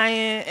was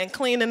dying and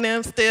cleaning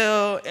them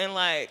still. And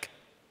like,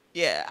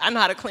 yeah, I know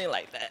how to clean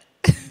like that.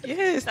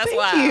 Yes, that's thank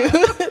why. you.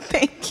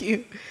 Thank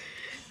you.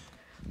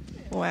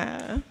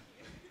 Wow.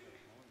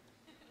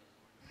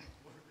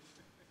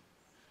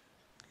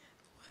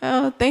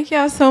 Well, thank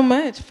y'all so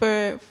much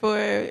for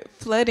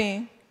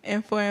flooding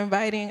and for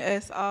inviting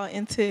us all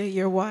into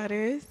your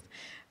waters.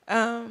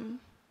 I'm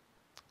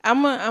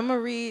gonna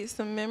read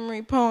some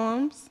memory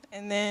poems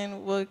and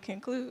then we'll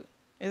conclude.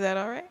 Is that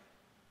all right?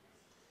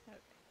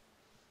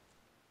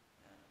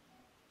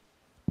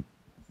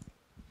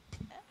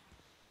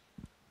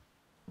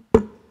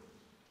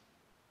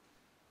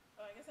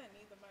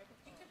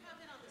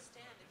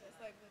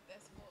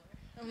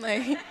 I'm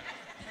like,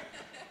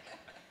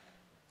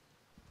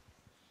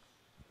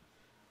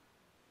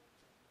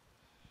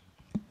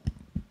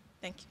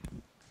 thank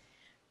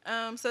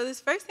you. So this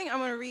first thing I'm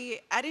gonna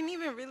read, I didn't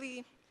even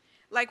really,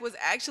 was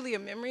actually a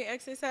memory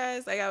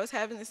exercise. Like I was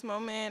having this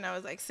moment, I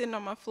was like sitting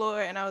on my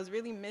floor and I was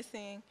really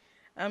missing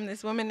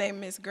this woman named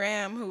Miss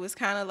Graham, who was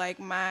kind of like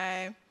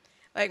my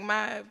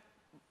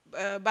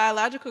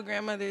biological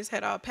grandmothers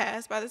had all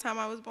passed by the time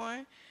I was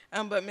born.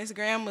 But Miss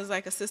Graham was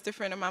like a sister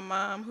friend of my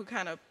mom who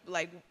kind of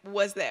like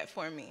was that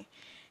for me.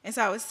 And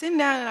so I was sitting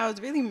down and I was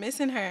really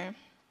missing her.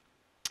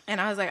 And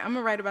I was like, I'm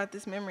gonna write about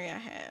this memory I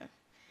have.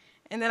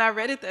 And then I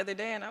read it the other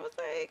day and I was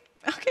like,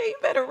 okay, you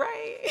better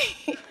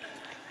write.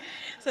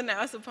 So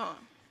now it's a poem.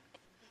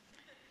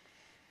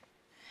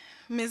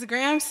 Miss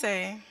Graham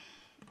say,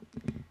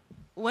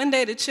 one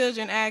day the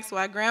children asked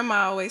why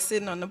grandma always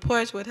sitting on the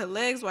porch with her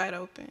legs wide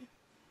open.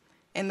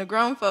 And the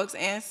grown folks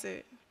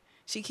answered,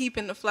 she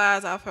keeping the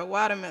flies off her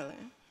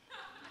watermelon.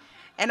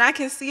 And I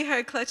can see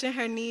her clutching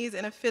her knees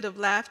in a fit of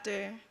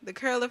laughter, the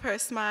curl of her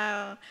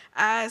smile,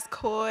 eyes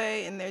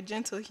coy in their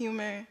gentle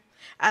humor.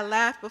 I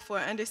laugh before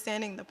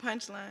understanding the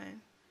punchline.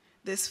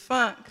 This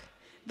funk,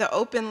 the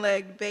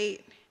open-legged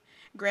bait,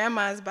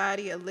 grandma's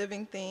body a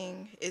living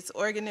thing, its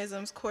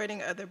organisms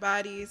courting other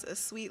bodies, a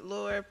sweet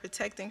lure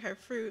protecting her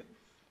fruit.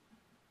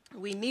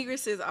 We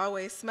negresses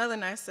always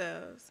smelling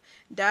ourselves,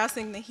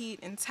 dousing the heat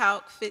in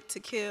talc fit to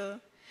kill.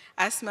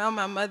 I smell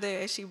my mother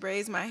as she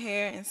braids my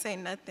hair and say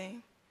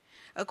nothing.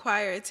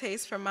 Acquire a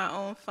taste from my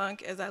own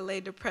funk as I lay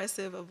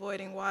depressive,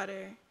 avoiding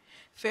water.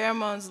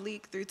 Pheromones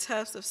leak through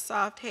tufts of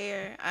soft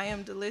hair. I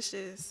am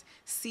delicious,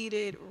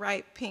 seated,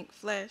 ripe pink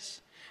flesh.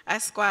 I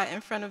squat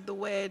in front of the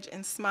wedge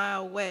and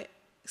smile,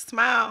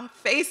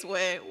 face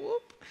wet,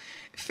 whoop,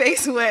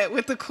 face wet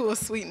with the cool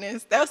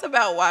sweetness. That was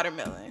about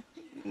watermelon,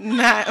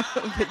 not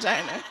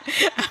vagina,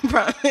 I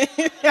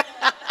promise.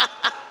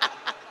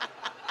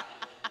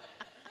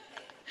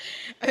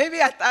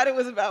 Maybe I thought it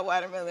was about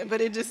watermelon, but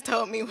it just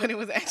told me what it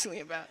was actually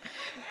about.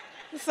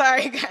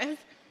 Sorry, guys.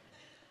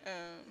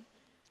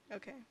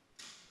 Okay.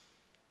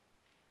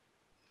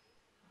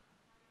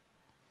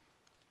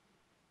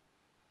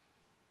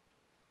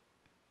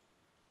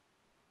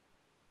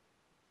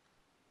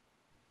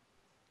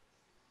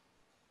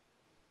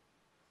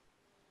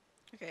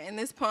 Okay, and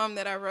this poem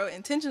that I wrote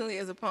intentionally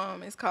as a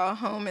poem is called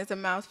Home is a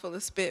Mouthful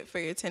of Spit for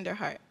Your Tender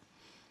Heart.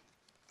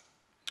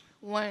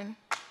 1.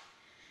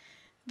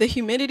 The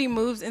humidity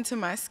moves into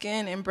my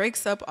skin and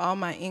breaks up all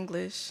my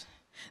English.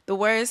 The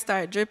words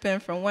start dripping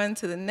from one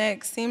to the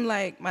next. Seem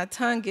like my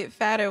tongue get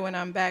fatter when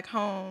I'm back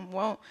home.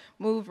 Won't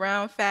move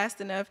round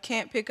fast enough,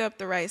 can't pick up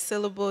the right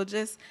syllable,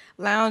 just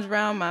lounge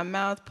round my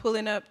mouth,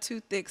 pulling up too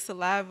thick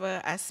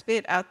saliva. I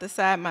spit out the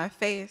side my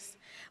face,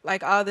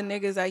 like all the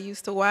niggas I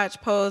used to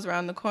watch pose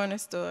around the corner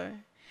store.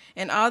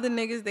 And all the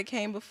niggas that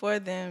came before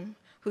them,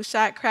 who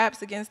shot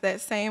craps against that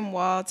same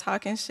wall,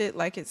 talking shit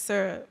like it's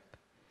syrup.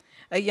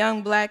 A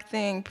young black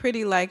thing,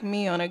 pretty like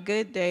me on a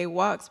good day,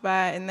 walks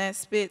by and that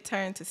spit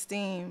turned to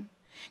steam.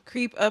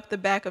 Creep up the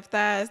back of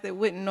thighs that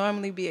wouldn't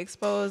normally be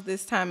exposed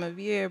this time of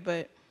year,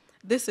 but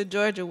this a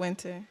Georgia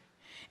winter.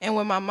 And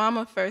when my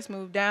mama first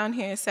moved down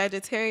here,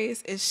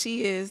 Sagittarius as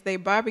she is, they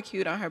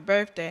barbecued on her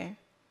birthday.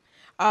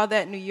 All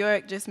that New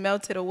York just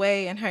melted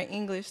away and her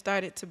English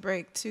started to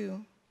break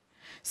too.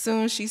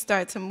 Soon she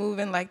started to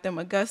moving like them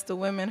Augusta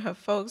women her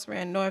folks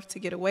ran north to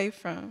get away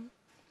from.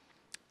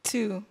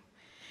 2.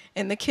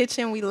 In the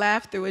kitchen, we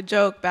laughed through a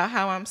joke about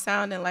how I'm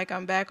sounding like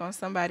I'm back on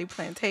somebody's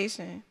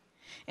plantation.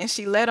 And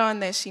she let on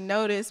that she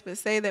noticed, but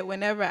say that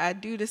whenever I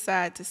do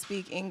decide to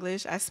speak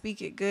English, I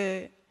speak it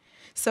good.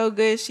 So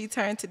good she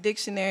turned to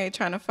dictionary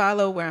trying to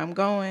follow where I'm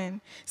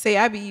going. Say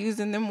I be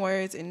using them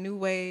words in new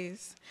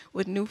ways,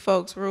 with new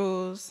folks'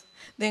 rules.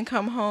 Then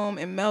come home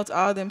and melt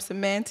all them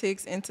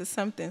semantics into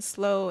something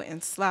slow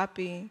and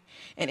sloppy.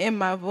 And in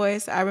my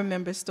voice, I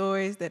remember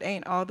stories that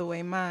ain't all the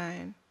way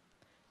mine.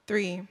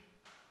 3,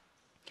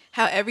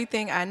 how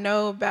everything I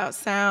know about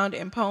sound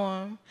and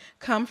poem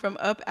come from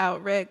up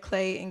out red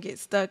clay and get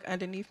stuck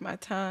underneath my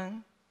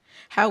tongue.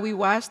 How we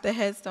wash the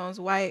headstones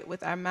white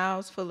with our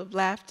mouths full of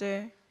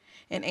laughter,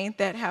 and ain't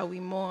that how we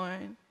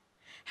mourn?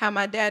 How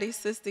my daddy's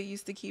sister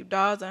used to keep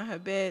dolls on her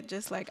bed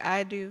just like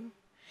I do,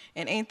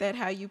 and ain't that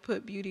how you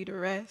put beauty to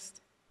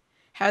rest?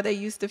 How they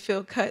used to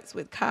fill cuts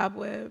with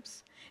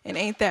cobwebs, and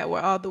ain't that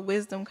where all the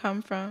wisdom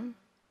come from?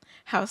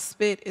 How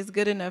spit is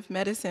good enough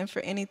medicine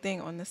for anything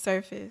on the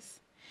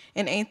surface,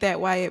 and ain't that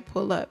why it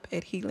pull up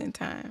at healing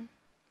time?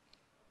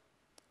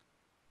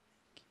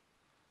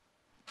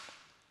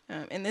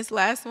 And this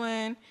last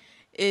one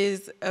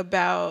is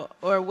about,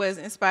 or was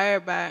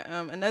inspired by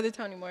another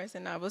Toni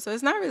Morrison novel. So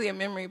it's not really a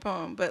memory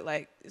poem, but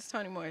like it's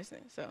Toni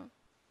Morrison, so,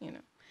 you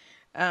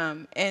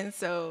know. And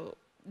so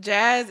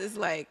jazz is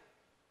like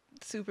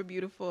super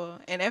beautiful.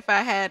 And if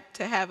I had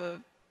to have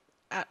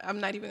I'm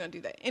not even gonna do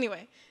that.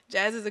 Anyway,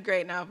 jazz is a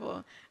great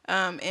novel.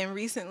 And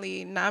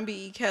recently, Nambi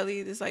E.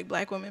 Kelly, this like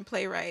black woman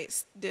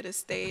playwright, did a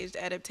staged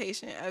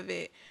adaptation of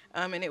it.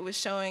 And it was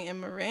showing in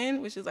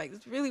Marin, which is like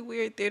this really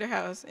weird theater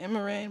house in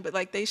Marin, but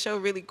like they show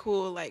really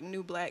cool like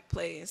new black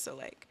plays. So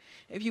like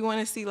if you want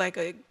to see like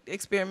a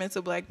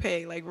experimental black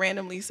play, like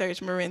randomly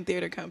search Marin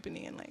Theater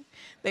Company and like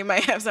they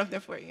might have something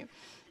for you.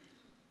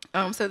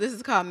 So this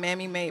is called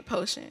Mammy Made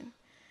Potion.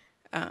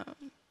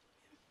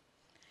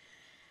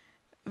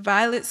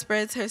 Violet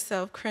spreads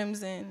herself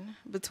crimson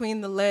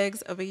between the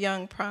legs of a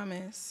young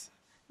promise.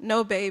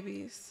 No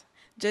babies,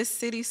 just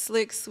city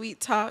slick sweet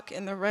talk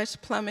in the rush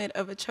plummet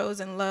of a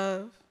chosen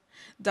love.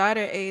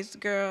 Daughter-aged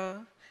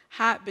girl,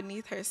 hot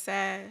beneath her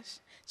sash,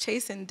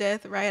 chasing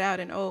death right out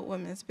an old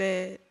woman's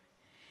bed.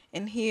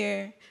 And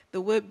here,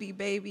 the would-be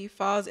baby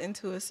falls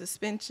into a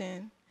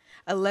suspension,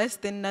 a less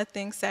than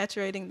nothing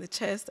saturating the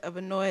chest of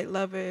annoyed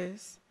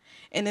lovers.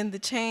 And in the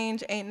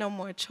change ain't no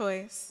more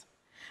choice.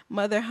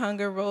 Mother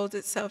hunger rolls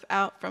itself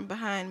out from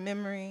behind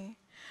memory,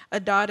 a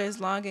daughter's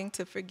longing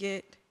to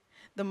forget,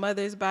 the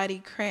mother's body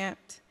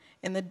cramped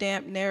in the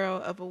damp narrow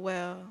of a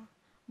well,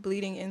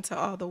 bleeding into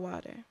all the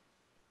water.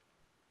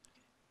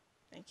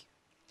 Thank you.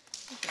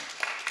 Okay.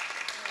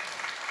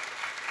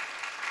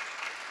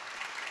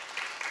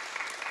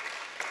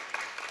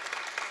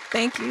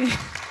 Thank you.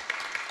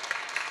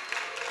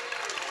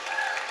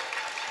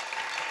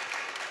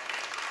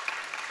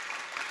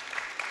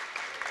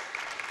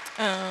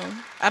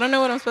 I don't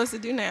know what I'm supposed to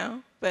do now,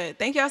 but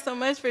thank y'all so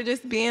much for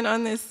just being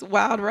on this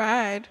wild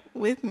ride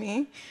with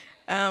me.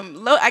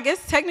 I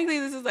guess technically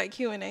this is like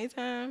Q&A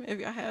time, if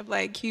y'all have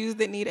like Q's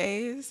that need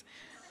A's.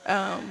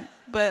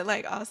 But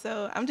like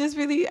also, I'm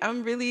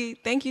really,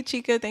 thank you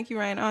Chica, thank you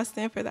Ryan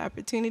Austin for the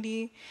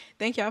opportunity.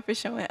 Thank y'all for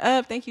showing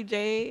up. Thank you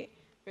Jade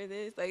for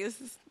this, like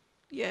this is,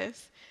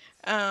 yes.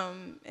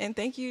 And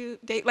thank you,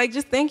 like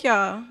just thank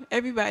y'all,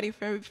 everybody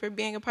for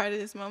being a part of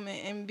this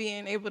moment and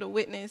being able to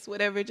witness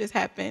whatever just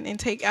happened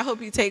and I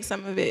hope you take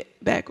some of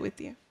it back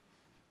with you.